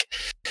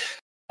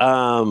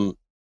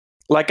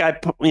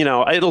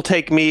 It'll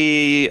take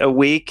me a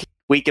week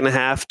and a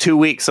half, 2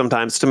 weeks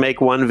sometimes to make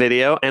one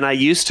video. And I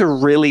used to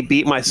really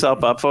beat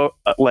myself up over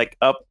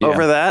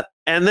that.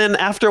 And then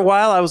after a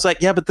while, I was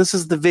like, yeah, but this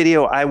is the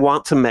video I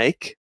want to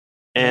make.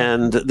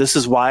 And this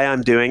is why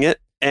I'm doing it.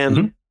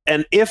 And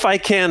if I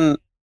can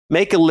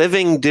make a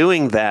living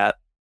doing that,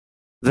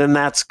 then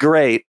that's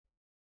great.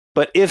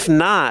 But if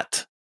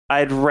not,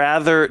 I'd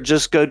rather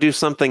just go do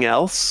something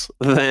else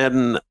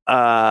than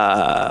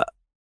try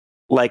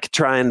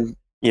and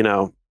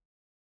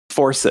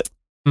force it.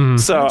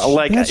 So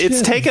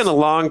it's taken a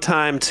long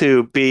time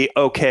to be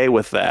okay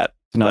with that.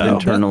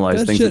 Not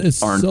internalize things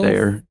that aren't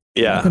there.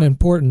 Yeah.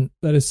 Important.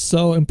 That is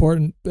so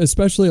important,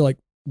 especially like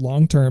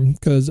long term.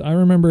 Because I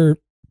remember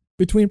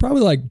between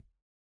probably like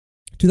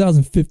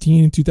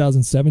 2015 and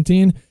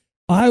 2017,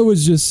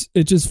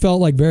 it just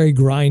felt like very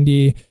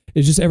grindy.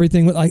 It's just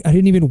everything. I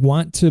didn't even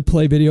want to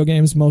play video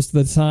games most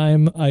of the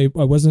time. I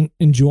wasn't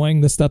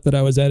enjoying the stuff that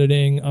I was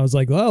editing. I was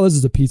like, "Oh, this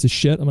is a piece of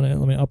shit. Let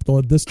me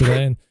upload this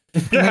today." And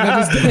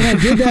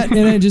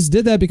I just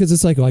did that because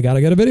it's like, I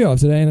gotta get a video up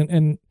today.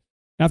 And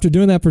after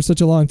doing that for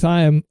such a long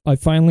time, I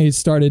finally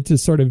started to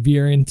sort of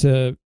veer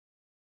into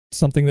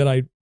something that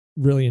I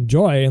really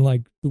enjoy, and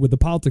like with the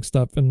politics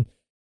stuff. And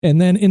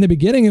then in the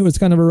beginning, it was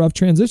kind of a rough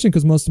transition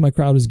because most of my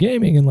crowd was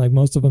gaming, and like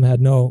most of them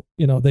had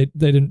they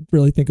didn't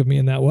really think of me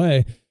in that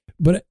way.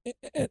 But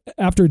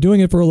after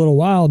doing it for a little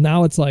while,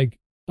 now it's like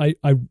I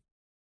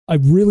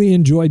really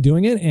enjoy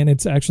doing it, and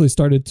it's actually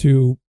started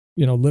to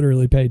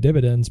literally pay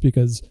dividends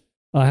because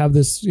I have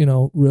this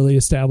really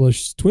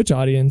established Twitch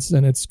audience,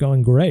 and it's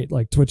going great.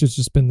 Like Twitch has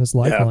just been this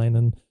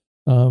lifeline,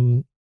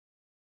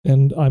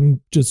 and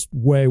I'm just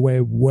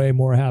way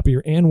more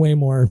happier and way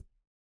more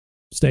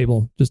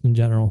stable just in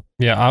general.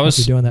 Yeah, I was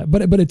doing that,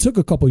 but it took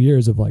a couple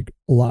years of like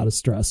a lot of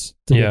stress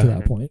to get to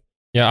that point.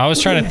 Yeah, I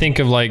was trying to think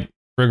of like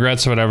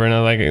regrets or whatever, and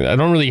I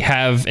don't really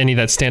have any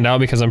that stand out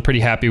because I'm pretty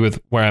happy with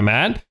where I'm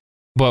at.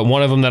 But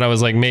one of them that I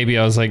was like,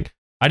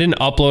 I didn't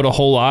upload a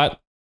whole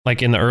lot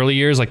like in the early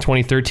years, like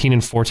 2013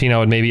 and 14. I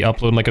would maybe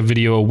upload like a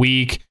video a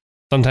week.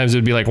 Sometimes it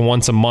would be like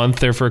once a month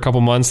there for a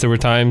couple months. There were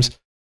times,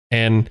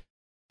 and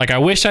like I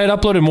wish I had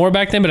uploaded more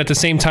back then, but at the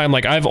same time,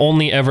 like I've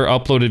only ever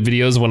uploaded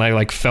videos when I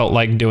like felt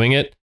like doing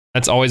it.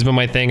 That's always been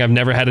my thing. I've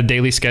never had a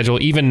daily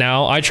schedule. Even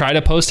now, I try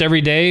to post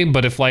every day,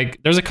 but if like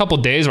there's a couple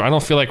days where I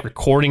don't feel like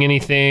recording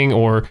anything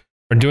or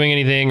doing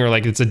anything, or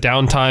like it's a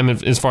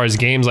downtime as far as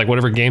games, like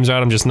whatever games are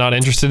out, I'm just not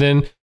interested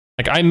in.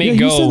 Like I may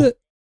go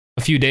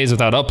a few days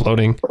without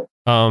uploading,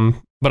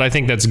 but I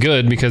think that's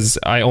good because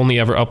I only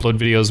ever upload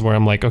videos where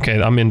I'm like,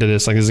 okay, I'm into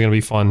this. Like this is gonna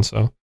be fun.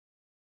 So.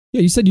 Yeah,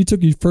 you said you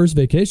took your first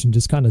vacation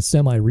just kind of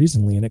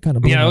semi-recently, and it kind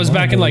of it was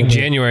back in like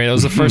January. That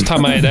was the first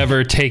time I had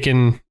ever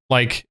taken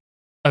like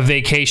a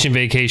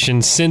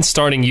vacation since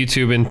starting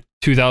YouTube in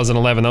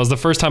 2011. That was the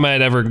first time I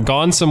had ever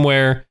gone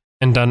somewhere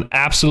and done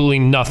absolutely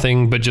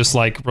nothing but just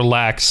like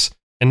relax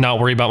and not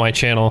worry about my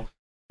channel.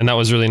 And that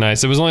was really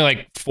nice. It was only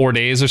like 4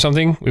 days or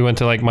something. We went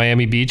to like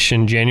Miami Beach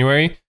in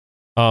January.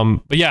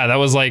 But yeah, that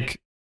was like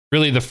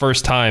really the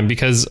first time,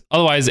 because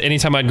otherwise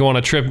anytime I'd go on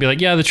a trip, be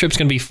like, yeah, the trip's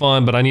going to be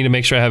fun, but I need to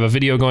make sure I have a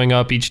video going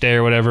up each day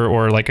or whatever,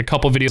 or like a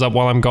couple videos up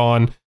while I'm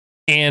gone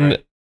and a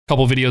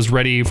couple videos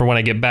ready for when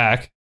I get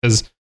back.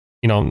 Because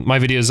my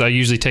videos, I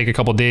usually take a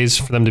couple days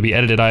for them to be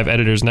edited. I have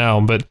editors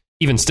now, but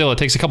even still, it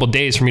takes a couple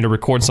days for me to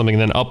record something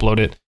and then upload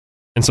it.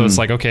 And so it's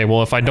like, okay,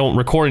 well, if I don't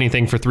record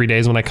anything for 3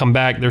 days, when I come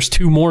back, there's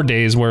 2 more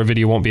days where a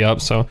video won't be up.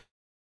 So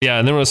yeah,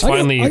 and then it was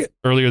finally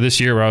earlier this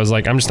year where I was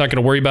like, I'm just not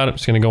going to worry about it. I'm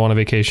just going to go on a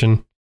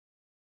vacation.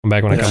 Come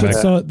back when I come back.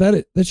 So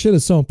that shit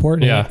is so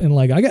important. Yeah. And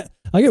like, I get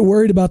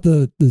worried about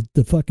the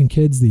fucking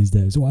kids these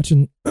days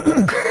watching,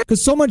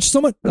 because so much.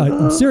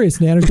 I'm serious,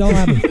 Nanners, don't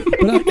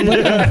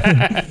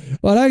laugh.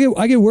 But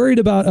I get worried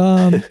about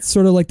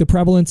sort of like the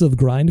prevalence of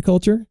grind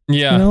culture.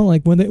 Yeah. You know,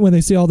 like when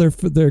they see all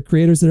their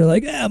creators that are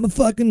like, I'm a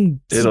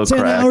fucking It'll 10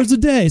 crack. hours a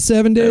day,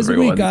 7 days a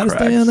week, gotta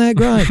stay on that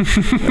grind.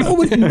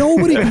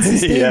 Nobody can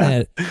sustain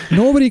that.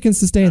 Nobody can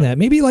sustain that.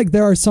 Maybe like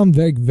there are some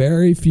very,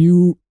 very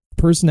few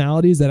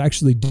personalities that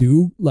actually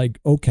do like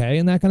okay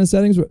in that kind of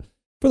settings, but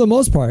for the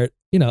most part,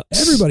 you know,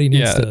 everybody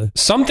needs to.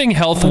 Something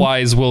health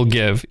wise will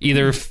give,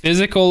 either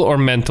physical or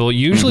mental.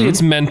 Usually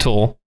it's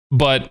mental,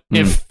 but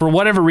if for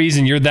whatever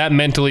reason you're that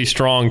mentally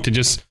strong to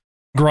just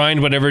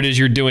grind whatever it is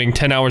you're doing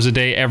 10 hours a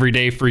day every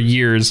day for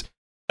years,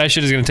 that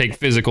shit is going to take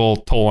physical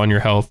toll on your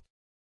health.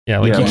 Yeah,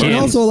 like you And can't.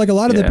 also, like a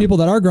lot of the people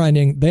that are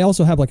grinding, they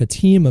also have like a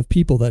team of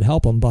people that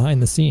help them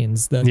behind the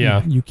scenes that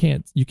you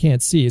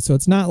can't see. So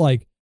it's not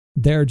like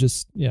they're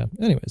just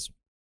Anyways,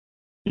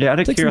 out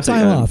of take curiosity,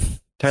 some time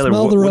off. Tyler,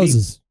 Smell the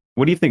roses.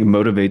 What do you think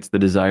motivates the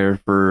desire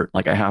for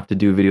like I have to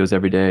do videos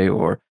every day,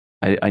 or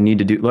I need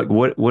to do like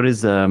what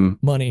is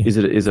money? Is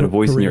it a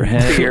voice in your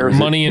head? Fear.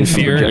 Money and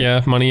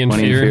fear, money and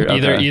fear.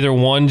 Okay. Either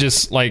one,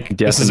 just like Death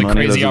this is a and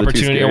money, crazy those are the two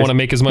opportunity. I scares. want to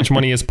make as much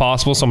money as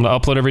possible, so I'm going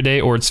to upload every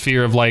day. Or it's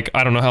fear of like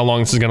I don't know how long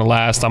this is going to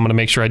last. I'm going to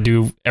make sure I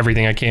do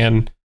everything I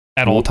can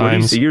at all Where do you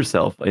times. see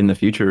yourself in the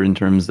future in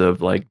terms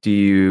of like, do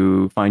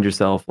you find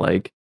yourself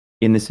like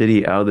in the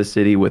city, out of the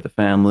city, with a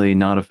family,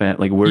 not a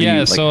family? Like where do you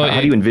like? So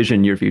how do you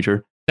envision your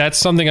future? That's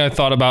something I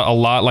thought about a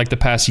lot, like the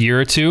past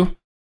year or two.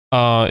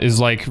 Is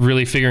like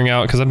really figuring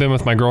out, because I've been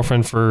with my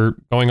girlfriend for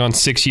going on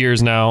 6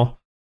 years now,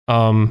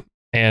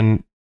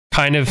 and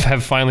kind of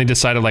have finally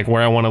decided like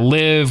where I want to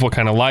live, what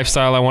kind of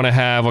lifestyle I want to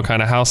have, what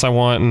kind of house I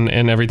want,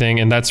 and everything.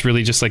 And that's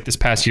really just like this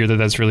past year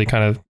that's really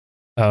kind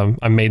of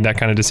I made that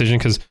kind of decision,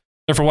 because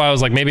for a while I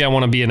was like, maybe I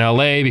want to be in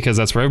LA because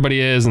that's where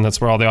everybody is and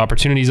that's where all the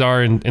opportunities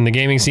are in the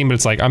gaming scene. But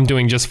it's like I'm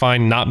doing just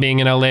fine not being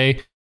in LA.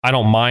 I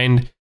don't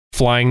mind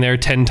flying there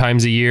 10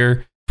 times a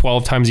year,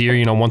 12 times a year,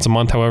 you know, once a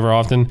month, however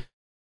often.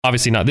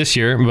 Obviously not this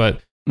year,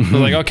 but we're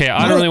like, okay,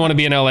 I don't really want to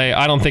be in LA.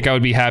 I don't think I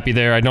would be happy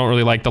there. I don't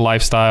really like the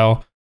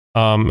lifestyle.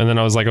 And then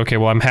I was like, okay,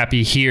 well, I'm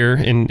happy here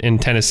in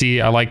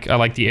Tennessee. I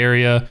like the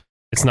area.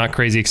 It's not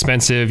crazy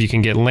expensive. You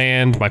can get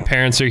land. My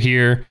parents are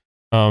here.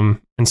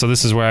 And so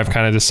this is where I've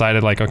kind of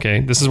decided like,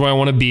 okay, this is where I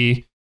want to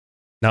be.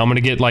 Now I'm going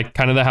to get like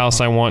kind of the house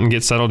I want and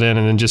get settled in,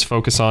 and then just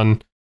focus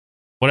on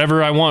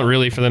whatever I want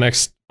really for the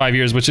next 5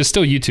 years, which is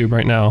still YouTube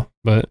right now.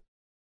 But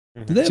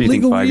do they have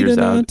legal weed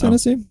in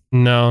Tennessee?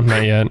 No,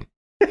 not yet.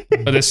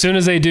 But as soon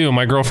as they do,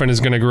 my girlfriend is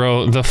going to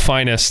grow the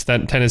finest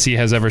that Tennessee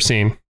has ever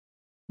seen.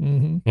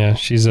 Mm-hmm. Yeah,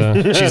 she's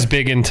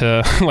big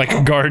into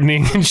like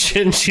gardening and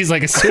shit. And she's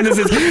like, as soon as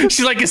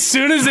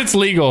it's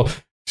legal,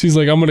 she's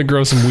like, I'm going to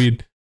grow some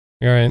weed.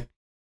 All right.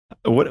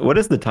 What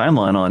is the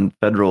timeline on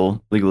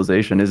federal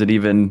legalization? Is it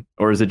even,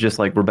 or is it just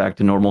like we're back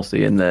to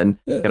normalcy and then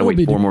gotta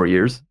wait 4 more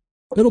years?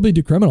 It'll be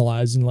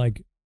decriminalized in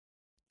like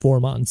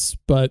 4 months,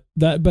 but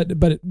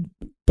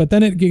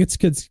then it gets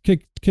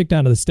kicked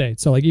down to the state.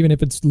 So like even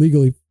if it's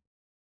legally,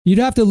 you'd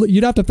have to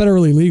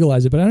federally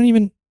legalize it. But I don't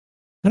even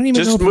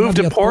just know move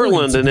to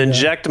Portland and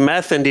inject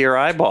meth into your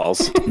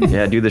eyeballs.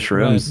 Yeah, do the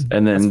shrooms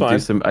and then do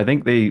some. I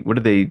think they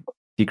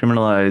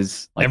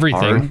decriminalize like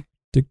everything.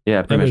 Art?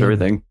 Yeah, pretty much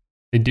everything.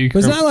 They do but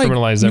it's not like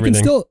criminalize you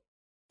everything. Can still,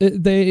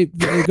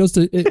 it goes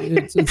to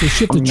it's a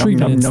shift to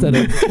treatment instead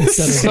of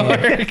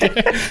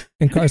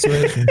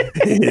incarceration.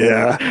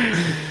 Yeah.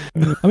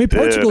 I mean,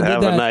 Portugal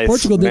did that. Nice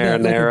Portugal did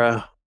marinara,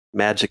 that.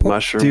 Magic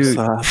mushrooms. Dude,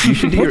 you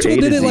should do Portugal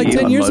did it like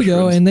 10 years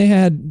ago, mushrooms. and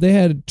they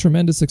had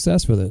tremendous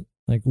success with it.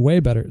 Like way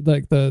better.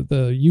 Like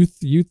the youth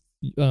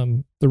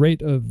the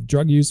rate of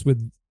drug use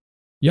with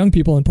young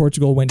people in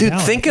Portugal went down.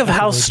 Dude, think of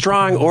how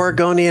strong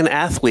Oregonian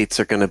athletes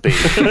are going to be.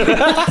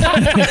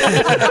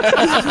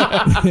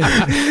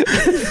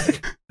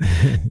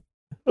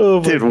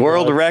 Dude,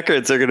 world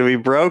records are going to be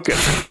broken.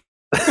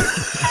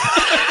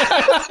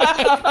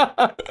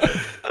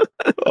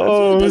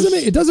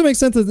 It doesn't make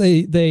sense that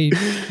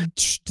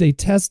they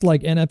test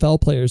like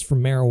NFL players for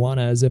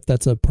marijuana as if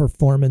that's a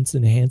performance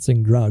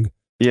enhancing drug.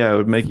 Yeah, it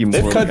would make you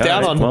more. They've cut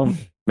down on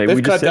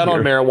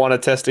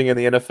marijuana testing in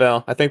the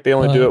NFL. I think they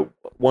only do it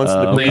once in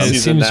the preseason it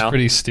seems now.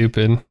 Pretty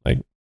stupid. Like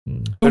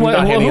who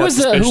was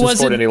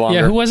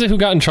it who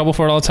got in trouble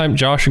for it all the time?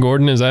 Josh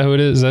Gordon, is that who it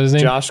is? Is that his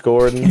name? Josh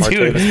Gordon,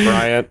 Martavis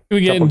Bryant,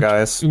 a couple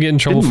guys. We get in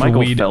trouble for Michael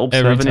weed Phelps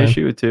every have an time.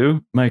 issue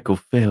too. Michael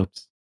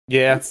Phelps.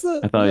 Yeah, what's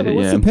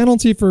the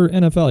penalty for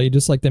NFL? You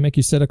just like they make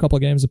you sit a couple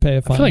games and pay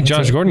a fine. I feel like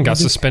Josh Gordon got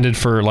suspended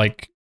for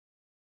like.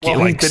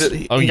 Well, he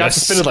got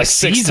suspended like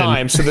 6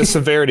 times, so the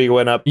severity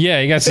went up.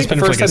 Yeah, he got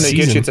suspended for like a season. The first time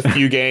they get you, it's a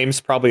few games,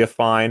 probably a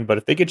fine. But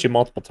if they get you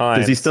multiple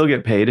times, does he still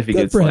get paid if he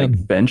gets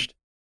like benched?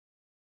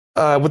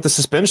 With the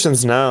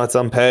suspensions, no, it's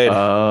unpaid.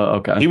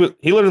 Okay.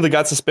 He literally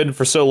got suspended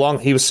for so long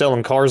he was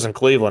selling cars in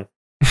Cleveland.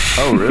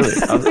 Oh, really?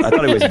 I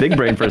thought he was big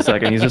brain for a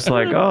second. He's just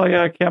like, oh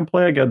yeah, I can't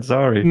play again.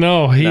 Sorry.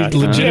 No, he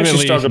legitimately he actually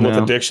struggled with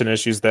addiction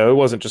issues, though. It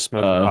wasn't just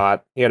smoking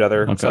pot. He had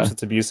other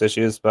substance abuse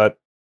issues, but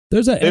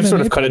they've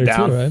sort of cut it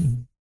down. Too, right?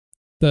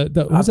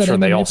 Who's that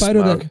MMA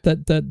fighter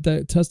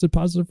that tested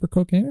positive for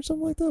cocaine or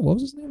something like that? What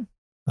was his name?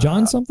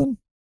 John something?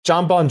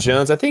 John Bon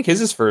Jones. I think his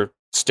is for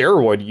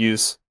steroid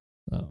use.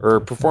 or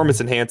performance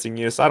enhancing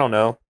use. I don't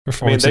know.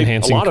 Performance a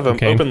enhancing. lot of them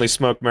cocaine. openly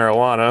smoke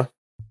marijuana.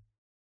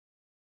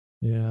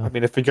 Yeah. I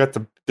mean, if we got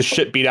the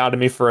shit beat out of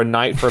me for a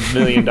night for $1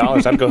 million,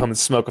 I'd go home and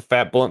smoke a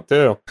fat blunt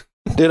too.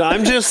 Dude,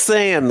 I'm just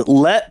saying,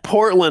 let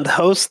Portland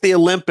host the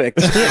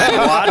Olympics.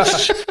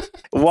 Watch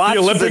The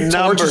Olympic torch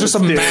numbers, is just a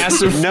dude.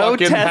 massive no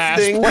fucking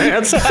testing.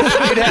 hash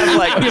plant. You'd have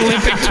like The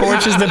Olympic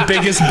torch is the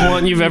biggest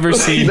blunt you've ever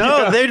seen.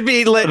 no, there'd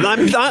be like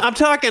I'm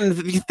talking.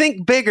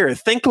 Think bigger.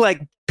 Think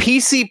like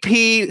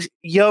PCP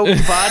yoke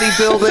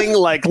bodybuilding,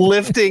 like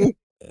lifting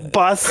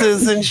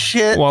buses and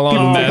shit. While on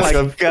Oh meth. my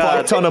A fuck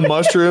god. ton of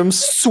mushrooms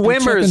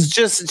Swimmers,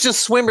 just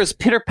swimmers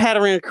pitter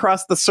pattering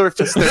across the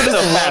surface. They're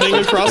so running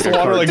across the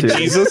water like Cartoon.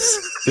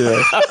 Jesus.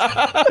 Yeah.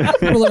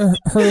 People are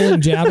hurling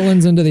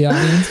javelins into the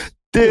audience.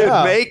 Dude,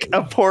 Yeah. make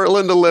a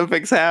Portland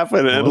Olympics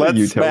happen and What a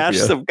let's smash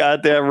utopia. some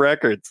goddamn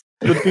records.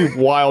 It'd be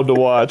wild to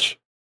watch.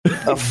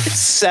 A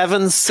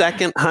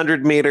 7-second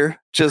 100-meter,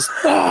 just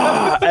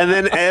and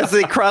then as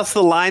they cross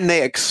the line,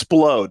 they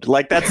explode.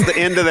 Like that's the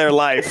end of their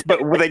life. But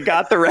they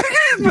got the record.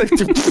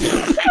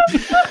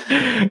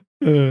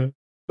 That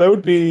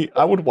would be.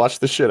 I would watch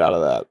the shit out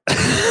of that.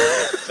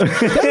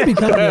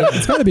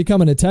 It's got to be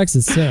coming to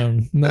Texas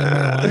soon.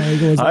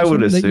 I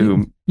would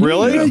assume.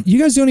 Really? You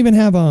guys don't even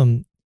have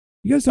You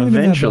guys don't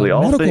Eventually, even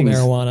have all medical things-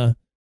 marijuana.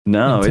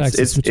 No, in it's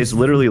Texas, which it's is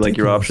literally like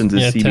your ridiculous. options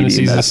is Yeah, CBD. Tennessee's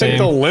and the I that's- think same.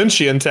 they'll lynch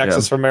you in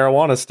Texas for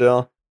marijuana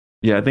still.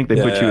 Yeah, I think they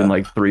put you Yeah. in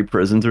like 3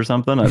 prisons or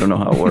something. I don't know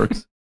how it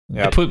works.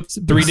 Yeah. They put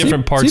 3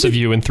 different parts of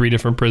you in 3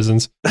 different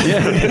prisons.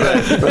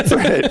 That's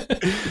right.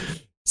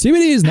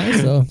 CBD is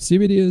nice though.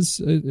 CBD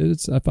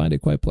is I find it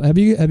quite. Have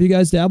you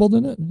guys dabbled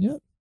in it? Yeah,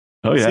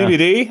 Oh yeah.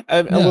 CBD,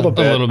 a little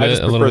bit. little I bit,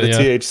 just a prefer little the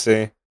bit,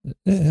 THC.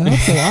 it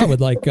helps a lot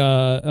with like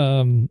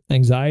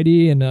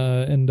anxiety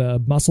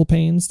and muscle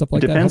pain, stuff It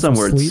like that. depends Helps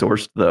on where with it's sleep.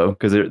 sourced though,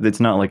 because it's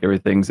not like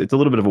everything's. It's a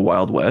little bit of a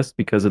wild west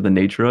because of the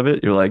nature of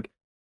it. You're like,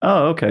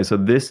 oh, okay, so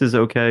this is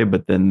okay,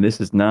 but then this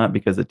is not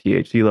because the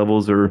THC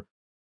levels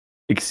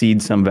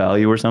exceed some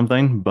value or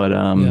something. But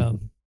Yeah.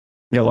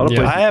 yeah, a lot of Yeah.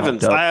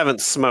 places. I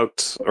haven't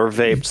smoked or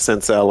vaped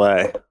since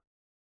LA.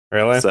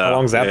 Really? So, How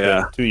long's that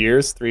yeah. been? 2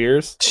 years? 3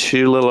 years?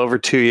 Little over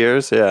 2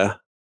 years. Yeah.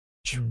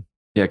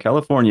 Yeah,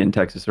 California and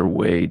Texas are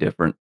way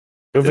different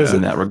Go visit.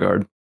 in that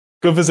regard.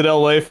 Go visit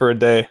LA for a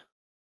day.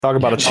 Talk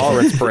about a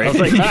tolerance break. I was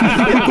like,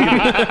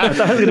 I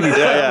thought it was gonna be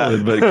Yeah,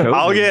 solid, but COVID.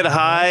 I'll get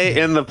high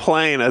in the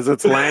plane as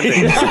it's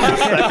landing.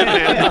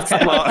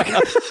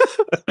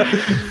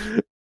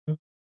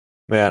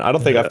 Man, I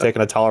don't think I've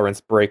taken a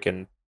tolerance break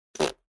in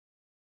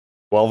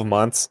 12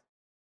 months.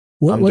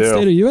 What I'm due.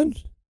 state are you in?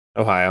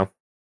 Ohio.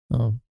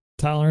 Oh,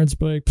 tolerance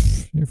break.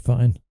 Pff, you're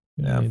fine.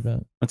 You don't Yeah. need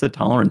that. What's a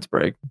tolerance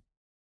break?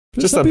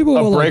 Just Some a people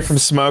will, break like, from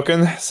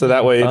smoking, so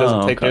that way it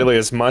doesn't Oh, take okay. nearly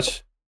as much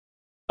to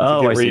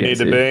Oh, get I where you see. I need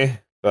to see. be.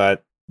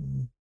 But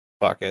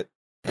fuck it.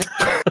 Dude,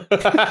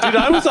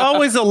 I was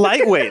always a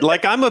lightweight.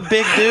 Like I'm a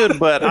big dude,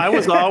 but I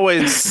was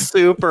always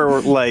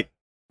super like,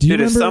 Do you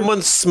dude, if remember?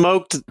 someone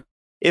smoked,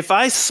 if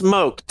I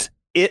smoked,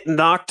 it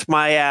knocked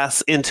my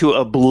ass into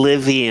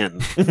oblivion.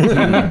 Do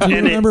you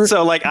remember?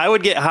 So like I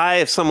would get high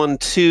if someone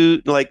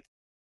 2,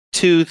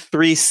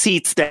 3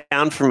 seats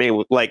down from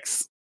me like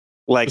Just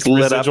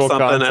lit up residual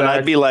something, and contact.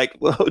 I'd be like,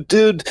 "Whoa,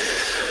 dude,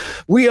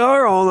 we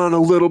are all on a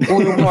little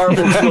blue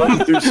marble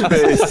floating through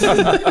space."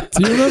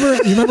 Do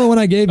you remember when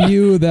I gave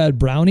you that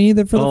brownie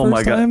that for the Oh first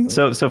my time?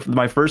 god! So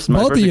my first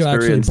Both of you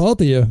experience, actually.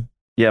 Both of you.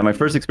 yeah, my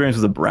first experience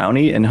was a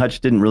brownie, and Hutch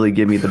didn't really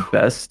give me the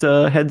best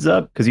heads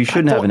up because you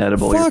shouldn't have an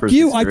edible. your Fuck first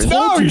you, I experience.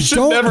 told No, you, you should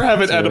don't- never have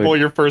an Dude. edible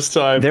your first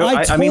time. There-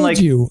 I told mean, like,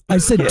 you. I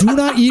said, do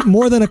not eat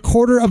more than a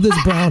quarter of this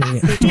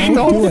brownie. Don't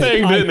the whole do it.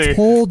 thing, didn't I he?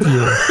 told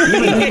you.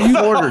 Even a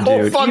quarter,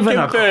 whole dude. fucking Even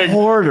a thing.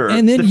 quarter.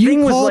 And then the you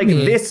thing was called like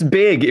me. this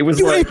big. It was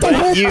You like ate the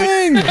whole you-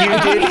 thing. You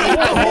did eat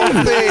the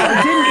whole thing.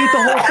 I didn't eat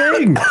the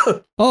whole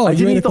thing. Oh, I you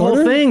didn't ate eat a the whole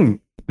quarter? thing.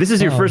 This is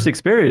your Oh. first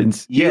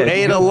experience. You Yeah,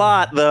 ate a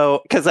lot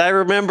though, because I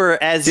remember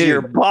as Dude,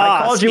 your I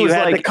boss, called you was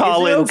had like, to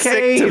call is it in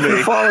okay sick if to you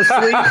me. fall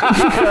asleep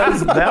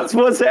because that's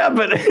what's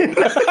happening.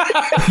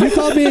 You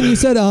called me and you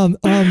said,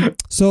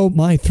 so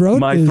my throat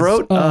My is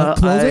throat,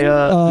 closing.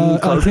 I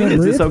closing. can't Is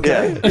breathe. this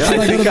okay? Yeah. Should I I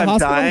go to think the I'm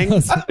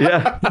hospital?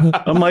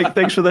 Yeah. I'm like,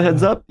 thanks for the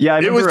heads up. Yeah, I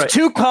It remember. was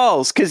 2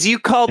 calls because you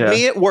called Yeah.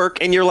 me at work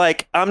and you're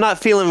like, I'm not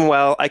feeling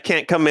well. I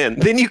can't come in.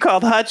 Then you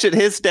called Hutch at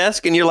his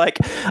desk and you're like,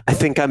 I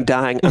think I'm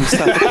dying. I'm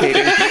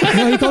suffocating.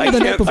 No, you called me I the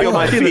night can't feel before.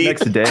 my I think the feet.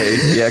 next day.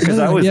 Yeah, because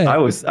No, yeah. I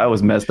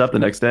was messed up the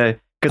next day.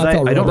 Because I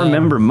felt I don't real bad.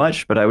 remember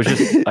much, but I was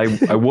just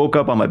I woke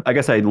up on my I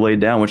guess I laid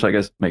down, which I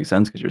guess makes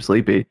sense because you're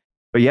sleepy.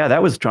 But yeah,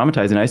 that was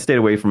traumatizing. I stayed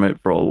away from it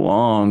for a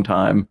long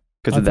time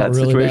because I of that felt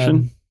really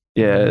situation. bad.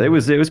 Yeah, it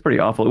was pretty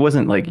awful. It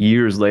wasn't like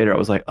years later I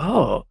was like,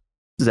 oh,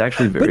 this is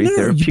actually very no, but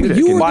therapeutic.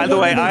 you were By the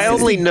way, one I that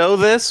only said- know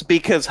this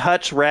because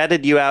Hutch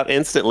ratted you out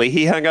instantly.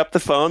 He hung up the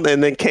phone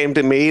and then came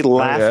to me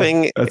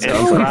laughing That and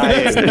sounds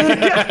crying.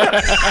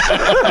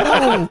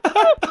 No.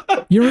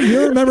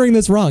 You're remembering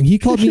this wrong. He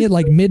called me at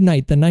like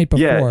midnight the night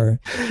Yeah. before.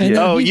 Yeah. then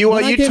Oh, he- you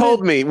when I came told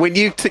in- me when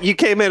you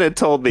came in and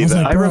told me I was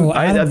that. like, bro,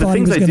 Adam the thought he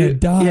things was I gonna did.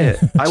 die. Yeah,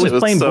 I was Shit was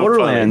playing so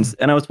Borderlands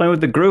and I was playing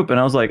with the group and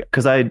I was like,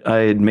 because I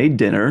had made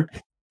dinner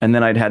And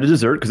then I'd had a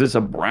dessert because it's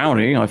a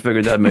brownie. I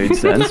figured that made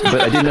sense,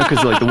 but I didn't know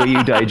because like the way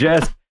you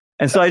digest.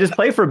 And so I just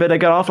played for a bit. I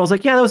got off and I was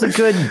like, yeah, that was a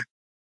good.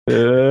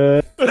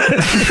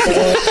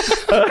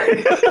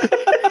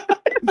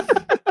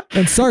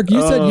 And Sark,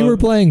 you said you were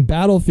playing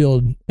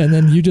Battlefield, and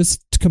then you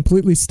just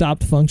completely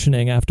stopped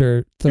functioning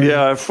after.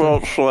 Yeah, I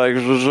felt like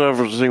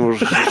everything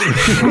was.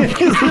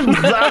 I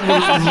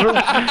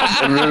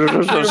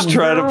was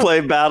trying to play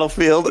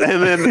Battlefield,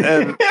 and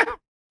then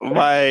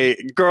my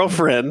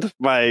girlfriend,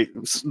 my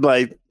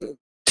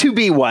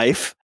to-be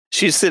wife,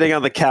 she's sitting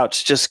on the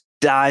couch just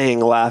dying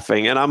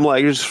laughing, and I'm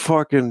like, this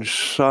fucking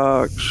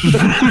sucks.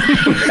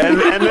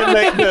 and then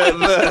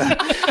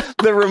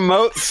the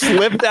remote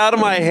slipped out of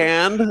my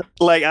hand.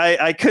 Like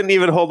I couldn't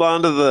even hold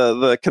on to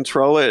the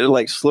controller. It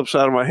like slips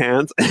out of my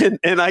hands,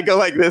 and I go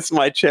like this in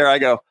my chair. I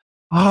go,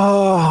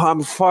 oh,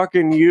 I'm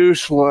fucking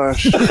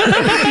useless.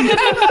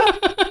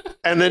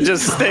 And then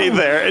just stay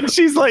there. And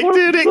she's like,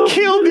 dude, it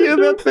killed you,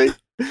 that thing.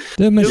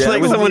 Just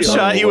like someone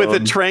shot you with a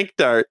tranq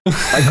dart.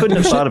 I couldn't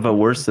have thought of a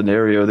worse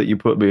scenario that you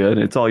put me in.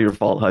 It's all your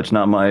fault, Hutch,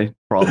 not my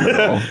problem at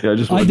all.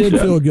 Yeah, I did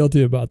feel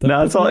guilty about that.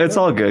 No, it's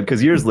all good,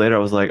 because years later I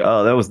was like,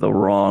 oh, that was the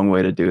wrong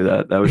way to do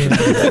that. That was just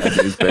a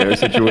bad bear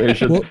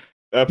situation. Well,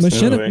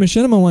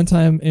 Machinima one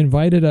time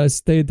invited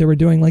us. They were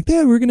doing like,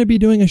 we're going to be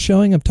doing a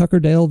showing of Tucker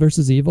and Dale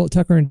versus Evil.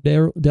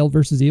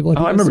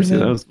 I remember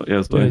seeing that.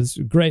 It was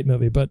a great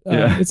movie, but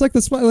it's like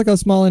a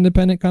small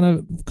independent kind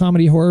of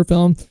comedy horror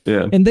film.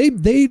 Yeah, and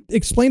they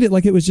explained it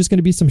like it was just going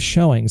to be some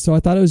showing. So I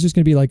thought it was just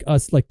going to be like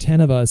us, like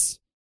 10 of us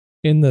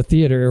in the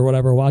theater or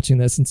whatever watching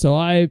this. And so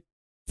I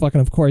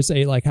fucking, of course,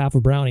 ate like half a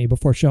brownie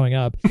before showing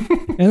up.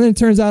 And then it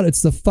turns out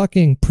it's the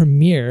fucking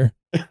premiere.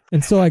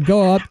 And so I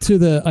go up to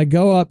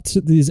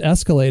these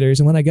escalators,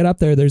 and when I get up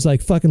there, there's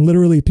like fucking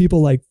literally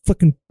people like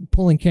fucking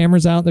pulling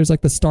cameras out. There's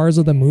like the stars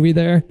of the movie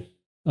there.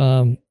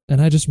 And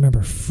I just remember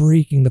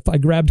freaking I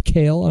grabbed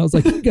Kale, and I was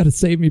like, you gotta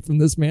save me from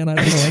this, man. I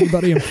don't know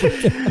anybody.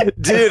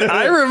 Dude,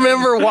 I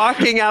remember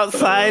walking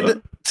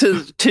outside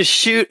to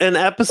shoot an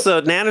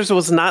episode. Nanners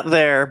was not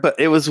there, but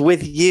it was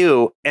with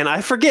you. And I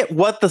forget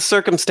what the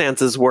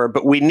circumstances were,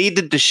 but we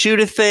needed to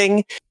shoot a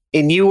thing.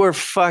 And you were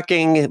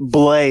fucking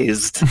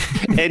blazed,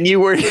 and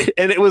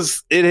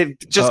it had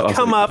just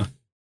come up,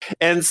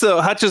 and so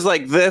Hutch is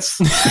like this.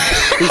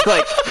 He's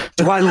like,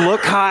 "Do I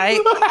look high?"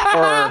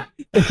 Or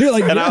you're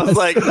like, and yes. I was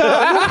like,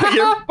 "No,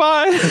 you're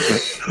fine.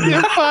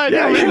 You're fine.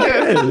 Yeah, you're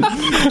good.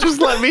 Just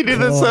let me do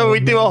this." So we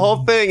do a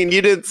whole thing, and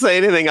you didn't say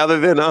anything other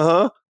than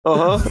or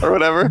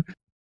whatever.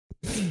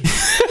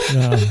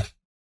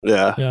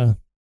 Yeah.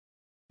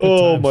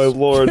 Oh my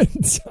Lord.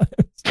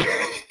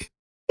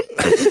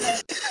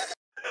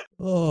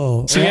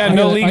 Oh, so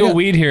no legal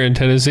weed here in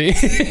Tennessee.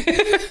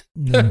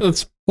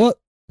 Well,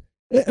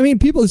 I mean,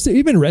 people,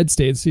 even red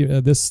states,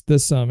 this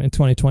in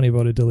 2020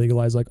 voted to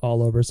legalize like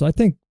all over. So I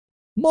think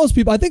most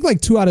people,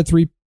 like 2 out of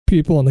 3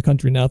 people in the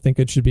country now think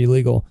it should be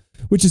legal,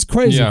 which is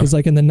crazy because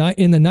like in the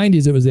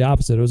 90s it was the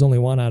opposite. It was only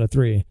 1 out of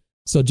 3.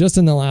 So just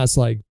in the last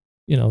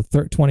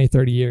 20,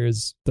 30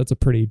 years, that's a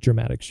pretty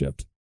dramatic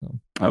shift.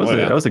 That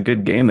was a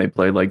good game they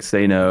played, like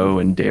Say No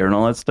and Dare and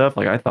all that stuff.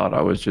 Like I thought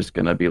I was just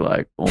gonna be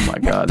like, oh my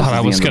god, I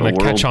was gonna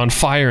catch on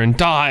fire and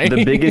die.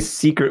 The biggest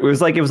secret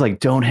was like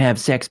don't have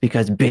sex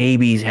because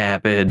babies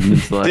happen.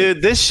 It's like,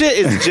 dude, this shit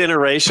is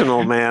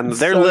generational, man.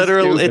 They're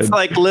literally, it's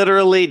like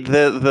literally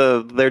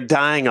they're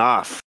dying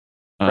off,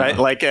 right?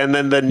 Like, and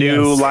then the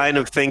new line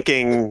of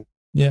thinking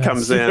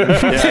comes in.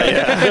 It's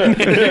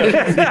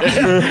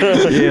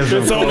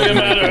only a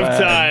matter of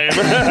time.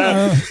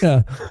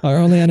 Our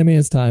only enemy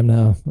is time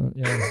now.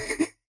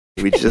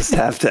 We just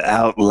have to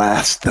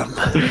outlast them.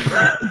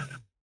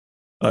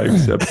 I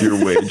accept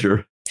your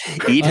wager.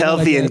 Eat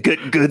healthy and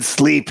get good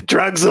sleep.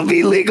 Drugs will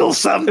be legal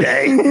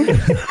someday.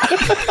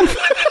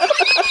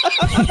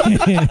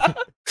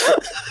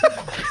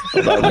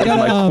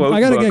 I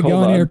gotta get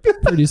going here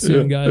pretty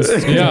soon, guys.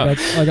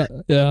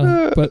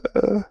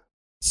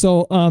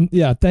 So,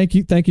 thank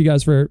you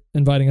guys for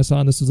inviting us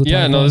on. This was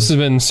this has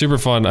been super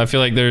fun. I feel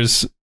like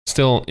there's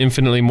still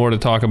infinitely more to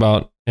talk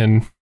about,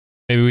 and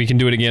maybe we can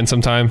do it again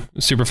sometime.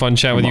 Super fun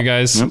chat with you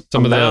guys.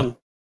 Some of the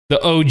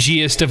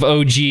OGest of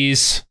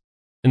OGs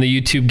in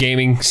the YouTube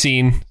gaming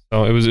scene.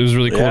 So it was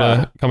really cool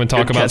to come and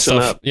talk about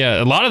stuff. Up.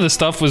 Yeah, a lot of the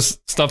stuff was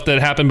stuff that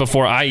happened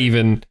before I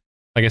even,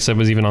 like I said,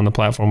 was even on the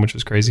platform, which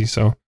was crazy.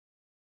 So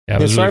yeah,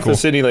 it was sorry really cool. for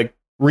Sydney,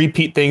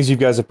 repeat things you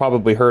guys have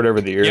probably heard over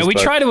the years. Yeah, we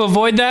try to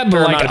avoid that,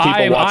 but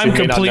I'm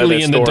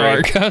completely in the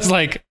dark. I was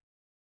like,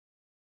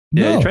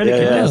 you try to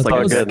connect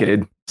like a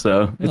kid.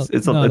 So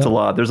it's a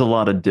lot. There's a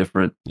lot of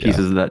different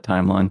pieces of that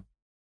timeline.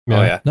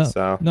 That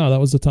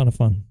was a ton of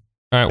fun.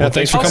 All right, well,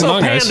 thanks for coming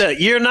on, guys. Panda,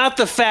 you're not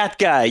the fat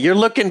guy. You're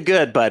looking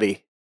good,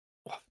 buddy.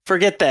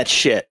 Forget that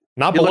shit.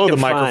 Not below the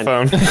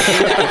microphone.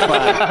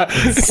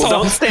 Well,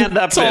 don't stand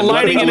up. It's all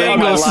lighting and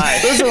angles.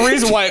 There's a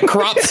reason why it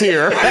crops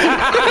here.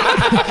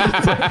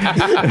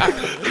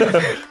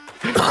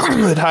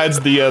 It hides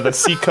the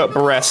C-cup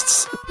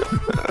breasts.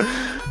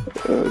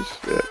 Oh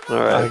shit! All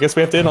right. I guess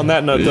we have to end on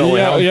that note, don't we?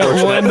 Yeah,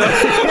 we'll end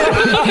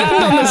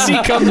on the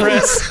sea cum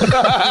risk.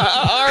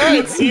 All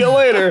right, see you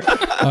later.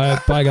 All right,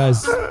 bye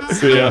guys.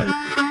 See ya.